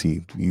hates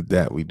DC.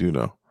 We do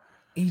know.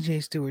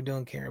 EJ Stewart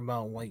don't care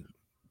about white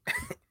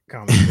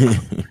comics.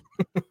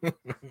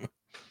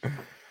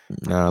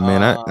 Nah,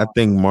 man, I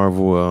think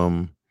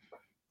Marvel.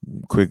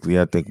 Quickly,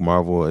 I think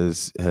Marvel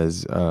has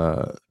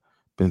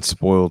been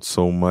spoiled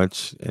so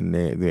much, and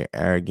they're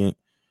arrogant.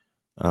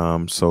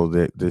 So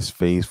that this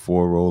Phase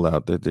 4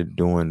 rollout that they're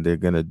doing, they're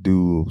gonna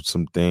do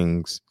some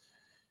things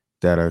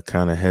that are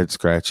kind of head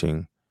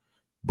scratching.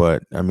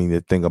 But I mean,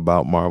 the thing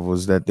about Marvel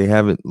is that they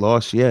haven't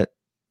lost yet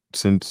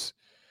since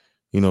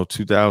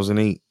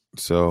 2008.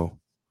 So,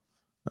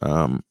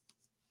 I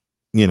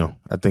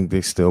think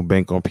they still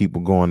bank on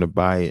people going to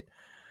buy it,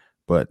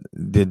 but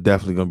they're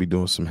definitely gonna be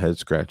doing some head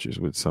scratchers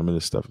with some of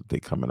the stuff that they're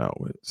coming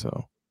out with.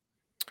 So,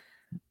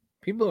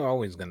 people are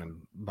always gonna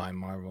buy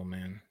Marvel,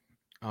 man.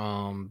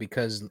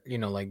 Because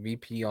like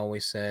VP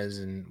always says,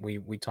 and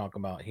we talk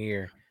about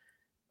here,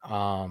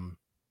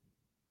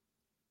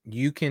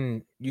 you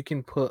can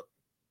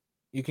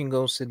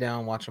go sit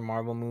down, watch a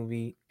Marvel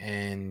movie,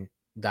 and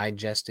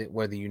digest it,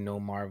 whether you know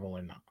Marvel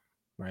or not,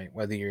 right?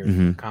 Whether you're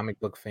a comic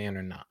book fan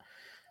or not,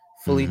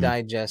 fully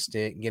digest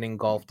it, get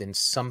engulfed in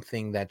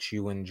something that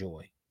you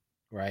enjoy,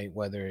 right?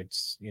 Whether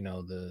it's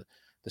the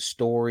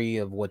story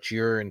of what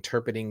you're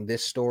interpreting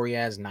this story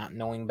as, not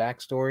knowing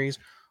backstories,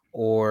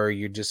 or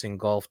you're just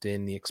engulfed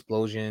in the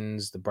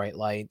explosions, the bright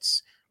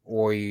lights,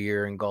 or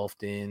you're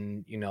engulfed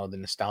in the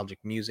nostalgic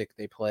music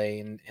they play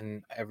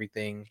and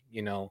everything,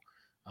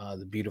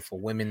 the beautiful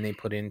women they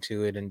put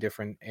into it in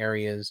different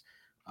areas.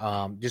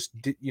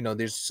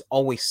 there's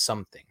always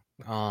something.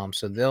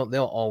 So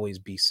they'll always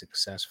be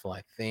successful,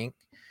 I think.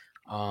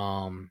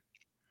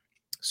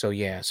 So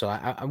yeah, so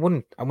I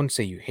wouldn't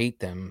say you hate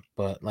them,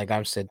 but like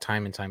I've said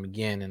time and time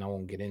again, and I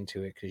won't get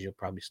into it because you'll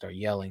probably start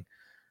yelling.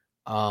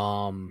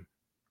 Um,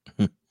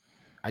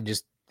 I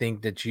just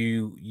think that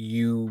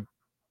you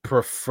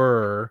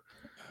prefer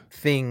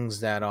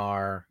things that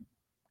are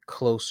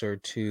closer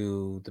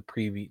to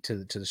the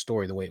to the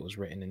story the way it was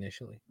written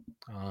initially,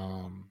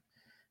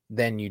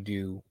 than you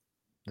do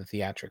the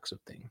theatrics of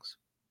things,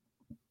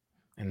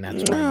 and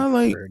that's why you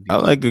prefer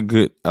DC.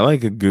 I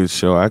like a good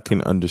show. I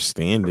can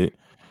understand it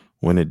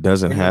when it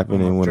doesn't We're not happen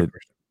talking about and when it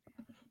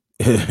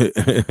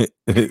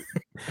strippers.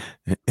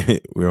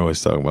 we're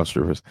always talking about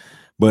strippers,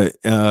 but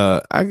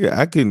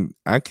I can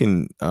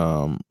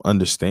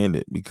understand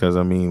it because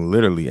I mean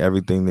literally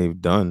everything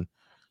they've done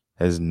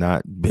has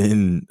not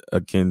been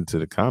akin to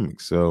the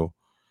comics, so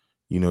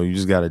you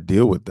just got to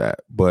deal with that.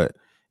 But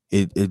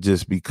it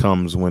just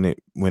becomes when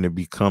it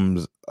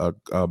becomes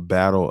a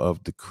battle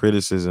of the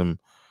criticism,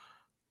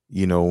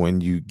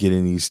 when you get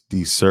in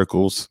these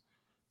circles,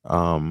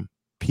 um,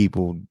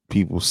 people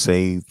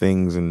say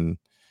things and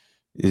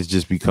it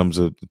just becomes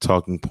a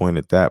talking point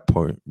at that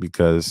point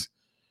because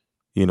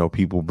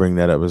people bring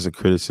that up as a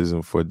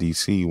criticism for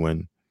DC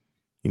when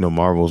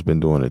Marvel's been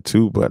doing it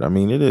too. But I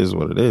mean, it is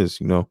what it is.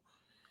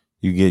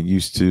 You get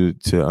used to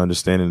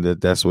understanding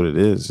that that's what it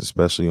is,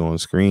 especially on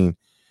screen.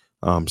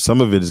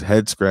 Some of it is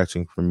head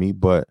scratching for me,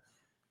 but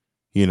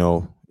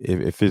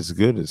if it's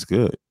good, it's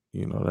good.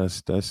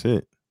 That's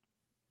it.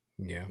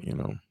 Yeah, You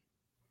know.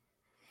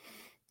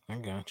 I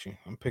got you.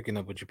 I'm picking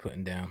up what you're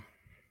putting down.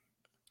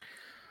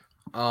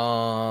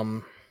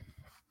 Um.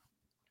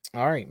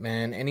 All right,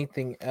 man.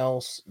 Anything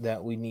else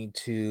that we need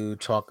to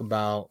talk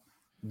about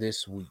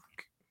this week?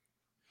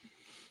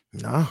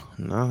 No,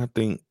 no. I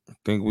think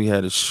we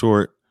had a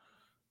short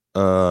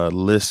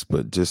list,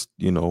 but just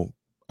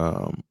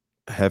um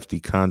hefty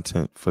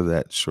content for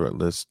that short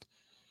list.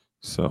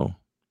 So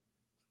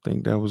I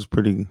think that was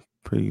pretty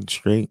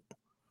straight.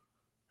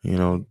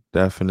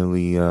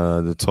 Definitely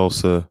the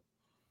Tulsa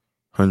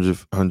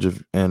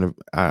 100th and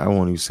I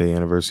won't even say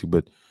anniversary,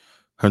 but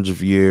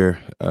 100th year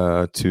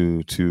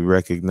to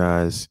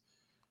recognize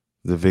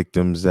the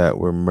victims that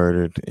were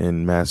murdered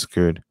and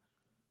massacred.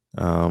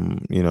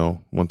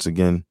 Once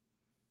again,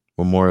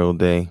 Memorial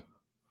Day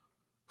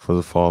for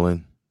the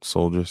fallen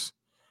soldiers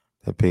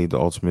that paid the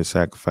ultimate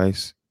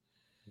sacrifice.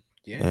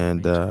 Yeah,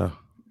 And me too.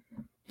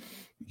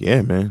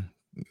 yeah, man,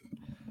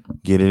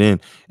 get it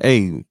in.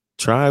 Hey,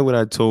 try what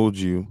I told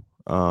you.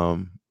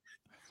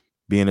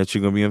 Being that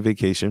you're gonna be on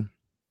vacation,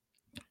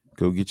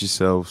 go get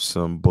yourself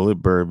some bullet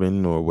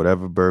bourbon or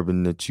whatever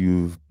bourbon that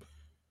you've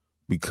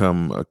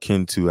become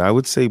akin to. I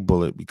would say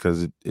bullet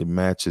because it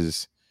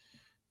matches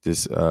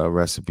this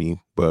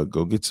recipe. But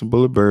go get some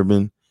bullet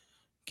bourbon,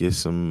 get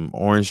some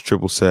orange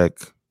triple sec.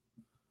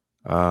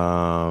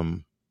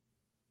 Um,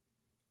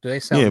 Do they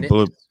sell yeah,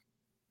 bullet, nips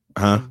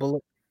huh? of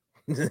bullet?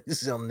 Do they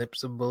sell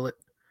nips of bullet?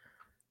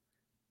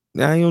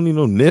 Now you don't need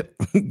no nip.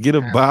 Get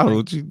a Half bottle. pint.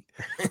 What you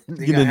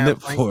They get got a half nip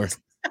pint. for?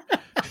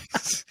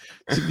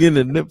 What you getting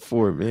a nip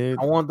for, man?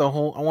 I want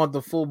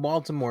the full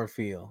Baltimore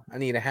feel. I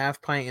need a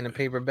half pint in a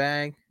paper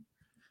bag.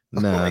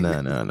 Nah, Like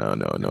nah, nah, no,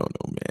 no, no, no,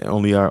 man.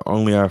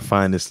 Only our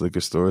finest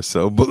liquor stores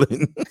sell bullet.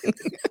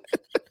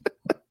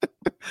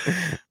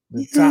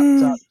 the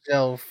top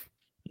shelf.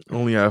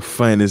 Only our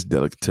finest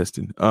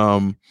delicatessen.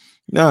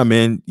 Nah,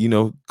 man.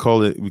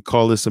 We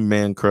call this a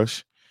man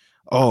crush.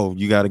 Oh,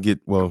 you got to get.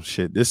 Well,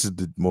 shit. This is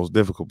the most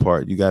difficult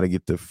part. You got to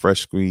get the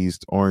fresh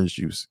squeezed orange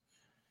juice.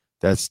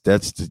 That's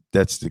the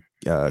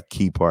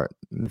key part.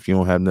 If you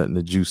don't have nothing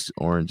to juice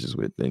oranges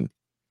with, then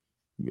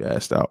you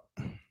asked out.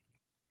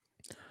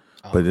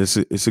 But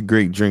Okay. it's a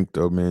great drink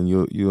though, man.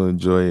 You'll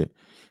enjoy it.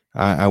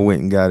 I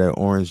went and got an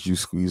orange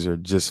juice squeezer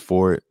just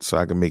for it, so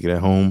I can make it at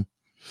home.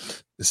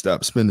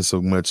 Stop spending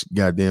so much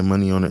goddamn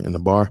money on it in the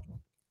bar.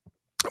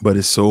 But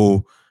it's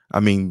so, I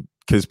mean,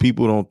 because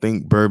people don't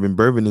think bourbon.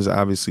 Bourbon is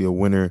obviously a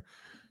winter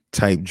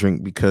type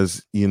drink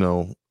because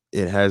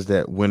it has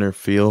that winter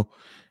feel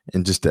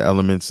and just the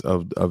elements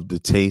of the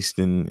taste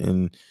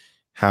and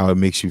how it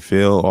makes you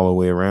feel all the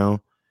way around.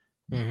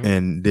 Mm-hmm.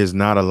 And there's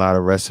not a lot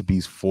of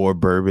recipes for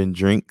bourbon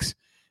drinks,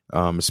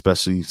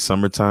 especially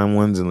summertime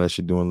ones, unless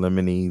you're doing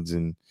lemonades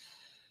and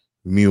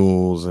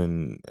mules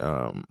and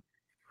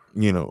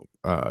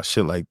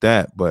shit like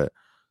that. But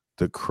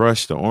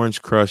the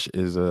orange crush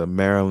is a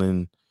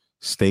Maryland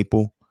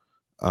staple.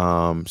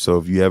 So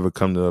if you ever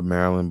come to a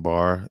Maryland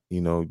bar,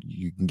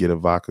 you can get a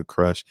vodka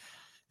crush.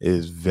 It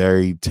is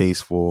very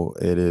tasteful.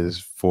 It is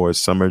for a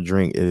summer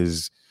drink. It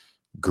is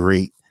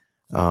great.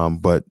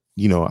 But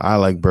I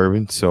like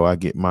bourbon, so I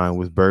get mine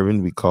with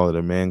bourbon. We call it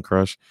a man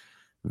crush.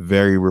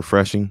 Very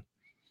refreshing.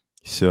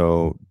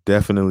 So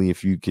definitely,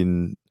 if you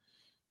can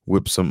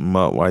whip something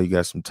up while you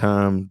got some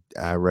time,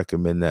 I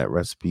recommend that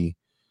recipe.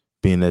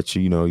 Being that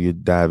you're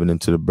diving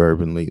into the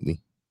bourbon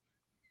lately.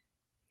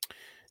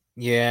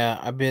 Yeah,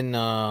 I've been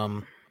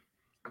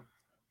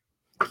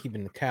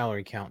keeping the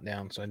calorie count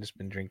down, so I just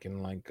been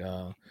drinking like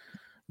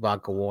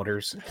vodka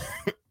waters,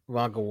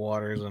 vodka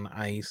waters on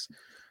ice.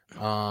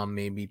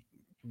 Maybe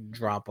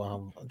drop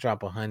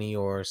a honey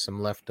or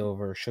some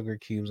leftover sugar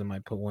cubes. I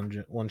might put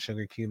one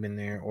sugar cube in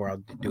there, or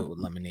I'll do it with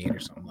lemonade or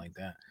something like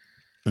that.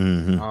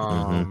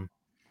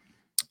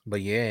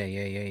 But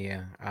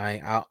yeah.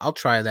 I'll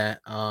try that.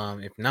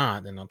 If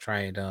not, then I'll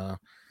try it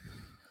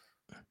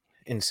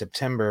in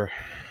September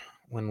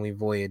when we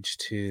voyage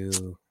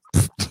to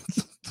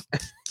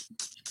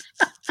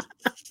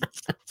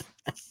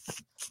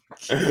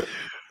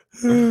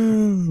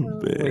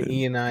when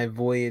E and I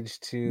voyage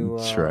to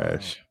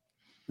trash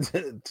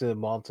to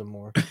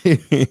Baltimore.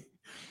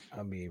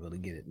 I'll be able to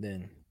get it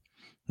then.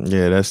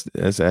 Yeah,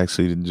 that's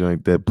actually the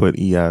joint that put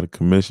E out of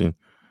commission.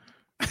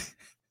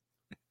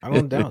 I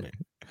don't doubt it.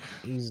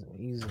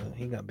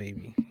 He got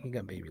baby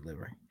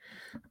liver.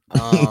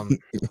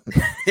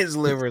 His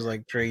liver is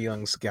like Trae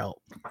Young's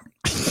scalp.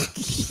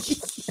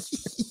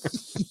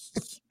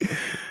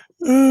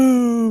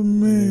 Oh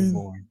man.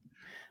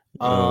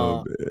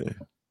 Man.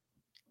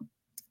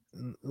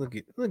 Look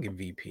at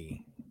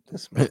VP.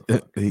 This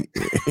he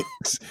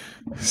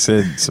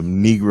said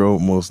some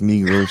most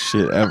Negro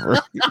shit ever.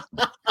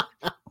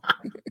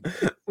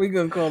 We're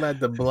gonna call that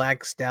the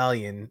Black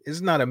Stallion.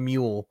 It's not a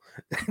mule.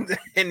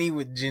 Any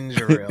with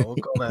ginger ale. We'll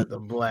call that the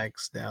Black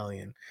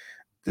Stallion.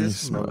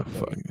 This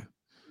motherfucker.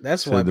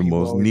 That's why the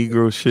most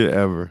Negro shit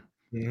ever.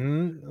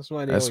 That's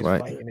why they always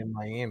fighting in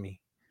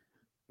Miami.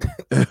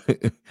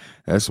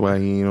 That's why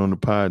he ain't on the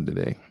pod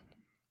today.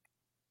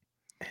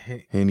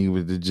 Henny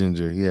with the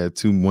ginger. He had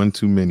one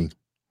too many.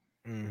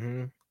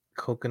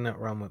 Coconut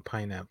rum with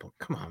pineapple.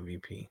 Come on,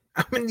 VP.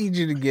 I'm gonna need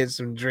you to get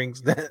some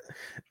drinks that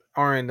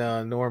aren't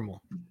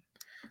normal.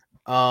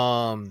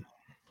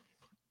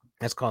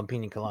 That's called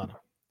pina colada.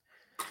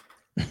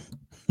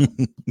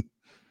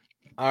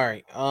 All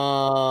right.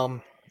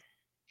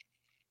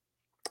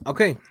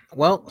 Okay.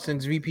 Well,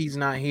 since VP's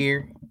not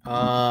here,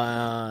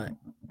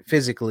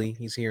 physically,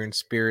 he's here in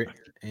spirit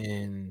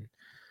and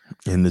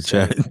in the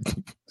chat,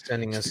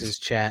 sending us his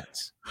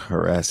chats,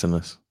 harassing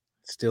us.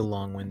 Still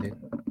long-winded.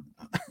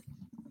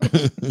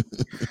 I'm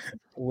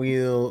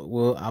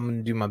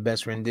gonna do my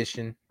best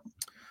rendition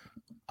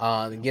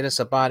to get us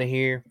up out of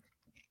here.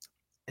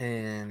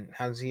 And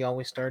how does he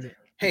always start it?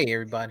 Hey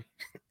everybody.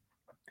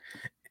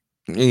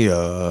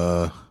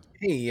 Yeah.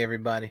 Hey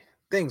everybody.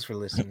 Thanks for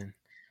listening.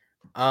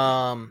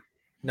 No,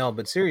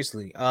 but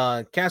seriously,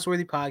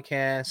 Castworthy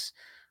Podcast.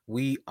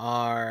 We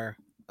are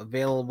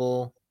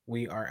available.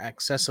 We are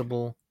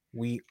accessible.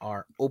 We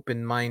are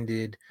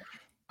open-minded.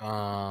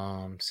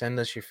 Send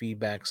us your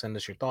feedback, send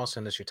us your thoughts,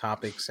 send us your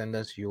topics, send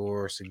us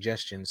your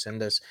suggestions,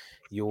 send us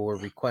your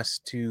requests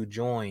to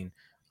join.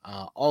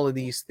 All of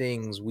these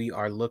things we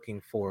are looking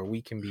for.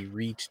 We can be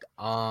reached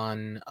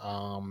on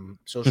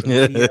social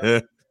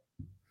media,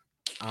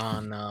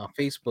 on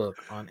Facebook,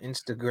 on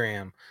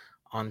Instagram,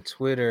 on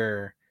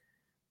Twitter,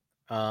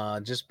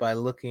 just by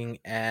looking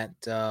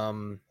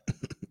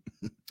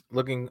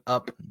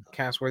up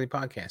Castworthy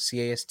Podcast,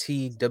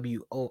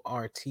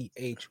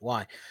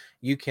 CASTWORTHY.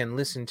 You can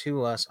listen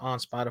to us on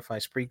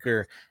Spotify,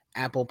 Spreaker,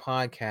 Apple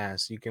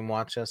Podcasts. You can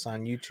watch us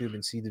on YouTube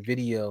and see the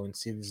video and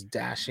see these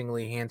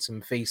dashingly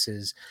handsome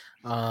faces.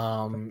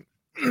 We're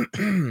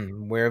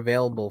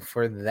available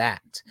for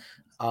that.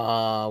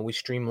 We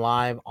stream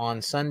live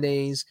on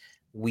Sundays.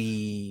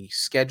 We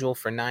schedule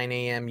for 9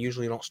 a.m.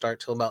 Usually don't start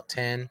till about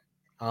 10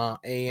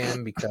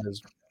 a.m.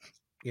 because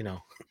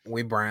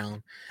we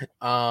brown.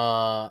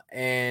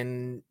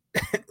 And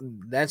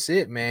that's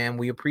it, man.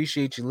 We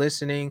appreciate you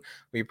listening.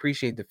 We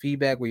appreciate the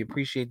feedback. We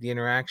appreciate the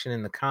interaction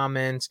in the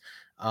comments.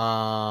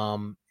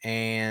 And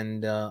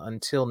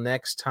until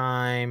next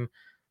time,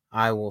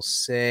 I will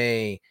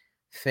say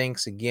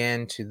thanks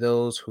again to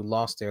those who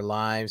lost their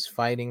lives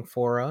fighting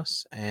for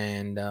us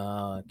and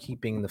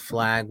keeping the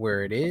flag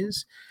where it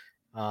is,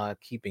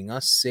 keeping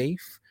us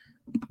safe.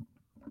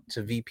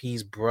 To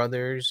VP's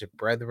brothers,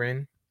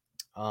 brethren,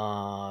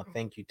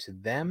 thank you to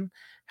them.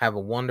 Have a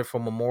wonderful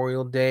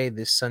Memorial Day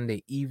this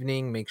Sunday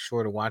evening. Make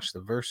sure to watch the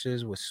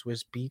Verses with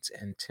Swiss Beats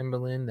and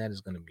Timberland. That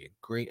is going to be a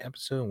great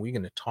episode, and we're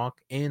going to talk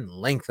in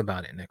length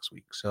about it next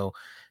week. So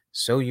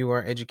you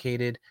are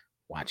educated,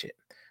 watch it.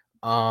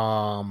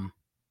 And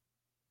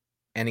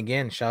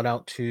again, shout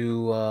out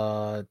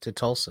to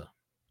Tulsa,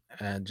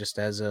 just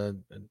as a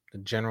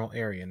general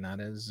area, not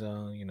as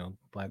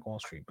Black Wall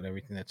Street, but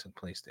everything that took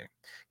place there.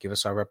 Give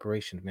us our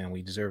reparations, man.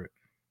 We deserve it.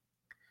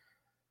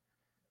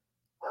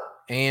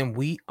 And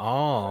we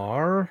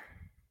are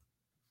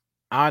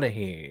out of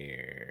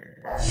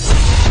here.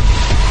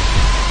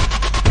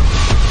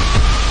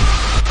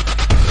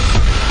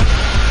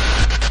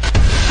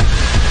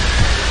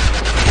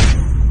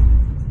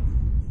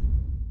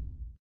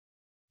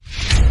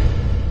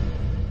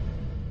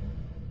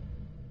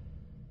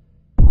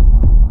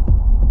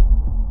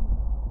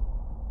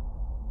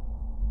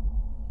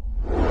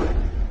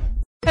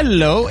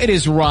 Hello, it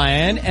is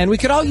Ryan, and we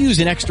could all use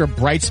an extra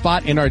bright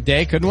spot in our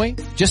day, couldn't we?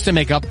 Just to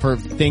make up for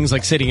things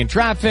like sitting in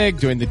traffic,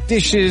 doing the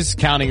dishes,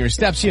 counting your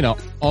steps, you know,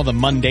 all the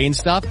mundane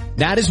stuff.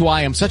 That is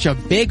why I'm such a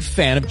big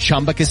fan of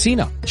Chumba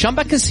Casino.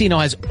 Chumba Casino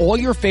has all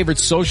your favorite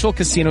social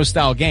casino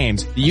style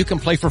games that you can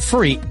play for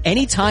free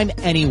anytime,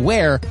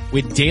 anywhere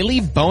with daily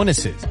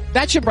bonuses.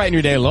 That should brighten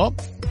your day a little.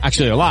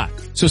 Actually, a lot.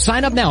 So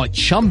sign up now at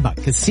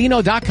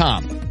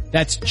ChumbaCasino.com.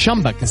 That's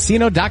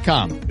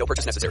ChumbaCasino.com. No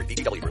purchase necessary.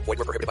 VGW Group. Void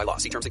where prohibited by law.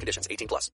 See terms and conditions. 18+.